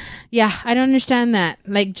 Yeah, I don't understand that.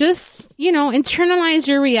 Like, just, internalize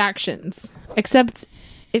your reactions. Except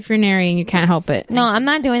if you're Nary and you can't help it. No, I'm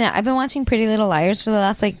not doing that. I've been watching Pretty Little Liars for the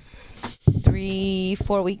last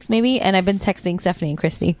 3-4 weeks maybe, and I've been texting Stephanie and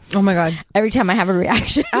Christy. Oh my god! Every time I have a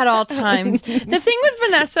reaction at all times. The thing with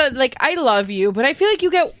Vanessa, like, I love you, but I feel like you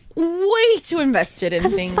get way too invested in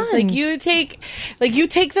things. It's fun. You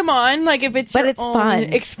take them on like if it's your own fun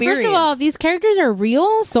experience. First of all, these characters are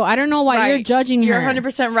real, so I don't know why you're judging You're her.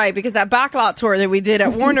 100% right, because that backlot tour that we did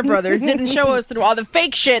at Warner Brothers didn't show us through all the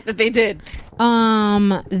fake shit that they did.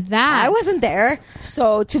 That I wasn't there,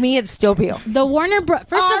 so to me it's still real. The Warner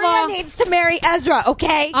First of all, needs to marry Ezra,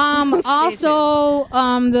 okay? Also,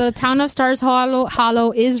 the Town of Stars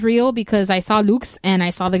Hollow is real because I saw Luke's and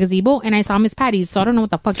I saw the gazebo and I saw Miss Patty's, so I don't know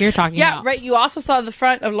what the fuck you're talking about. Yeah, right. You also saw the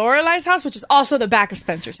front of Lorelai's house, which is also the back of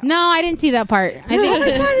Spencer's house. No, I didn't see that part.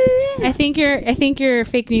 I think you're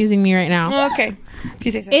fake newsing me right now. Okay. If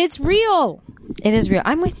you say so. It's real. It is real.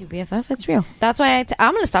 I'm with you, BFF. It's real. That's why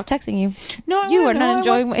I'm going to stop texting you. No, you are not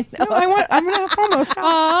enjoying my. No, I'm going to have Fomo's.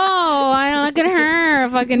 Oh, I look at her,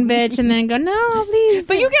 fucking bitch, and then go, no, please.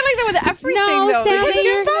 But you get like that with everything, no, though. Stanley,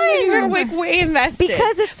 You're fine. You're like way invested.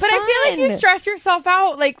 Because it's But fun. I feel like you stress yourself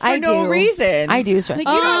out like for no reason. I do stress. Like,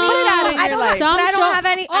 you don't need that in your life. I don't have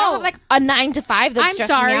any. I don't have like a 9 to 5 that's I'm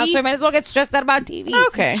stressing me out, sorry. so I might as well get stressed out about TV.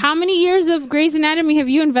 Okay. How many years of Grey's Anatomy have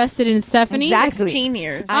you invested in, Stephanie? Exactly. 16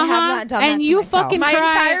 years. I have not done that and to you myself. fucking My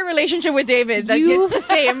cry. entire relationship with David, like, You it's the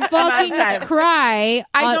same amount fucking of time. cry.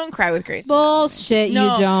 I don't cry with Grace. Bullshit,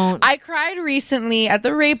 No, you don't. I cried recently at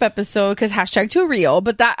the rape episode because #2real.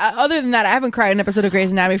 But that, other than that, I haven't cried an episode of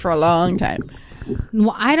Grey's Anatomy for a long time.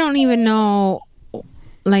 Well, I don't even know.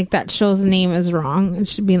 Like, that show's name is wrong. It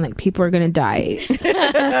should be like people are gonna die.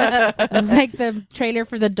 It's like the trailer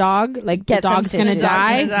for the dog. Like, the Get some dog's gonna tissues.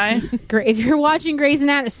 die. If you're watching Grey's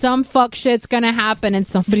Anatomy, some fuck shit's gonna happen and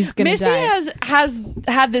somebody's gonna Missy die. has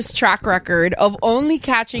had this track record of only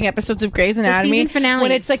catching episodes of Grey's Anatomy season finales.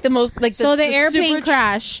 when it's like the most like So the airplane super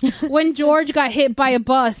crash when George got hit by a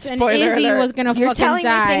bus and Spoiler Izzy alert. was gonna You're fucking telling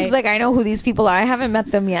die. me things like I know who these people are. I haven't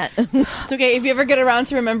met them yet. It's okay if you ever get around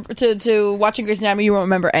to remember to watching Grey's Anatomy, you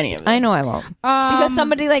won't remember any of it. I know I won't. Because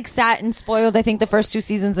somebody like sat and spoiled, I think, the first 2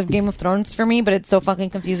 seasons of Game of Thrones for me, but it's so fucking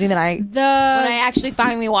confusing that when I actually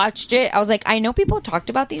finally watched it, I was like, I know people talked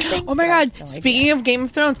about these things. Oh my god! Speaking of Game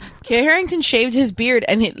of Thrones, Kit Harington shaved his beard,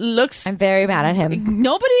 and it looks. I'm very mad at him.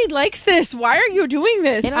 Nobody likes this. Why are you doing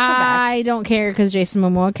this? I don't care because Jason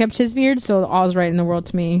Momoa kept his beard, so all's right in the world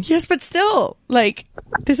to me. Yes, but still, like,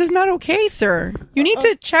 this is not okay, sir. You need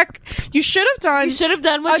to check. You should have done. You should have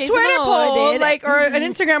done what a Jason Twitter Momoa poll, did. like, or an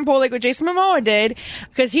Instagram poll, like what Jason Momoa did,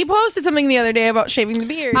 because he posted something the other day about shaving the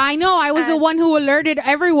beard. I know. I was the one who alerted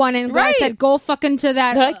everyone and I said, "Go fucking to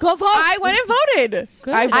that." Go vote. I went and voted.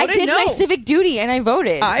 Good. I did no. my civic duty and I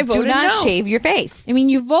voted. I voted Do not no. shave your face. I mean,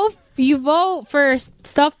 you vote for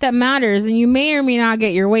stuff that matters, and you may or may not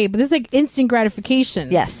get your way. But this is like instant gratification.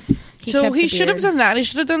 Yes. So he should have done that. He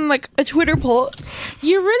should have done like a Twitter poll.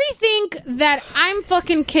 You really think that I'm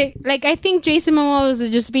fucking like? I think Jason Momoa is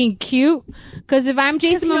just being cute. Because if I'm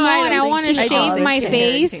Jason Momoa and I want to shave my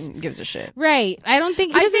face, gives a shit. Right? I don't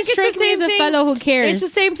think he doesn't strike me as a fellow who cares. It's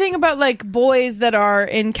the same thing about like boys that are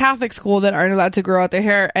in Catholic school that aren't allowed to grow out their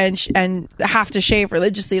hair and have to shave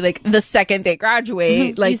religiously like the second they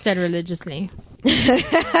graduate. Like you said, religiously.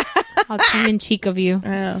 How tongue in cheek of you.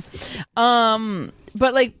 Yeah.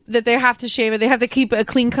 But like that they have to shave it. They have to keep a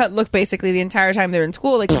clean cut look basically the entire time they're in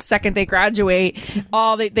school. Like the second they graduate,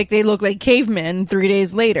 they look like cavemen 3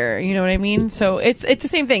 days later. You know what I mean? So it's the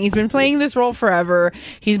same thing. He's been playing this role forever.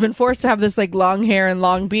 He's been forced to have this like long hair and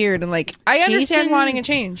long beard. And like I understand wanting a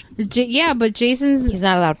change. Yeah, but he's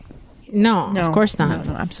not allowed. No, of course not.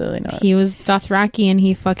 No, absolutely not. He was Dothraki, and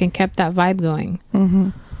he fucking kept that vibe going.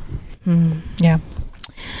 Yeah.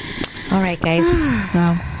 All right, guys.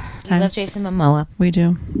 Wow. We love Jason Momoa. We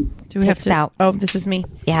do. Do we Take have us to? out. Oh, this is me.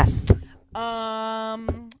 Yes.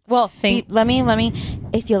 Well, let me.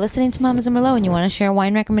 If you're listening to Mommas and Merlot and you want to share a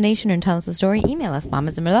wine recommendation or tell us a story, email us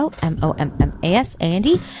mommasandmerlot,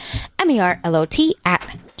 MOMMASANDMERLOT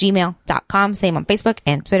 @gmail.com. Same on Facebook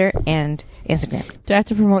and Twitter and Instagram. Do I have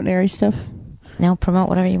to promote Nary stuff? No, promote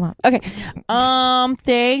whatever you want. Okay.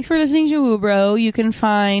 Thanks for listening to WUBro. You can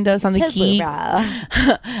find us on the Geek on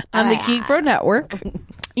the GeekBro Network.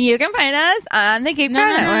 You can find us on the GeekBro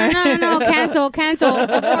Network. No. Cancel.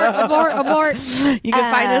 Abort. You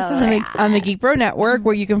can find us on the GeekBro Network,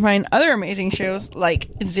 where you can find other amazing shows like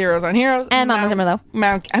Zeros on Heroes and Mommas and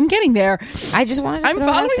Merlot. I'm getting there. I just wanted to I'm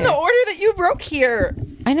following the order that you broke here.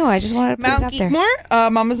 I know. I just wanted to put it out there. Geekmore,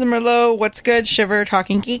 Mommas and Merlot, What's Good, Shiver,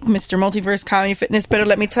 Talking Geek, Mr. Multiverse, Comedy Fitness. Better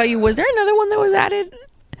let me tell you, was there another one that was added?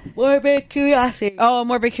 Morbid Curiosity. Oh,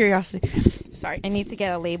 Morbid Curiosity. Sorry. I need to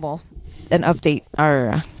get a label and update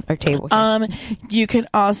our table here. You can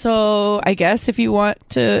also, I guess, if you want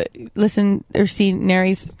to listen or see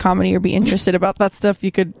Nary's comedy or be interested about that stuff,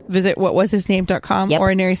 you could visit whatwashisname.com or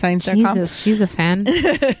naryscience.com. Jesus, she's a fan.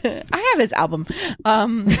 I have his album.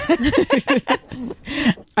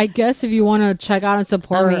 I guess if you want to check out and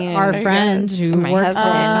support our friends who my work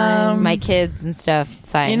husband, my kids and stuff.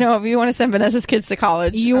 It's fine. You know, if you want to send Vanessa's kids to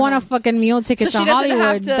college, you want a fucking meal ticket to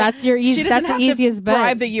Hollywood. That's your that's the easiest bet.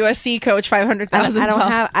 Bribe the USC coach $500,000. I don't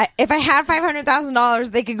have. If I had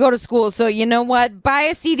 $500,000, they could go to school. So you know what? Buy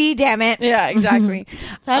a CD, damn it. Yeah, exactly.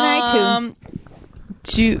 It's on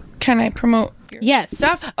iTunes. Can I promote? Yes.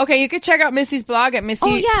 Stuff? Okay, you could check out Missy's blog at Missy.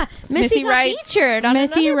 Oh yeah, Missy got Writes. featured on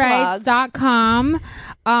MissyWrites.com.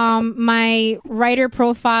 My writer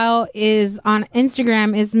profile is on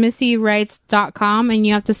Instagram is MissyWrites.com, and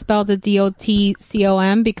you have to spell the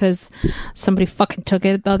DOTCOM because somebody fucking took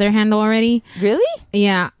it, the other handle already. Really?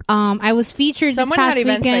 Yeah. I was featured Someone this past had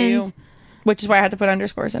events by weekend. you, which is why I had to put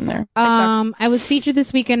underscores in there. I was featured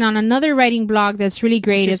this weekend on another writing blog that's really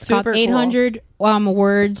great. It's called 800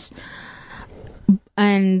 Words.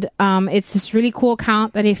 And it's this really cool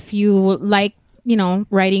account that if you like,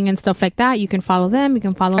 writing and stuff like that, you can follow them. You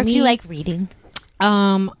can follow me. If you like reading.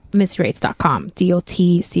 MissyWrites.com,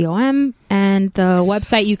 DOTCOM, and the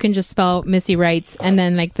website you can just spell Missy Writes and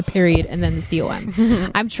then like the period and then the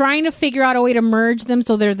COM. I'm trying to figure out a way to merge them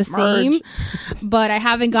so they're the same, but I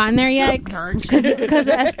haven't gotten there yet because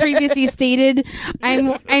as previously stated,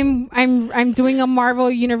 I'm doing a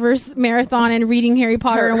Marvel Universe marathon and reading Harry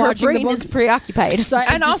Potter and watching brain the books. is preoccupied. So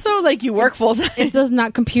also like you work full time. It does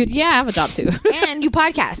not compute. Yeah, I have a job too, and you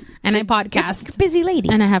podcast, and I podcast. You're a busy lady,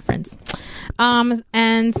 and I have friends.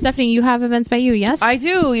 And Stephanie, you have Events by You, yes? I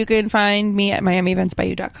do. You can find me at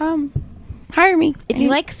miamieventsbyyou.com. Hire me. If you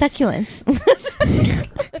like succulents.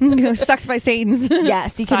 Sucks by Satan's.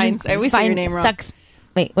 Yes, you can. Science. I always say your name wrong.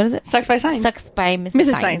 Wait, what is it? Sucks by Science. Sucks by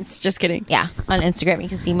Mrs. Science. Just kidding. Yeah, on Instagram you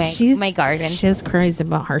can see my garden. She's crazy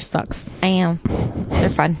about her sucks. I am. They're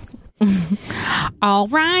fun.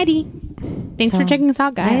 Alrighty. Thanks for checking us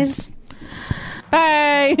out, guys. Yes.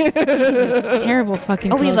 Bye. Jesus, terrible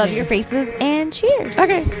fucking we love closing. your faces and cheers.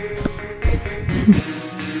 Okay.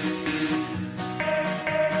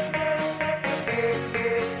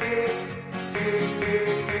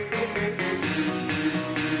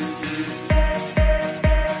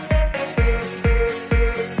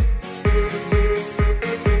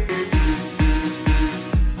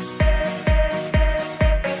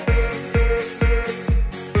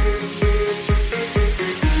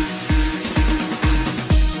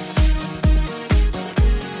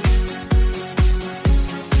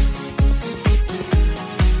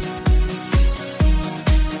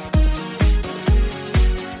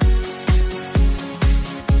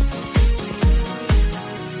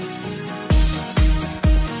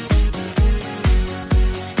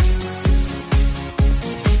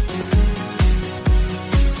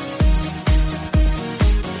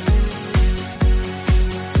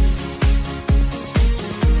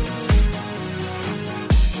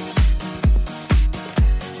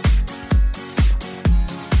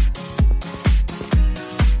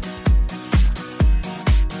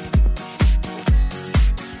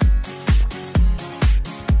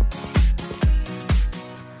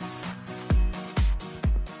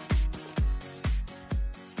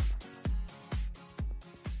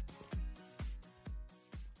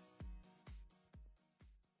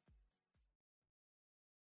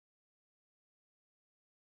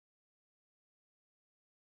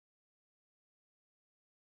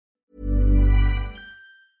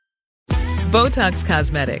 Botox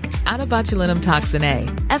Cosmetic, out of botulinum toxin A,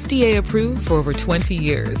 FDA approved for over 20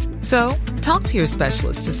 years. So, talk to your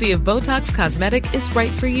specialist to see if Botox Cosmetic is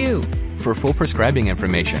right for you. For full prescribing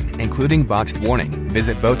information, including boxed warning,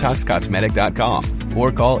 visit BotoxCosmetic.com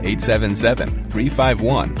or call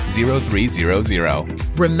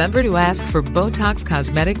 877-351-0300. Remember to ask for Botox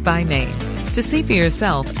Cosmetic by name. To see for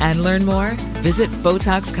yourself and learn more, visit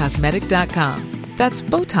BotoxCosmetic.com. That's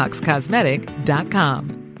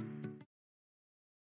BotoxCosmetic.com.